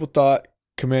some people thought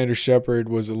Commander Shepard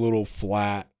was a little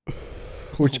flat,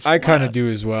 which I kind of do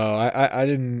as well. I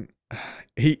didn't.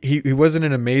 He wasn't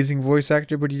an amazing voice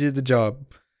actor, but he did the job.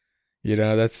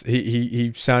 That's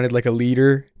he sounded like a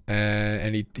leader,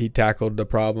 and he tackled the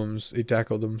problems. He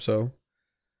tackled them so.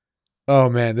 Oh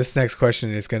man, this next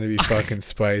question is gonna be fucking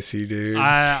spicy, dude.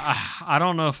 I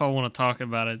don't know if I want to talk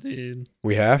about it, dude.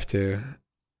 We have to.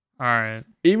 All right.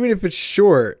 Even if it's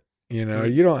short, you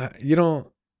don't.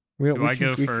 Do I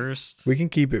go first? We can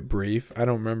keep it brief. I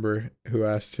don't remember who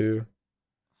asked who.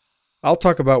 I'll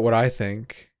talk about what I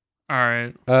think. All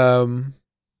right. I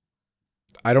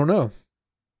don't know.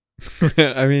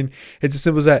 I mean, it's as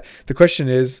simple as that. The question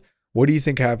is, what do you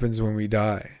think happens when we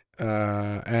die?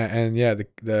 And yeah,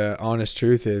 the honest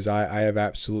truth is I have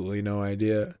absolutely no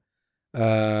idea.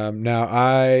 Now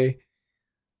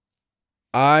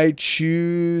I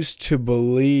choose to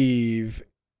believe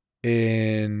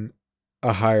in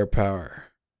a higher power.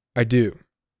 I do.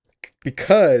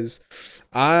 Because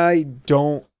I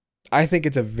think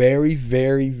it's a very,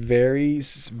 very, very,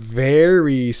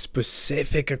 very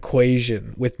specific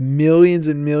equation with millions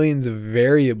and millions of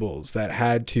variables that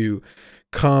had to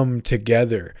come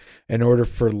together in order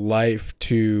for life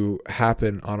to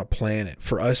happen on a planet,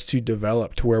 for us to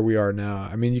develop to where we are now.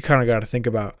 I mean, you kind of got to think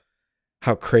about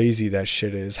how crazy that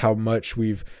shit is, how much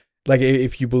we've, like,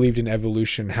 if you believed in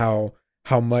evolution, how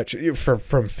much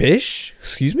from fish,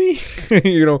 excuse me,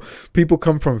 people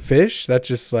come from fish. That's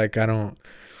just like,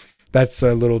 that's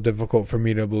a little difficult for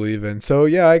me to believe in. So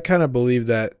yeah, I kind of believe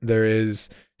that there is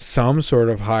some sort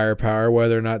of higher power,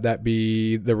 whether or not that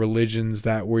be the religions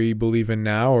that we believe in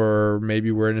now, or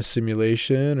maybe we're in a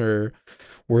simulation, or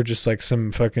we're just like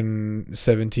some fucking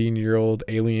 17-year-old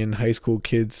alien high school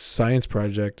kid's science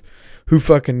project. Who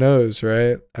fucking knows,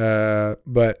 right?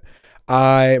 But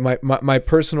my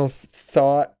personal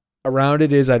thought around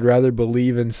it is I'd rather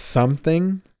believe in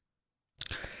something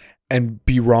and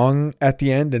be wrong at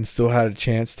the end and still had a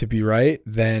chance to be right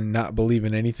than not believe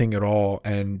in anything at all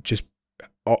and just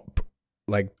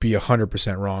like be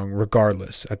 100% wrong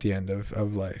regardless at the end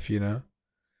of life,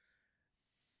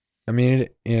 I mean,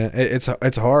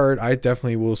 it's hard. I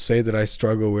definitely will say that I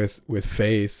struggle with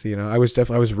faith. I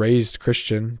was raised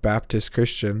Christian, Baptist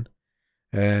Christian,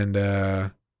 and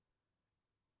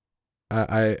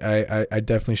I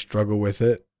definitely struggle with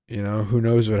it. You know, who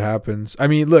knows what happens? I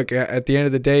mean, look, at the end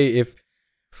of the day,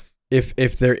 if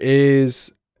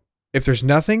there's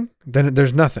nothing, then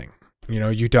there's nothing. You know,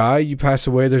 you die, you pass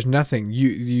away, there's nothing.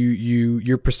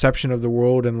 Your perception of the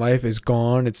world and life is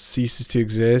gone. It ceases to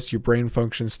exist. Your brain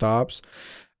function stops,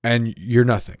 and you're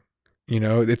nothing. You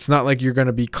know, it's not like you're going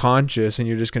to be conscious and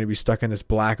you're just going to be stuck in this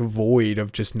black void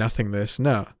of just nothingness.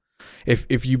 No.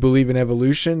 If you believe in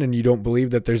evolution and you don't believe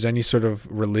that there's any sort of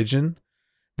religion,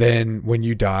 then when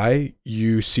you die,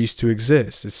 you cease to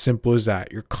exist. It's simple as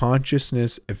that. Your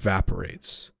consciousness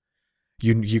evaporates.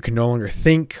 You can no longer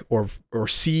think or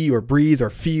see or breathe or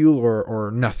feel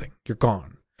or nothing. You're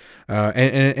gone.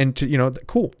 And to, you know,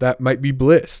 cool. That might be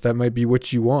bliss. That might be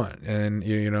what you want. And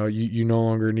you know, you no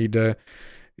longer need to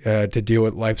deal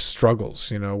with life's struggles,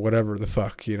 you know, whatever the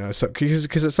fuck, you know. So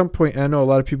because at some point, I know a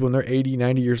lot of people, when they're 80,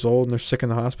 90 years old and they're sick in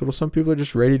the hospital, some people are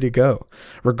just ready to go,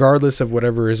 regardless of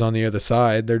whatever is on the other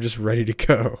side. They're just ready to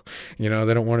go. You know,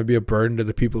 they don't want to be a burden to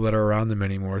the people that are around them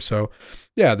anymore. So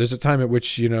yeah, there's a time at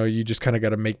which, you know, you just kind of got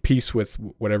to make peace with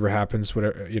whatever happens when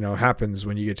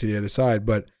you get to the other side.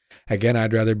 But again,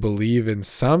 I'd rather believe in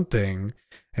something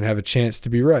and have a chance to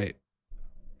be right,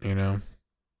 you know.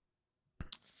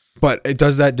 But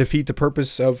does that defeat the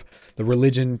purpose of the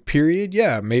religion, period?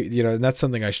 Yeah, maybe, you know, and that's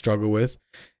something I struggle with,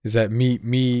 is that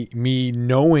me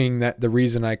knowing that the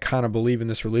reason I kind of believe in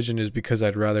this religion is because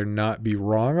I'd rather not be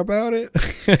wrong about it.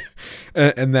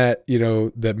 and that, you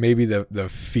know, that maybe the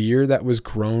fear that was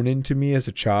grown into me as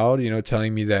a child, you know,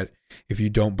 telling me that if you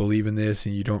don't believe in this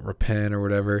and you don't repent or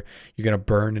whatever, you're going to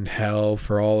burn in hell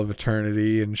for all of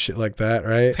eternity and shit like that,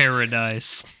 right?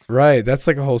 Paradise. Right. That's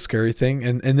like a whole scary thing.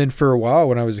 And then for a while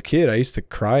when I was a kid, I used to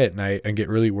cry at night and get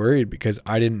really worried because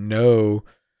I didn't know,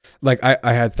 like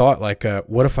I had thought like,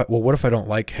 what if I don't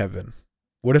like heaven?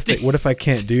 What if I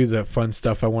can't do the fun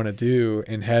stuff I want to do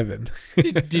in heaven?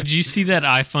 Did you see that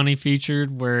iFunny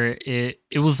featured where it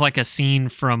was like a scene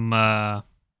from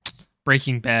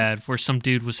Breaking Bad where some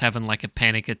dude was having like a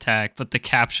panic attack, but the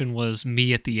caption was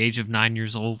 "Me at the age of 9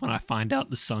 years old when I find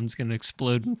out the sun's gonna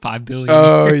explode in 5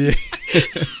 billion years." Yeah.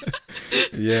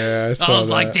 Yeah, I was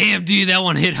like, damn, dude, that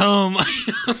one hit home.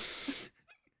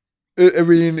 I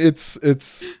mean, it's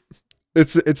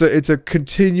a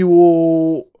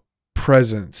continual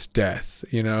presence death,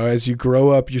 you know. As you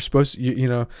grow up, you're supposed to,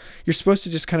 you're supposed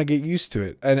to just kind of get used to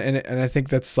it, and I think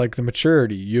that's like the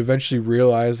maturity. You eventually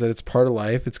realize that it's part of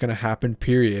life, it's going to happen,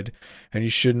 period, and you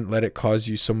shouldn't let it cause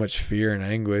you so much fear and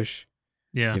anguish.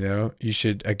 Yeah, you know, you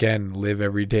should again live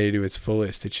every day to its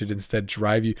fullest. It should instead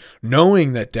drive you,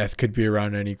 knowing that death could be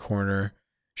around any corner,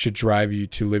 should drive you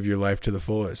to live your life to the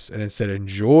fullest, and instead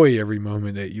enjoy every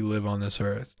moment that you live on this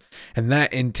earth. And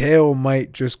that entail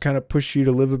might just kind of push you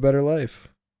to live a better life.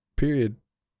 Period.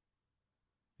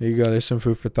 There you go. There's some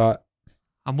food for thought.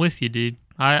 I'm with you, dude.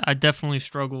 I definitely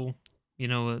struggle, you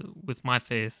know, with my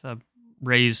faith. I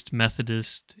raised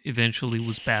Methodist, eventually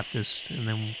was Baptist, and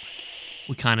then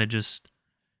we kind of just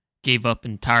gave up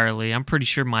entirely. I'm pretty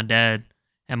sure my dad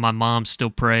and my mom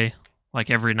still pray like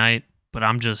every night, but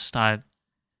I'm just I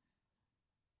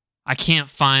can't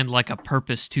find like a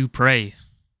purpose to pray.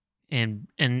 And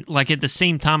like at the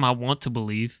same time, I want to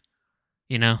believe,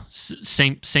 you know,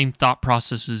 same thought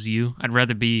process as you. I'd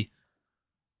rather be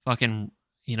fucking,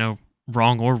 you know,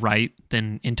 wrong or right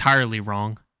than entirely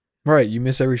wrong. Right. You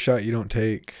miss every shot you don't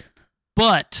take.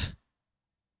 But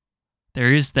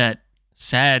there is that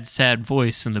sad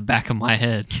voice in the back of my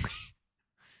head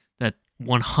that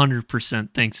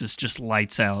 100% thinks it's just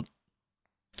lights out.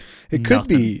 It could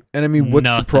be. And I mean, what's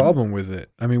the problem with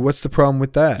it? I mean, what's the problem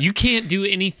with that? You can't do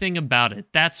anything about it.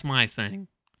 That's my thing.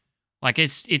 Like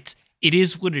it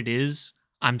is what it is.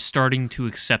 I'm starting to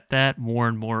accept that more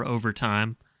and more over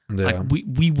time. Yeah. Like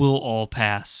we will all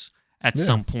pass at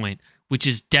some point, which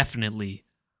is definitely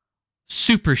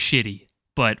super shitty,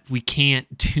 but we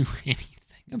can't do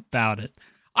anything about it.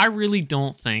 I really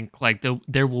don't think like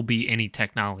there will be any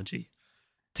technology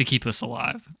to keep us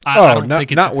alive. I don't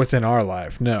think it's not within our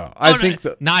life. No, I think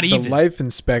not even the life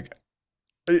inspect.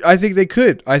 I think they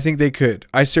could.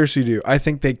 I seriously do. I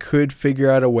think they could figure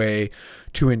out a way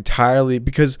to entirely,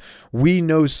 because we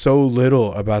know so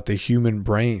little about the human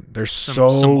brain. There's some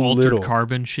altered little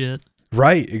carbon shit.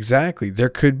 Right, exactly. There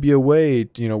could be a way,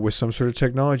 you know, with some sort of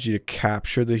technology to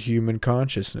capture the human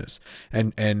consciousness,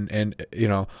 and you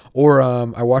know, or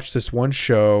I watched this one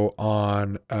show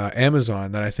on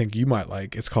Amazon that I think you might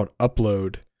like. It's called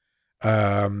Upload,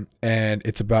 and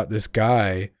it's about this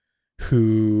guy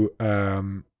who,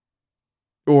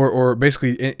 or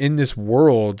basically in this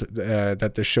world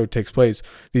that the show takes place,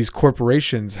 these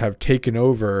corporations have taken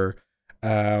over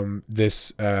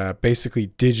this basically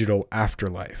digital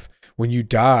afterlife. When you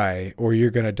die or you're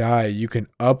gonna die, you can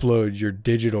upload your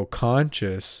digital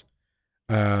conscious.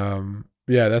 Yeah,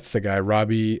 that's the guy,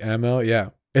 Robbie ML. Yeah,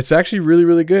 it's actually really,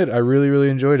 really good. I really, really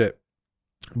enjoyed it.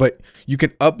 But you can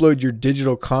upload your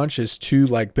digital conscious to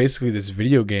like basically this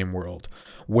video game world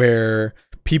where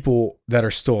people that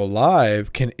are still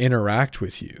alive can interact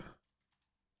with you.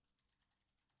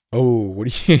 Oh, what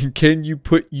do you? Can you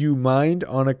put you mind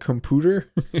on a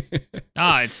computer?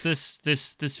 It's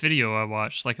this video I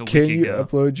watched like a Can week you ago.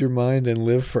 upload your mind and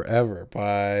live forever?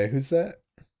 By who's that?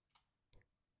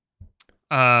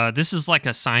 This is like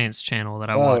a science channel that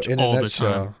I watch in a all the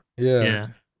nutshell. time. Yeah.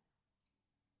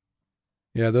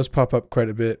 Yeah, those pop up quite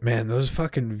a bit. Man, those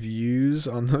fucking views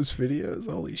on those videos.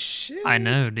 Holy shit. I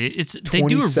know, dude. They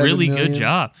do a 27 really million. good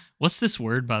job. What's this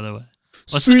word, by the way?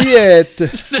 Suriet.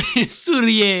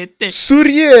 Suriete.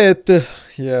 Suriet.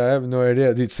 Yeah, I have no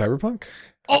idea. Dude, Cyberpunk?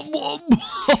 Oh,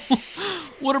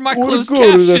 what are my What a closed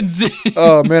good- captions in?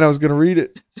 Oh, man, I was going to read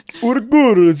it.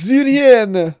 Urgur,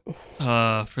 Zirien.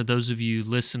 For those of you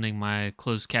listening, my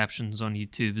closed captions on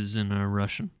YouTube is in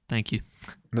Russian. Thank you.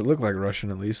 It looked like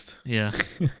Russian, at least. Yeah,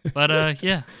 but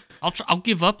yeah, I'll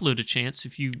give Upload a chance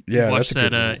if you Yeah, watch that's a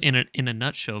that good in a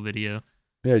nutshell video.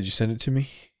 Yeah, did you send it to me?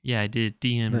 Yeah, I did.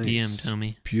 DM Nice.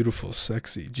 Tommy. Beautiful,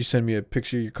 sexy. Did you send me a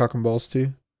picture of your cock and balls,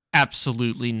 too?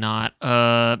 Absolutely not.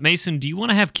 Mason, do you want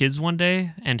to have kids one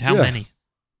day, and how Yeah. many?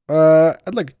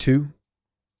 I'd like 2.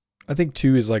 I think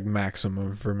 2 is like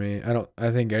maximum for me.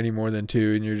 I think any more than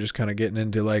 2 and you're just kind of getting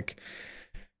into like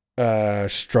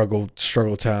struggle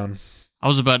town. I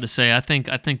was about to say, I think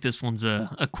this one's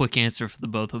a quick answer for the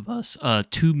both of us.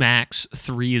 2 max,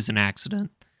 3 is an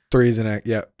accident. 3 is an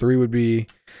yeah, 3 would be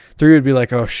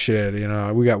like, oh shit,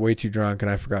 we got way too drunk and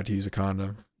I forgot to use a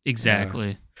condom.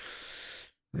 Exactly.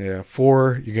 Yeah,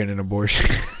 4, you're getting an abortion.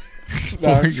 No,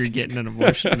 Or I'm just you're getting an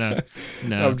abortion.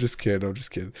 No. I'm just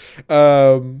kidding.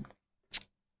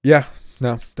 Yeah,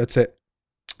 no, that's it.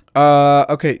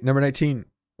 Okay, number 19.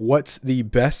 What's the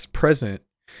best present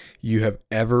you have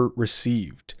ever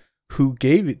received? Who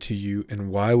gave it to you and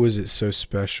why was it so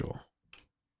special?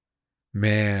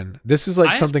 Man, this is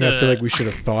like something I feel like we should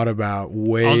have thought about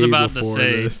way I was about to before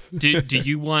say, this. do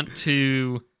you want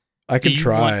to I can do you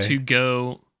try. want to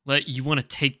go you want to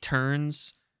take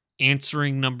turns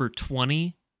answering number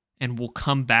 20 and we'll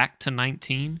come back to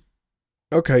 19?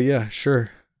 Okay, yeah,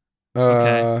 sure.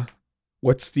 Okay.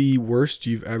 What's the worst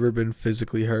you've ever been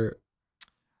physically hurt?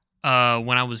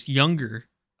 When I was younger,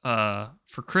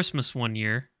 for Christmas one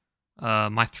year,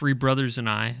 my 3 brothers and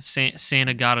I,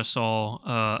 Santa got us all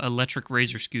electric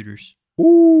razor scooters.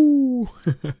 Ooh.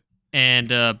 And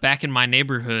back in my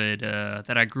neighborhood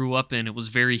that I grew up in, it was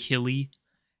very hilly,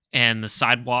 and the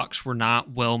sidewalks were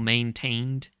not well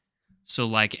maintained. So,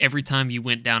 like, every time you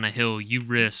went down a hill, you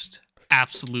risked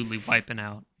absolutely wiping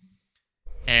out.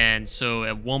 And so,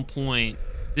 at one point,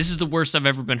 this is the worst I've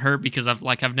ever been hurt because I've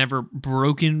never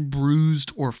broken,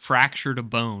 bruised, or fractured a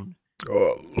bone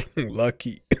Oh,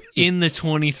 lucky. in the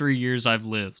 23 years I've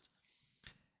lived.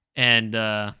 And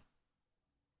I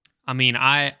mean,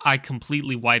 I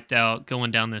completely wiped out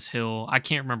going down this hill. I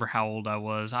can't remember how old I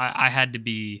was. I had to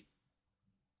be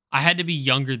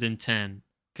younger than 10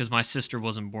 because my sister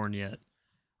wasn't born yet.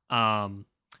 And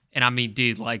I mean,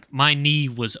 dude, like my knee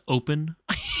was open.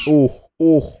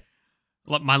 Oh.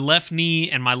 Like my left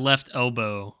knee and my left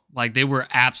elbow, like they were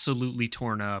absolutely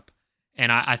torn up.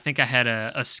 And I think I had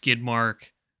a skid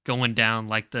mark going down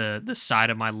like the side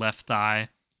of my left thigh.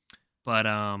 But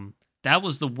that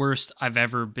was the worst I've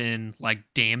ever been like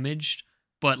damaged,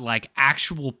 but like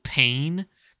actual pain.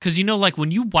 Cause like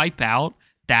when you wipe out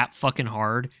that fucking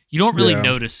hard, you don't really Yeah.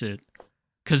 notice it.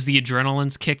 Cause the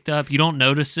adrenaline's kicked up. You don't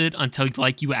notice it until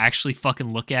like you actually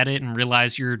fucking look at it and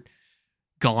realize you're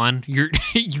gone.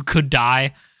 You could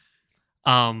die.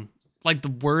 Like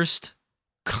the worst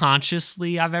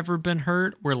consciously I've ever been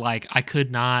hurt where like I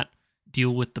could not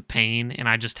deal with the pain and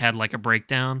I just had like a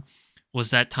breakdown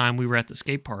was that time we were at the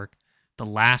skate park. The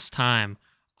last time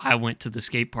I went to the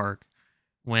skate park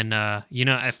when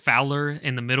at Fowler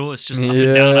in the middle it's just up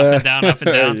and down, up and down, up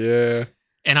and down. Yeah.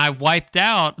 And I wiped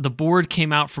out, the board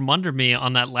came out from under me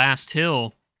on that last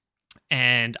hill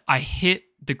and I hit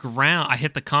the ground, I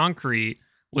hit the concrete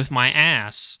with my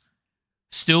ass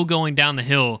still going down the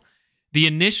hill. The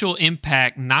initial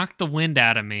impact knocked the wind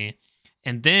out of me.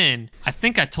 And then, I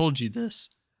think I told you this,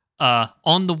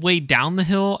 on the way down the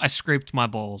hill, I scraped my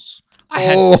balls.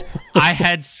 I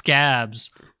had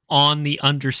scabs on the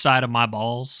underside of my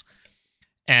balls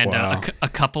and Wow. a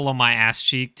couple on my ass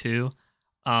cheek too.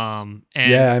 And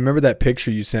yeah, I remember that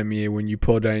picture you sent me when you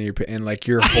pulled down and like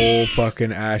your whole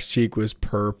fucking ass cheek was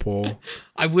purple.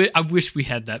 I wish we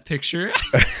had that picture.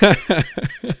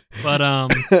 But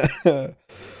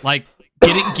like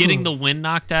getting the wind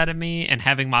knocked out of me and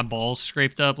having my balls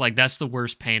scraped up, like that's the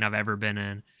worst pain I've ever been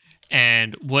in.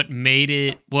 And what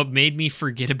made me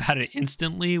forget about it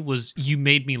instantly was you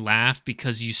made me laugh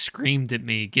because you screamed at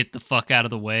me, "Get the fuck out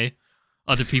of the way."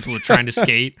 Other people were trying to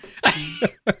skate.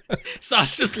 So I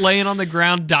was just laying on the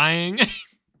ground dying.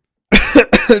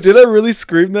 Did I really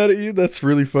scream that at you? That's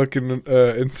really fucking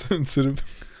insensitive.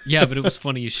 Yeah, but it was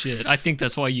funny as shit. I think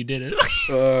that's why you did it.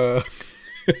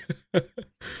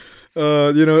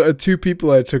 Two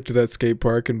people I took to that skate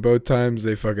park, and both times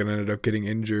they fucking ended up getting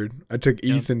injured. I took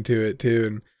Ethan to it too,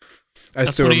 and I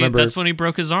still remember. That's when he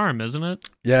broke his arm, isn't it?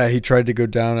 Yeah, he tried to go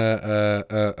down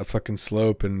a fucking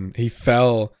slope, and he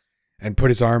fell and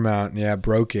put his arm out, and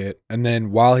broke it. And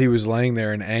then while he was laying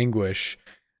there in anguish,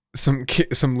 some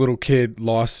little kid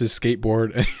lost his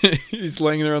skateboard, and he's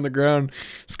laying there on the ground.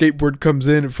 Skateboard comes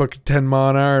in at fucking 10 mile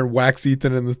an hour and whacks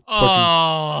Ethan in the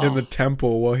fucking in the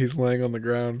temple while he's laying on the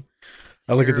ground.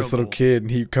 I look at this little kid, and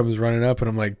he comes running up, and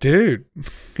I'm like, dude.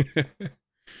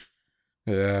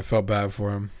 Yeah, I felt bad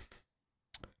for him.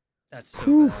 That's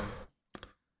so bad.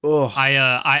 Oh,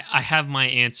 I have my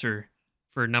answer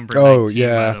for number 19,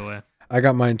 by the way. I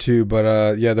got mine too, but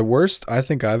the worst I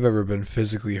think I've ever been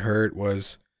physically hurt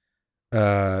was,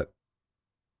 man,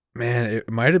 it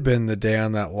might have been the day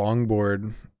on that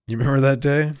longboard. You remember that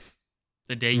day?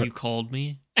 The day you called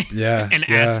me? Yeah. And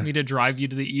asked me to drive you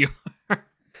to the ER.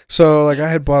 So, like, I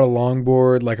had bought a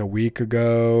longboard like a week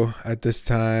ago at this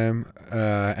time,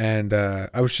 and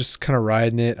I was just kind of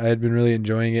riding it. I had been really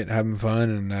enjoying it, having fun,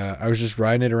 and I was just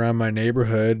riding it around my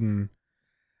neighborhood, and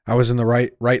I was in the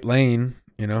right lane,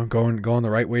 going the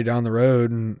right way down the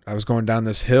road, and I was going down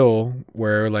this hill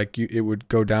where, like, it would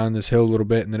go down this hill a little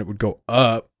bit, and then it would go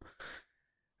up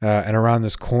and around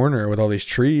this corner with all these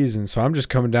trees, and so I'm just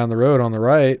coming down the road on the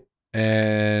right,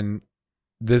 and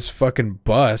this fucking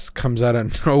bus comes out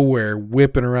of nowhere,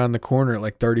 whipping around the corner at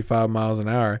like 35 miles an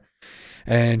hour.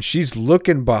 And she's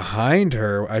looking behind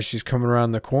her as she's coming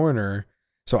around the corner.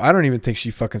 So I don't even think she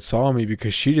fucking saw me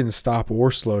because she didn't stop or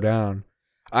slow down.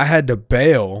 I had to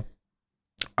bail.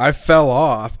 I fell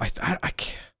off. I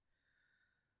can't.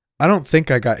 I don't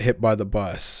think I got hit by the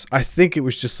bus. I think it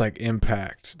was just like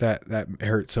impact that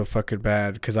hurt so fucking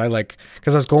bad because I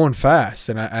was going fast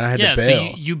and I had to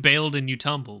bail. So you bailed and you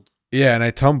tumbled. Yeah, and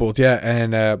I tumbled,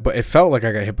 and but it felt like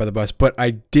I got hit by the bus, but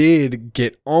I did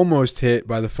get almost hit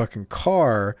by the fucking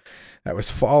car that was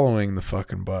following the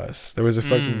fucking bus. There was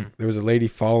a lady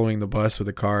following the bus with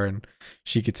a car, and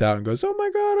she gets out and goes, "Oh my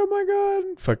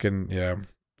god," fucking yeah.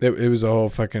 It was a whole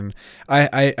fucking.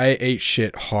 I ate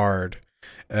shit hard,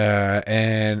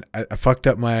 and I fucked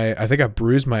up I think I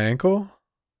bruised my ankle,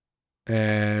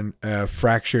 and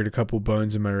fractured a couple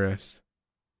bones in my wrist.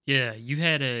 Yeah, you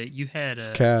had a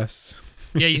cast.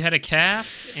 Yeah, you had a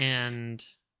cast and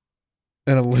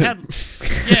a limp.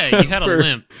 You had a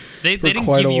limp. They didn't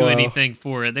give you anything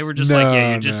for it. They were just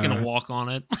you're just gonna walk on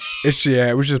it.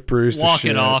 It was just bruised. Walk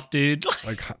it off, dude.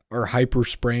 Or hyper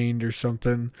sprained or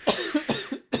something.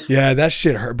 Yeah, that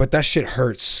shit hurt. But that shit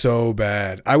hurts so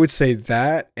bad. I would say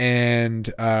that,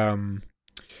 and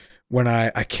when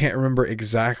I can't remember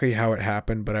exactly how it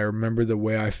happened, but I remember the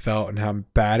way I felt and how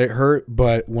bad it hurt.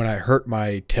 But when I hurt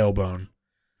my tailbone,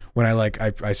 when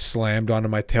I slammed onto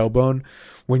my tailbone,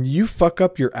 when you fuck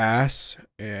up your ass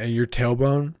and your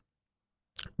tailbone,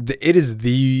 it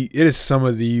is some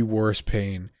of the worst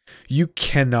pain. You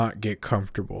cannot get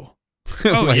comfortable.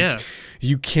 Oh yeah.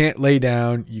 You can't lay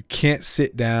down. You can't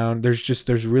sit down.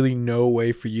 There's really no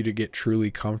way for you to get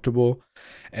truly comfortable.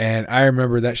 And I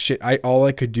remember that shit. All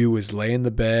I could do was lay in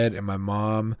the bed, and my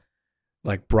mom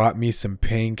brought me some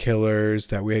painkillers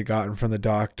that we had gotten from the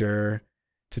doctor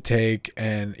to take,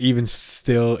 and even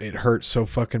still it hurt so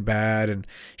fucking bad. And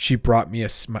she brought me a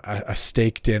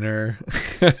steak dinner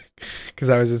because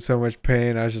I was in so much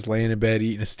pain. I was just laying in bed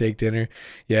eating a steak dinner.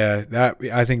 Yeah,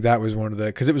 I think that was one of the,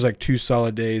 because it was like 2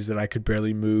 solid days that I could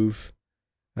barely move,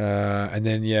 and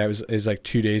then it was like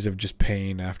 2 days of just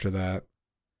pain after that.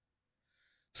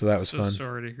 So that was fun.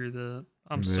 Sorry to hear that.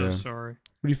 I'm so sorry.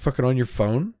 What are you fucking on your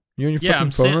phone? You on your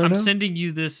fucking phone right now? I'm sending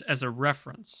you this as a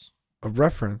reference. A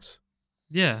reference?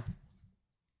 Yeah.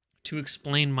 To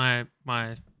explain my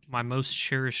most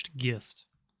cherished gift.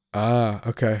 Ah,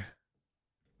 okay.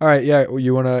 All right, yeah.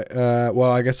 You wanna? Well,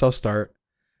 I guess I'll start.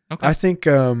 Okay. I think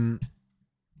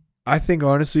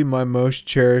honestly, my most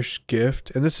cherished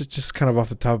gift, and this is just kind of off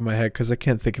the top of my head because I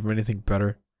can't think of anything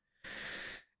better,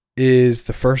 is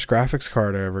the first graphics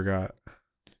card I ever got.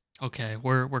 Okay,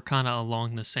 we're kind of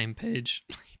along the same page.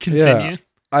 Continue. Yeah,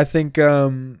 I think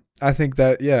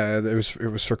that yeah, it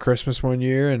was for Christmas one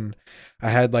year, and I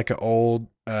had like an old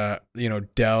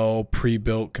Dell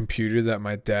pre-built computer that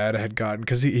my dad had gotten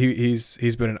because he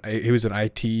was an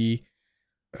IT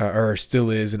or still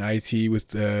is an IT with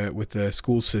the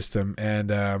school system,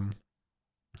 and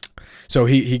so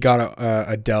he got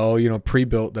a Dell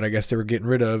pre-built that I guess they were getting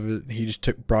rid of. He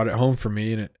just brought it home for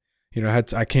me, and it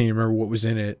I can't even remember what was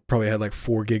in it. Probably had like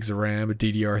 4 gigs of RAM, a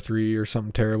DDR3 or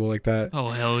something terrible like that.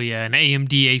 Oh hell yeah, an AMD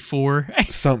A4.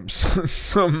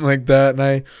 something like that.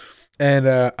 And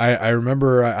I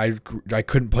remember I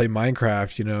couldn't play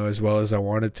Minecraft, as well as I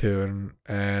wanted to,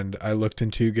 and I looked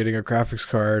into getting a graphics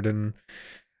card, and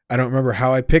I don't remember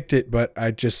how I picked it, but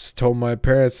I just told my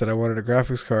parents that I wanted a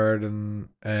graphics card, and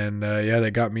yeah,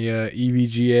 they got me a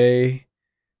EVGA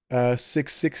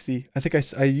 660. I think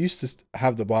I used to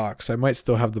have the box. I might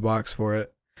still have the box for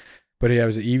it. But yeah, it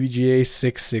was an EVGA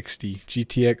 660,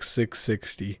 GTX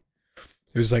 660.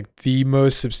 It was like the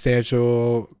most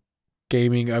substantial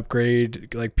gaming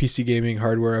upgrade, like PC gaming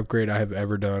hardware upgrade I have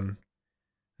ever done.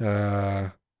 Yeah,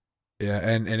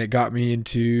 and it got me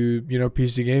into,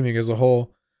 PC gaming as a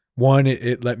whole. One,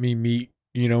 it let me meet,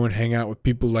 and hang out with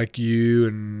people like you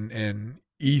and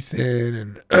Ethan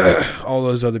and all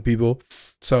those other people.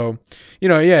 So,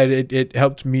 yeah, it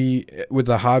helped me with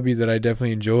a hobby that I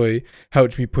definitely enjoy,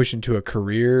 helped me push into a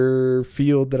career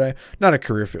field not a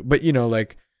career field, but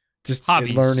like just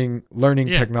hobbies. learning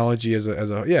technology as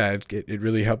a yeah, it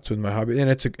really helps with my hobby, and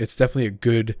it's definitely a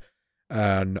good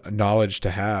knowledge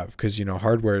to have, because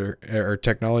hardware or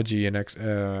technology and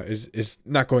is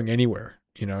not going anywhere.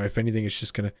 If anything, it's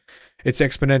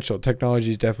exponential.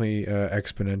 Technology is definitely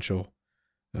exponential.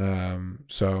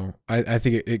 So I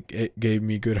think it gave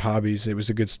me good hobbies. It was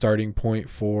a good starting point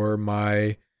for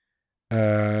my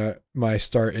my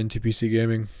start into PC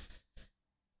gaming.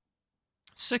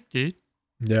 Sick, dude.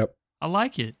 Yep. I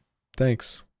like it.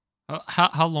 Thanks.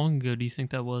 How long ago do you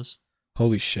think that was?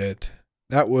 Holy shit.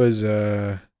 That was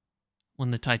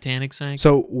when the Titanic sank?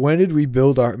 So when did we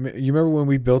build you remember when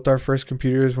we built our first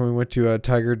computers, when we went to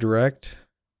Tiger Direct?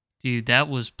 Dude, that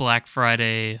was Black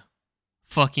Friday.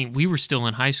 We were still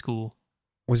in high school.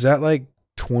 Was that like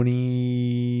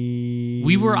 20?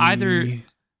 We were either.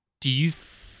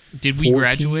 Did we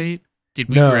graduate? Did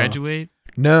we graduate?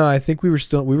 No, I think we were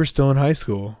still in high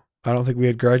school. I don't think we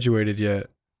had graduated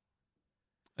yet.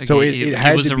 Okay, so it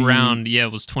had was to around. be, yeah,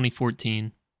 it was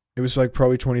 2014. It was like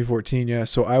probably 2014. Yeah,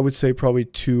 so I would say probably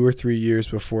 2 or 3 years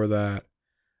before that,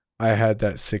 I had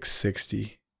that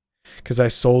 660, because I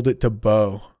sold it to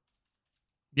Bo.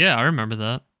 Yeah, I remember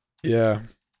that. Yeah,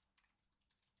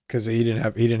 because he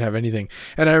didn't have anything.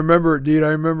 And I remember, dude,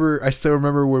 I still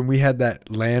remember when we had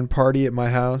that LAN party at my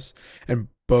house, and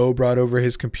Bo brought over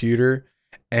his computer,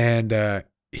 and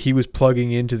he was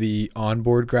plugging into the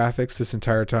onboard graphics this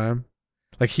entire time.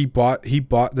 Like he bought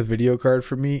the video card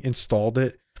for me, installed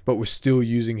it, but was still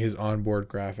using his onboard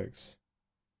graphics.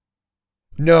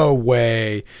 No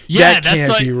way. Yeah, that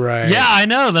can't be right. Yeah, I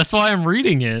know. That's why I'm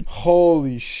reading it.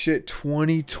 Holy shit,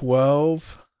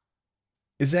 2012?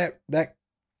 Is that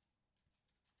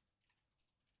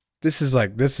This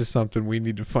is something we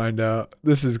need to find out.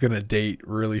 This is going to date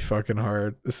really fucking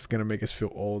hard. This is going to make us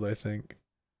feel old, I think.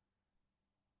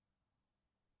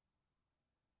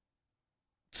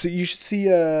 So you should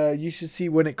see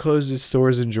when it closes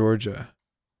stores in Georgia.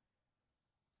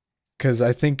 Cuz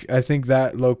I think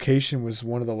that location was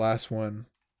one of the last one.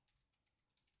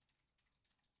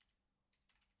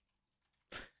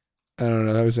 I don't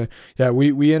know, that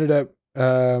was we ended up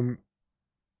I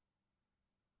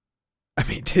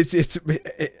mean, it's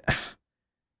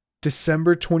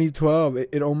December 2012.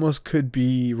 It almost could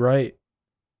be right.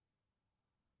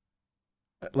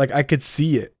 Like I could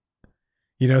see it.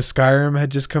 Skyrim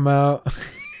had just come out.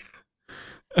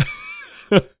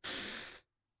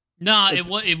 No,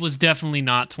 it was definitely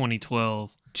not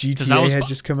 2012. GTA had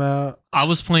just come out. I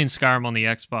was playing Skyrim on the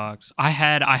Xbox. I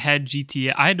had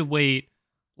GTA. I had to wait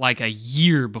like a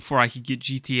year before I could get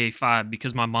GTA 5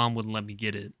 because my mom wouldn't let me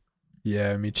get it.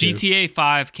 Yeah, me too. GTA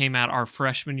 5 came out our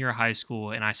freshman year of high school,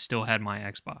 and I still had my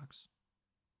Xbox.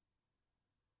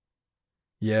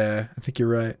 Yeah, I think you're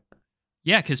right.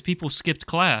 Yeah, because people skipped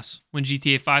class when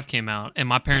GTA 5 came out, and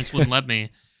my parents wouldn't let me.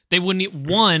 They wouldn't.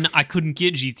 One, I couldn't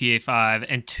get GTA 5,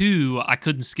 and two, I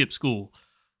couldn't skip school.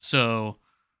 So,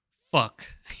 fuck.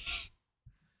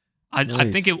 Nice.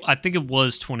 I think it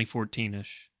was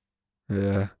 2014-ish.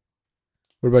 Yeah.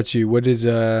 What about you? What is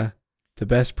the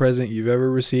best present you've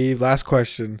ever received? Last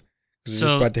question. We're just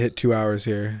about to hit 2 hours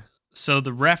here. So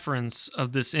the reference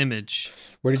of this image.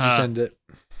 Where did you send it?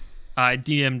 I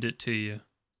DM'd it to you.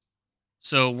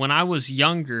 So when I was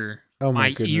younger, Oh my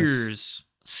my goodness. ears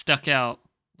stuck out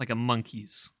like a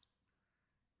monkey's.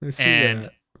 I see And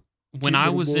that. when Cute I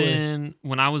little was boy. in,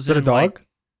 Is that a dog?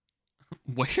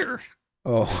 Where?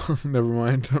 Oh, never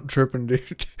mind. I'm tripping,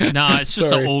 dude. Nah, it's just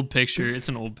an Sorry. old picture. It's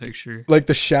an old picture. Like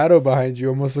the shadow behind you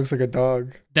almost looks like a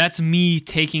dog. That's me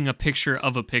taking a picture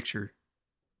of a picture.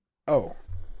 Oh.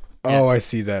 Yeah. Oh, I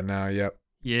see that now. Yep.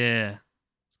 Yeah.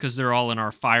 Because they're all in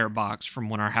our firebox from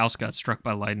when our house got struck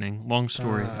by lightning. Long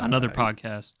story. Another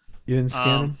podcast. You didn't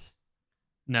scan them?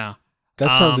 No.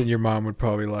 That's something your mom would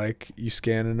probably like. You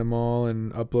scanning them all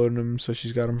and uploading them so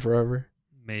she's got them forever.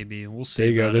 Maybe. We'll see.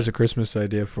 There you go. about There's it. a Christmas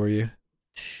idea for you.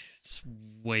 It's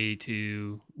way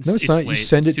too. No, it's not. late. You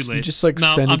send It's it. too You late. just like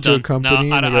No, send I'm it to a done. company.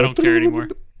 No, and I they go, don't care anymore.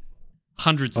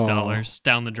 Hundreds of Oh. dollars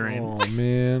down the drain. Oh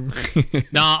man.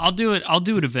 No, I'll do it. I'll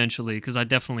do it eventually because I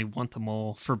definitely want them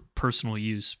all for personal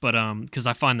use. But because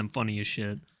I find them funny as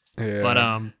shit. Yeah.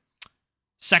 But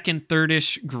second,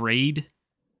 third-ish grade,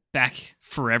 back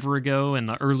forever ago in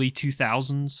the early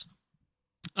 2000s,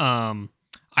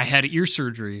 I had ear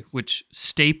surgery, which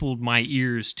stapled my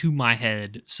ears to my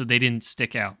head so they didn't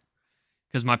stick out.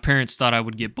 Because my parents thought I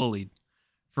would get bullied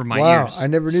for my wow, ears. I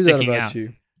never knew that sticking about out.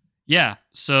 you. Yeah,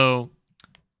 so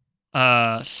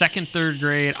second, third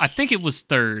grade, I think it was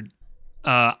third.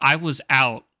 I was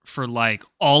out for like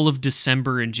all of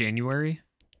December and January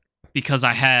because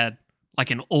I had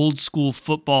like an old school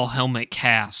football helmet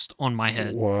cast on my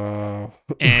head. Wow.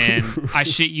 And I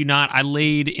shit you not, I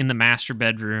laid in the master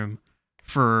bedroom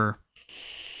for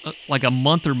like a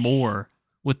month or more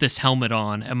with this helmet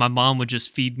on, and my mom would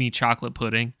just feed me chocolate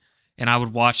pudding, and I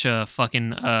would watch a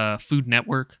fucking Food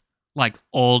Network like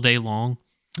all day long.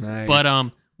 Nice.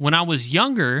 But when I was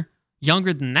younger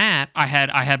than that, I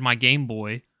had my Game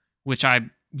Boy, which I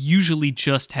usually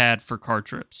just had for car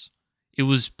trips. It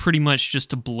was pretty much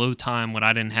just to blow time when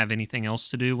I didn't have anything else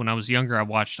to do. When I was younger, I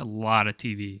watched a lot of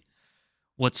TV.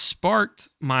 What sparked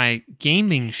my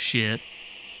gaming shit,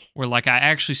 where like I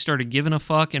actually started giving a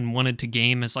fuck and wanted to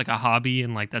game as like a hobby,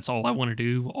 and like that's all I want to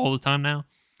do all the time now.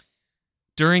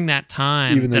 During that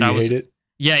time, even though that you I was, hate it.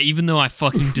 yeah, even though I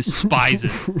fucking despise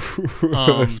it.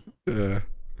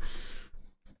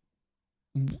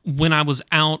 When I was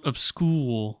out of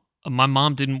school, my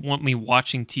mom didn't want me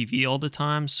watching TV all the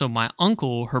time. So my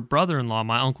uncle, her brother-in-law,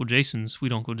 my Uncle Jason,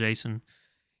 sweet Uncle Jason,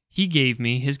 he gave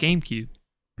me his GameCube.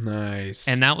 Nice.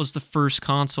 And that was the first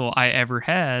console I ever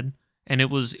had. And it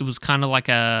was kind of like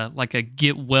a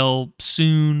get well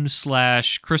soon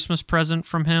 / Christmas present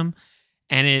from him.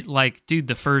 And it like, dude,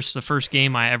 the first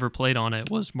game I ever played on it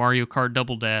was Mario Kart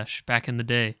Double Dash back in the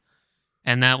day.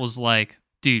 And that was like,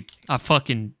 dude,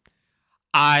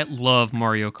 I love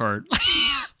Mario Kart.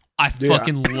 I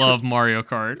fucking love Mario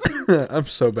Kart. I'm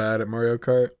so bad at Mario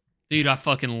Kart. Dude, I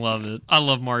fucking love it. I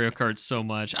love Mario Kart so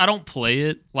much. I don't play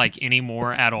it like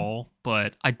anymore at all,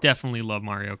 but I definitely love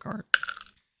Mario Kart.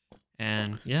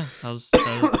 And yeah, that was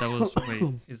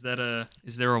wait, is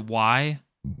there a why?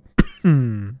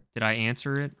 Did I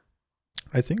answer it?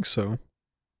 I think so.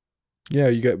 Yeah,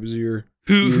 you got was your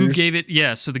Who ears? gave it?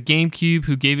 Yeah, so the GameCube,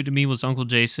 who gave it to me was Uncle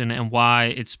Jason, and why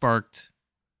it sparked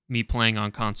me playing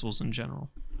on consoles in general.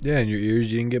 Yeah, in your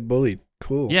ears you didn't get bullied.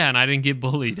 Cool. Yeah, and I didn't get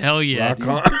bullied. Hell yeah. Rock dude.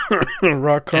 on.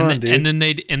 Rock on, dude. And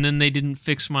then they didn't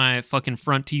fix my fucking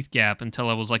front teeth gap until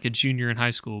I was like a junior in high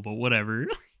school, but whatever.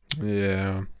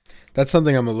 Yeah. That's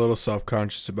something I'm a little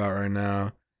self-conscious about right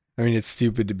now. I mean, it's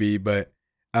stupid to be, but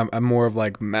I'm more of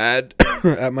like mad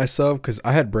at myself because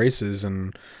I had braces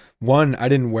and one, I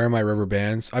didn't wear my rubber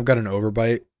bands. I've got an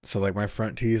overbite, so like my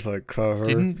front teeth like cover.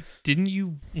 Didn't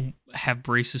you have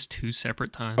braces 2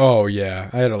 separate times? Oh yeah,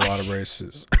 I had a lot of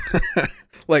braces.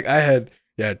 Like I had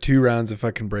 2 rounds of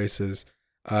fucking braces.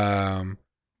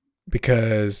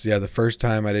 Because the first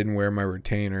time I didn't wear my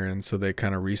retainer, and so they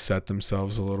kind of reset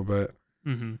themselves a little bit.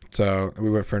 Mm-hmm. So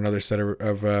we went for another set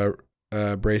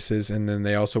of braces, and then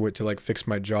they also went to like fix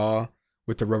my jaw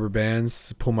with the rubber bands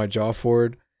to pull my jaw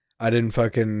forward. I didn't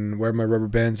fucking wear my rubber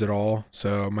bands at all,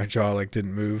 so my jaw like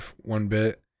didn't move one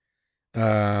bit.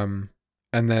 And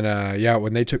then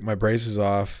when they took my braces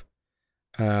off,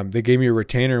 they gave me a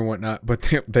retainer and whatnot, but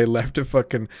they left a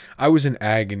fucking. I was in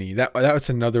agony. That was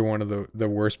another one of the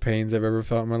worst pains I've ever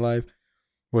felt in my life.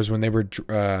 Was when they were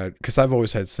because I've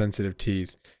always had sensitive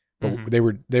teeth, but they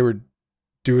were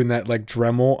doing that like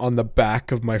Dremel on the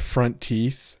back of my front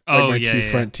teeth, like my two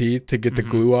front teeth to get the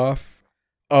glue off.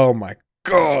 Oh my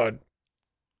god,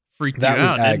 freaked that you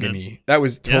was out, agony. That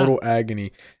was total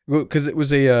agony because it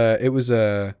was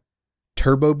a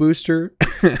turbo booster,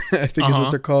 I think is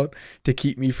what they're called, to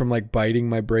keep me from like biting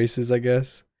my braces, I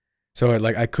guess. So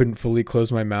I couldn't fully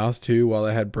close my mouth too while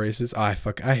I had braces. I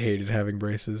hated having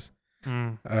braces.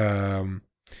 But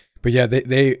yeah,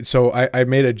 so I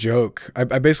made a joke.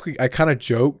 I basically kind of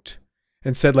joked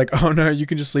and said like, oh no, you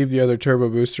can just leave the other turbo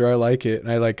booster. I like it.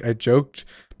 And I joked,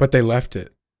 but they left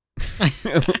it.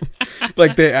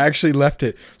 Like they actually left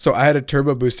it. So I had a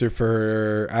turbo booster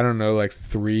for, I don't know, like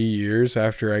 3 years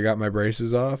after I got my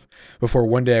braces off, before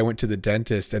one day I went to the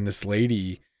dentist and this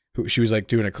lady she was like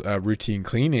doing a routine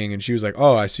cleaning, and she was like,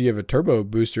 oh, I see you have a turbo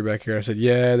booster back here. I said,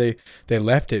 yeah, they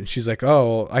left it. And she's like,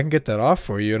 oh, I can get that off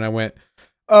for you. And I went,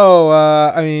 oh,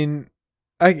 I mean,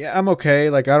 I'm okay.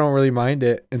 Like, I don't really mind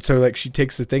it. And so like she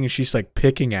takes the thing and she's like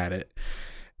picking at it.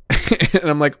 And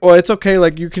I'm like, oh, it's okay.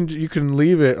 Like you can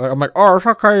leave it. Like, I'm like, oh, it's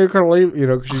okay. You can leave,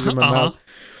 cause she's in my mouth.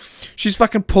 She's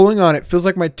fucking pulling on it. Feels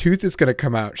like my tooth is going to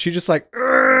come out. She just like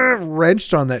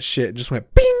wrenched on that shit and just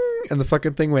went bing. And the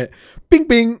fucking thing went bing,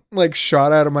 bing, like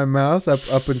shot out of my mouth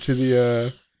up into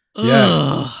the,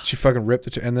 yeah. She fucking ripped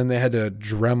it. And then they had to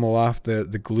Dremel off the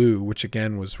glue, which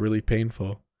again was really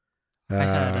painful.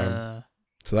 So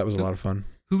that was a lot of fun.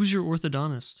 Who was your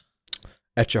orthodontist?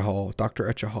 Etchahall,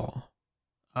 Dr. Etchahall.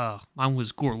 Oh, mine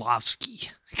was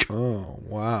Gorlovsky. Oh,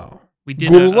 wow. We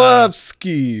did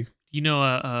Gorlovsky.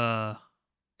 Hello,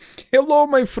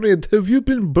 my friend. Have you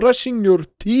been brushing your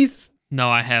teeth? No,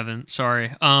 I haven't.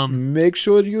 Sorry. Make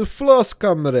sure you floss,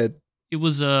 comrade. It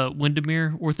was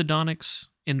Windermere Orthodontics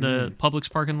in the Publix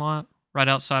parking lot right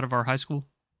outside of our high school.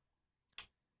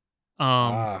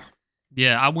 Yeah,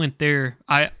 I went there.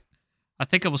 I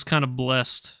think I was kind of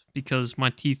blessed because my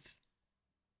teeth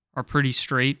are pretty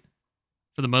straight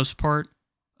for the most part.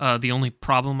 The only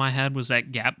problem I had was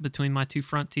that gap between my two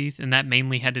front teeth, and that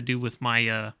mainly had to do with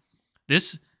my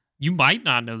this. You might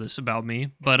not know this about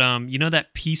me, but you know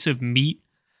that piece of meat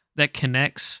that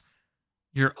connects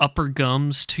your upper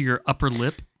gums to your upper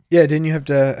lip? Yeah, didn't you have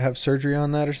to have surgery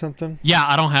on that or something? Yeah,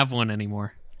 I don't have one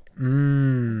anymore.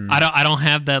 I don't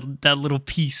have that little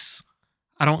piece.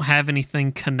 I don't have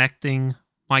anything connecting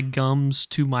my gums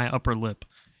to my upper lip.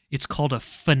 It's called a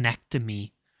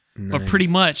phenectomy. Nice. But pretty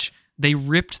much they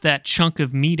ripped that chunk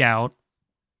of meat out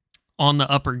on the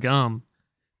upper gum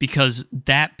because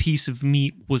that piece of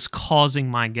meat was causing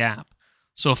my gap.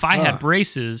 So if I had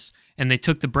braces and they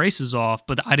took the braces off,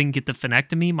 but I didn't get the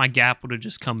phenectomy, my gap would have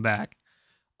just come back.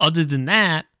 Other than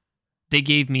that, they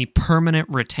gave me permanent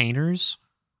retainers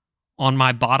on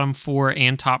my bottom 4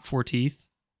 and top 4 teeth.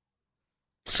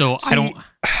 So I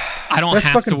don't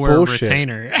have to wear bullshit. A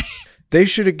retainer. They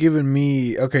should have given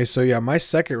me, okay, so yeah, my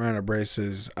second round of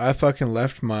braces, I fucking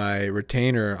left my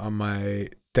retainer on my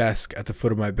desk at the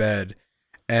foot of my bed,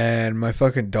 and my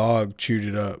fucking dog chewed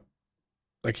it up.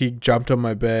 Like, he jumped on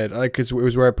my bed, like, 'cause it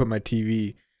was where I put my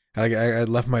TV. I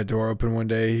left my door open one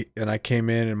day, and I came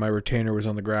in, and my retainer was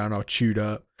on the ground all chewed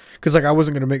up. Because, like, I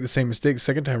wasn't going to make the same mistake the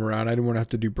second time around. I didn't want to have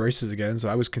to do braces again, so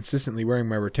I was consistently wearing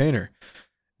my retainer.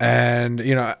 And,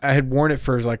 you know, I had worn it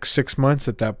for like 6 months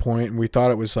at that point, and we thought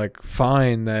it was like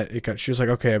fine that it got, she was like,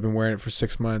 okay, I've been wearing it for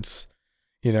 6 months,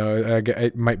 you know,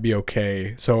 it might be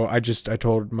okay. So I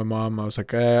told my mom, I was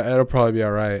like, it'll probably be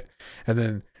all right. And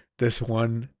then this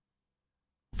one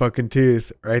fucking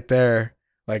tooth right there,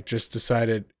 like, just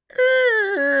decided,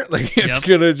 like, it's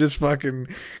gonna just fucking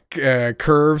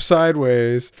curve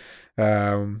sideways.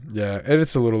 Yeah, and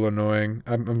it's a little annoying.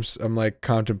 I'm like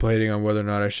contemplating on whether or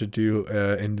not I should do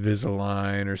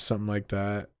Invisalign or something like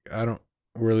that. I don't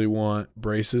really want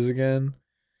braces again.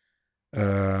 So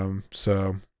I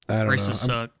don't know. Braces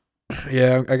suck.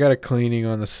 Yeah, I got a cleaning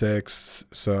on the 6th,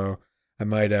 so I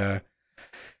might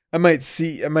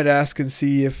ask and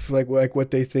see if like what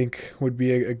they think would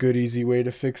be a good easy way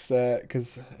to fix that,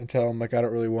 because I tell them like I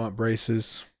don't really want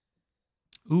braces.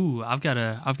 Ooh, I've got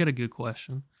a good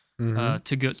question.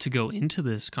 To go into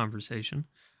this conversation,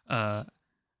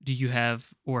 do you have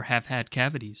or have had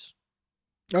cavities?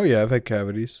 Oh yeah, I've had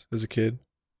cavities as a kid.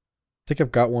 I think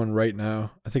I've got one right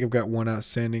now. I think I've got one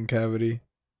outstanding cavity,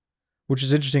 which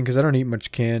is interesting because I don't eat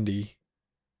much candy.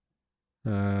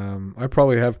 I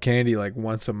probably have candy like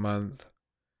once a month.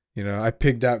 You know, I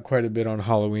pigged out quite a bit on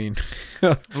Halloween.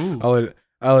 I'll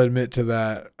admit to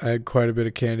that. I had quite a bit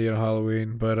of candy on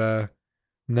Halloween, but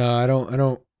no, I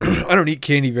don't I don't eat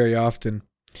candy very often.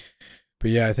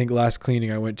 But yeah, I think last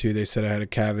cleaning I went to, they said I had a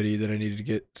cavity that I needed to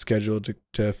get scheduled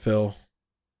to fill.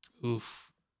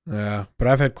 Oof. Yeah, but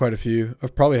I've had quite a few.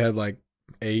 I've probably had like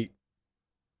 8.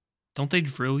 Don't they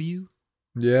drill you?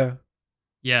 Yeah.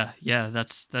 Yeah.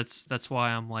 That's why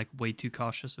I'm like way too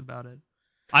cautious about it.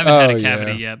 I haven't had a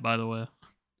cavity yet, by the way.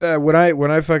 When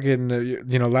I fucking,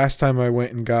 you know, last time I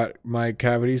went and got my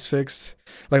cavities fixed,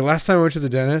 like last time I went to the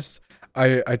dentist,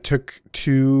 I took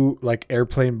 2 like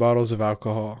airplane bottles of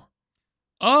alcohol.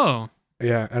 Oh,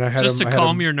 Yeah, and I had just them, to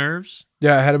calm your nerves.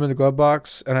 Yeah, I had them in the glove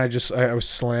box, and I was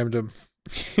slammed them.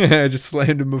 I just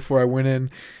slammed them before I went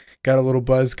in. Got a little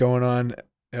buzz going on.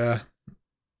 Just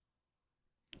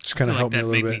kind of helped me a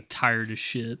little bit. That made me tired as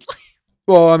shit.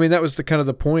 Well, I mean, that was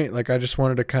the point. Like, I just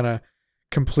wanted to kind of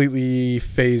completely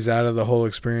phase out of the whole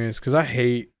experience because I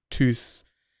hate tooth,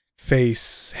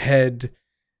 face, head.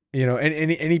 You know,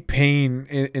 any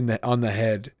pain on the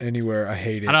head anywhere, I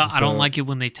hate it. I don't like it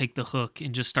when they take the hook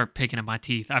and just start picking at my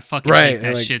teeth. I fucking hate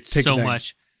that shit so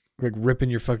much. Like ripping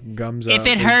your fucking gums out. If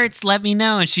it hurts, let me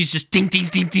know. And she's just ding ding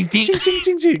ding ding ding. Ching, ching,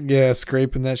 ching, ching. Yeah,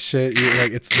 scraping that shit. Like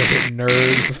it's the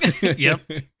nerves. Yep.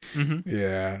 Mm-hmm.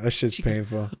 Yeah, that shit's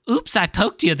painful. Oops, I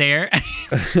poked you there.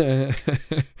 And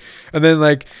then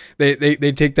like they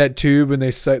take that tube and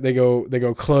they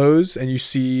go close, and you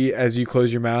see as you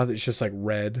close your mouth, it's just like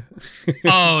red.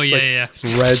 Oh yeah,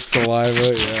 red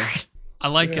saliva. Yeah. I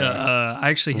like. I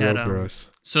actually had. Gross.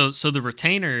 So the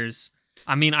retainers.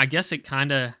 I mean, I guess it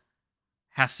kind of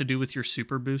has to do with your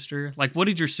super booster. Like, what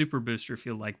did your super booster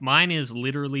feel like? Mine is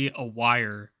literally a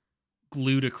wire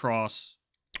glued across.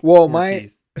 Well, 4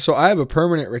 teeth. So I have a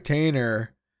permanent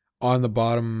retainer on the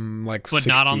bottom, like, but 6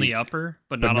 not on teeth. the upper.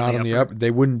 But not on the upper.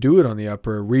 They wouldn't do it on the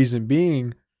upper. Reason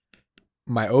being,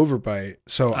 my overbite.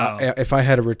 So if I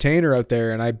had a retainer out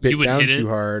there and I bit down too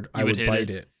hard, I would bite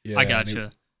it. Yeah, I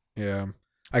gotcha. Yeah,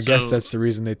 I guess that's the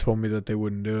reason they told me that they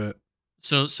wouldn't do it.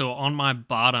 So on my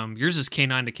bottom, yours is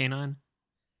canine to canine.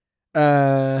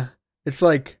 It's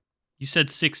like you said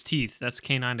 6 teeth. That's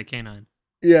canine to canine.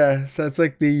 Yeah, so it's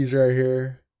like these right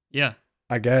here. Yeah.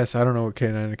 I guess I don't know what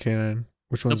canine to canine.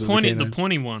 Which ones? The pointy ones. The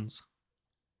pointy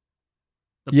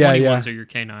ones are your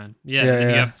canine. Yeah,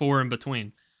 and you have 4 in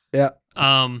between. Yeah.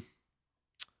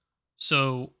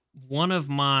 So one of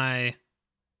my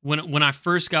when I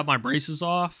first got my braces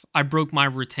off, I broke my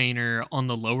retainer on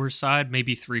the lower side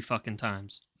maybe 3 fucking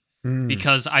times.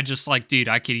 Because I just like, dude,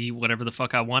 I could eat whatever the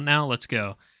fuck I want now. Let's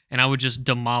go. And I would just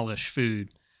demolish food.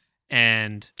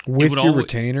 And with your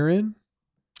retainer in?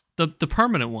 The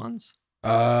permanent ones.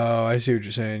 Oh, I see what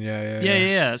you're saying.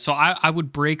 Yeah. So I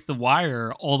would break the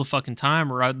wire all the fucking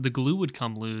time, or the glue would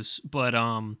come loose. But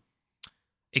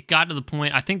it got to the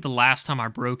point. I think the last time I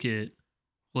broke it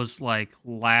was like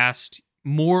a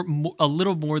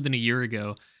little more than a year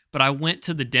ago. But I went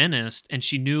to the dentist and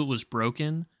she knew it was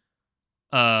broken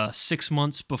 6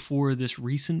 months before this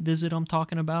recent visit I'm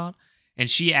talking about. And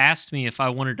she asked me if I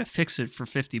wanted to fix it for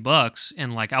 $50,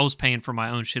 and like I was paying for my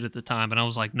own shit at the time, and I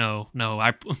was like, no,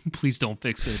 please don't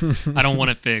fix it. I don't want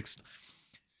it fixed.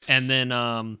 And then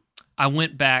I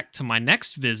went back to my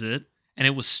next visit, and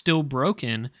it was still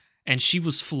broken. And she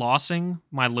was flossing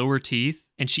my lower teeth,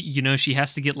 and she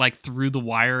has to get like through the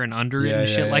wire and under it and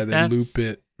shit like that. They loop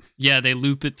it. Yeah, they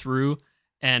loop it through,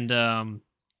 and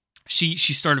She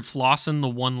started flossing the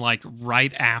one like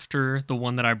right after the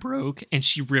one that I broke, and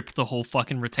she ripped the whole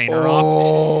fucking retainer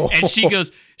off. And she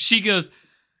goes,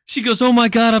 "Oh my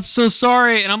God, I'm so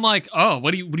sorry." And I'm like, "Oh,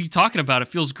 what are you talking about? It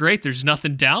feels great. There's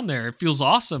nothing down there. It feels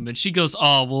awesome." And she goes,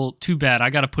 "Oh, well, too bad. I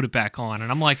got to put it back on." And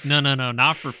I'm like, "No,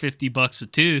 not for $50 a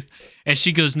tooth." And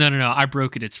she goes, "No, I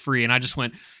broke it. It's free." And I just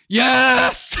went,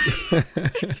 "Yes."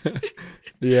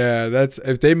 Yeah, that's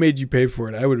if they made you pay for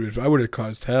it, I would have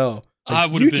caused hell. Like, I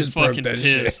would have been fucking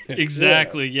pissed.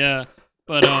 Exactly, yeah.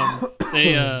 But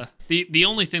they the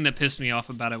only thing that pissed me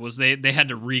off about it was they had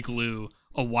to re-glue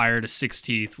a wire to 6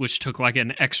 teeth, which took like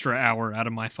an extra hour out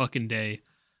of my fucking day.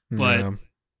 But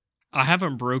I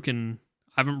haven't broken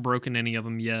any of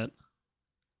them yet.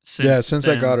 Since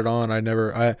I got it on,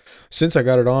 since I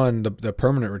got it on the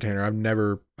permanent retainer, I've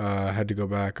never had to go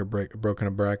back or broken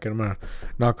a bracket. I'm gonna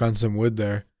knock on some wood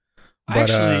there. But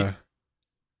actually,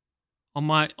 on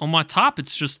my top,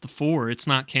 it's just the 4. It's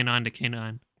not canine to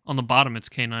canine. On the bottom, it's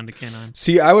canine to canine.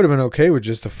 See, I would have been okay with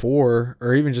just a 4,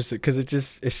 or even just because it's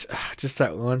just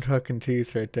that one fucking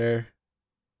tooth right there.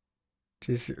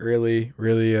 Just really,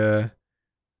 really,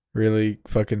 really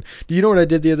fucking. Do you know what I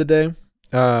did the other day?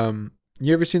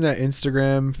 You ever seen that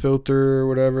Instagram filter or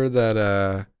whatever that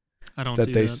I don't do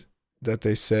that. That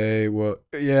they say? Well,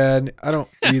 yeah, I don't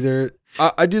either.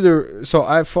 I do so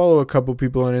I follow a couple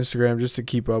people on Instagram just to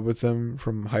keep up with them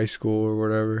from high school or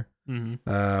whatever.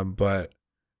 Mm-hmm. But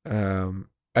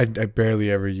I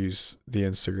barely ever use the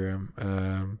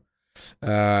Instagram.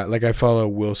 Like I follow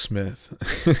Will Smith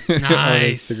on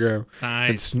Instagram,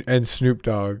 and Snoop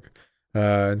Dogg,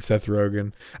 and Seth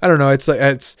Rogen. I don't know.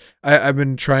 I've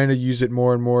been trying to use it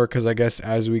more and more because I guess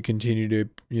as we continue to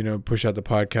push out the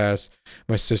podcast,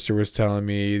 my sister was telling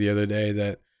me the other day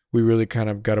that we really kind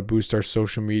of got to boost our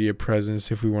social media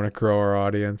presence if we want to grow our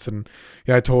audience. And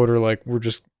yeah, I told her like we're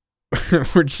just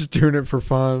we're just doing it for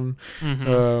fun.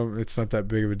 It's not that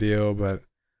big of a deal, but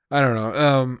I don't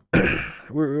know.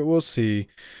 We'll see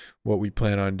what we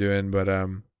plan on doing, but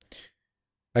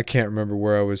I can't remember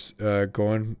where I was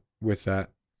going with that.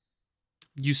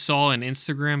 You saw an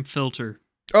Instagram filter.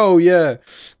 Oh yeah,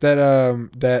 that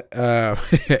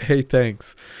hey,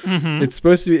 thanks. It's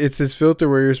supposed to be. It's this filter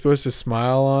where you're supposed to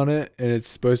smile on it, and it's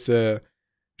supposed to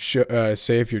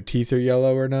say if your teeth are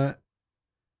yellow or not.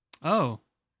 Oh,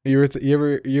 you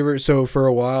ever? So for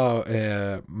a while,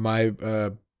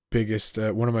 my biggest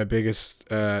one of my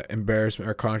biggest embarrassment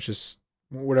or conscious,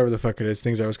 whatever the fuck it is,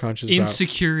 things I was conscious about.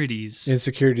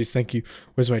 Insecurities. Thank you.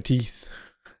 Was my teeth.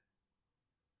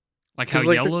 Like how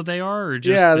yellow they are, or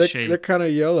just the shape? They're kind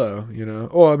of yellow, you know.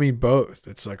 Oh, I mean both.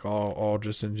 It's like all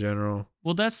just in general.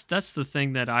 Well, that's the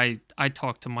thing that I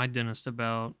talked to my dentist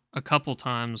about a couple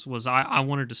times. Was I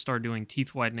wanted to start doing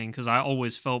teeth whitening because I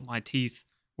always felt my teeth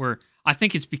were. I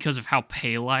think it's because of how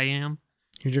pale I am.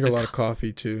 You drink a lot of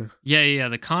coffee too. Yeah.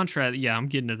 The contrast. Yeah, I'm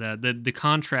getting to that. The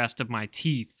contrast of my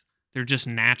teeth. They're just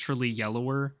naturally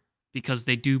yellower because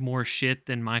they do more shit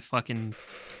than my fucking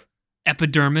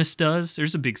epidermis does.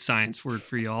 There's a big science word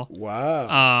for y'all.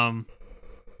 Wow.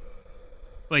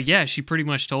 But yeah, she pretty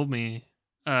much told me.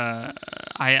 I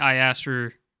asked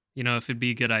her, you know, if it'd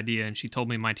be a good idea, and she told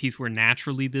me my teeth were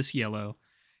naturally this yellow,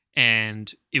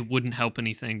 and it wouldn't help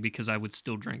anything because I would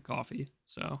still drink coffee.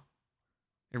 So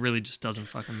it really just doesn't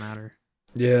fucking matter.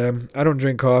 Yeah, I don't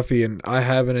drink coffee, and I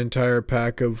have an entire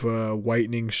pack of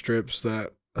whitening strips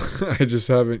that I just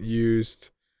haven't used.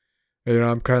 You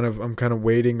know, I'm kind of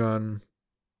waiting on,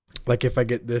 like, if I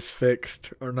get this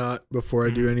fixed or not before I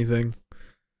do anything.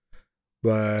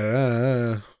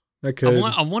 But I could.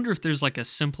 I wonder if there's like a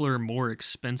simpler, more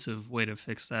expensive way to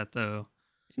fix that though,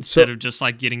 instead of just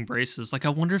like getting braces. Like, I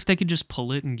wonder if they could just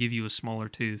pull it and give you a smaller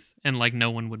tooth, and like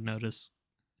no one would notice.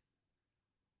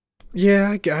 Yeah,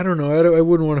 I don't know. I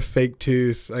wouldn't want a fake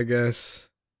tooth, I guess.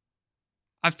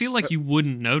 I feel like you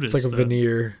wouldn't notice. It's like a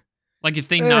veneer. Like if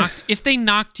they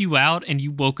knocked you out and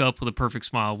you woke up with a perfect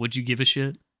smile, would you give a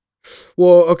shit?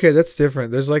 Well, okay, that's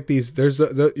different. There's like these.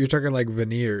 You're talking like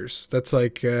veneers. That's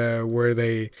like where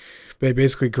they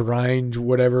basically grind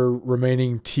whatever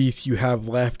remaining teeth you have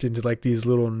left into like these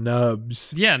little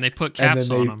nubs. Yeah, and they put caps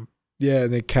on them. Yeah,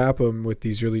 and they cap them with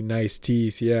these really nice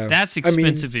teeth. Yeah, that's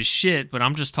expensive as shit. But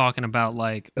I'm just talking about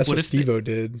like that's what Steve-O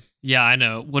did. Yeah, I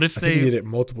know. What if I think he did it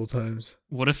multiple times?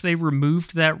 What if they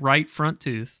removed that right front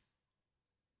tooth?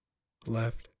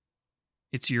 Left.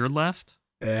 It's your left?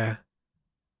 Yeah.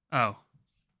 Oh.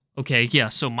 Okay, yeah,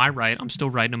 so my right, I'm still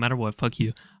right no matter what. Fuck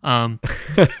you.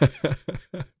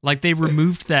 Like they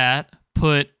removed that,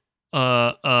 put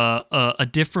a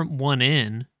different one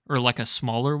in, or like a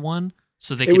smaller one,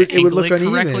 so they could angle it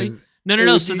correctly.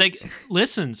 No. So they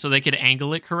listen, so they could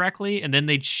angle it correctly, and then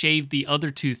they'd shave the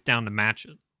other tooth down to match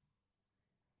it.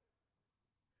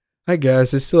 I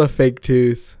guess it's still a fake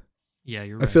tooth. Yeah,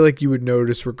 you're right. I feel like you would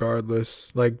notice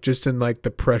regardless, like just in like the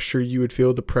pressure, you would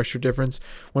feel the pressure difference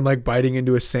when like biting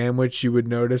into a sandwich. You would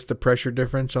notice the pressure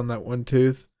difference on that one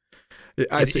tooth.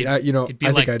 It'd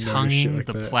be like tonguing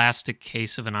the plastic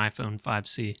case of an iPhone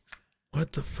 5C.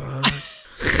 What the fuck?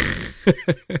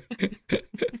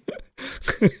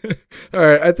 All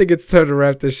right, I think it's time to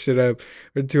wrap this shit up.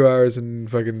 We're 2 hours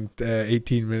and fucking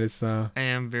 18 minutes now. I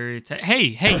am very...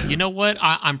 Hey, you know what?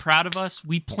 I'm proud of us.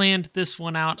 We planned this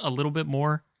one out a little bit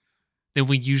more than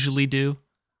we usually do.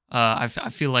 I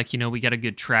feel like, you know, we got a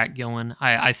good track going.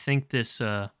 I think this,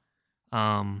 for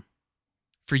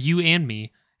you and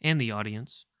me and the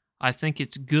audience, I think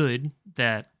it's good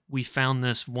that we found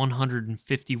this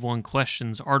 151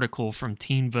 questions article from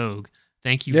Teen Vogue.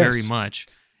 Thank you very much.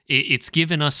 It's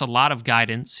given us a lot of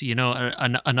guidance, you know,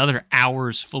 another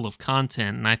hour's full of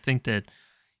content. And I think that,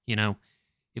 you know,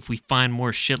 if we find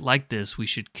more shit like this, we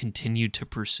should continue to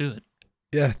pursue it.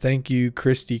 Yeah. Thank you,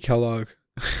 Christy Kellogg.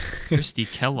 Christy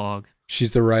Kellogg.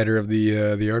 She's the writer of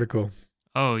the article.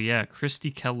 Oh, yeah.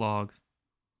 Christy Kellogg.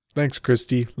 Thanks,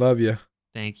 Christy. Love you.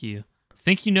 Thank you.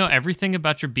 Think you know everything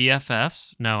about your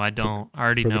BFFs? No, I don't. I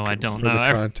already know I don't know.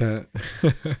 The content.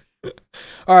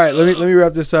 All right, let me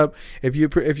wrap this up. If you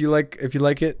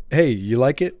like it, hey, you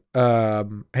like it?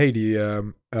 Hey, do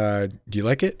you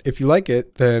like it? If you like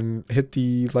it, then hit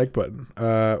the like button,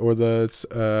 or the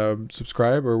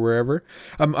subscribe or wherever.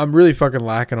 I'm really fucking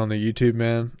lacking on the YouTube,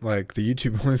 man. Like the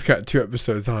YouTube only's got 2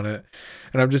 episodes on it,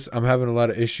 and I'm having a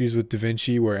lot of issues with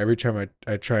DaVinci where every time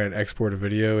I try and export a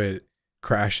video, it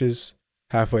crashes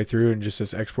halfway through and just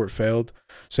says export failed.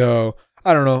 So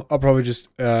I don't know. I'll probably just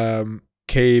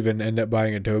cave and end up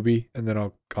buying Adobe, and then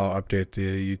I'll update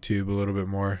the YouTube a little bit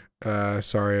more.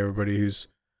 Sorry everybody who's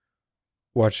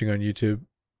watching on YouTube,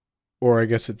 or I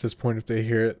guess at this point if they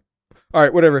hear it. All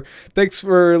right, whatever. Thanks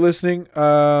for listening.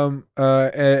 I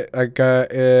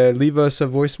got leave us a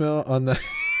voicemail on the.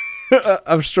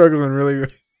 I'm struggling really.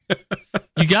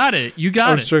 You got it.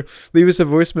 Leave us a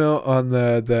voicemail on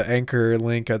the Anchor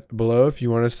link below if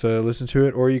you want us to listen to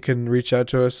it, or you can reach out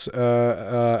to us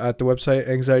at the website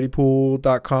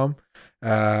anxietypool.com.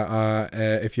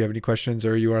 If you have any questions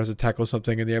or you want us to tackle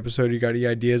something in the episode, you got any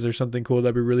ideas or something cool,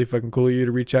 that'd be really fucking cool of you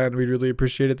to reach out, and we'd really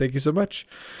appreciate it. Thank you so much.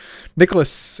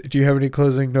 Nicholas, do you have any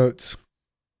closing notes?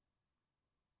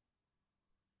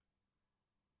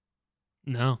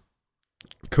 No.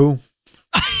 Cool.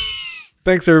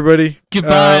 Thanks, everybody.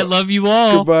 Goodbye. Love you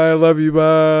all. Goodbye. Love you.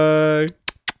 Bye.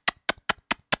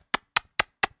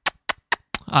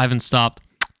 I haven't stopped.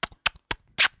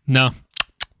 No.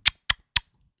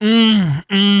 You're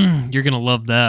going to love that.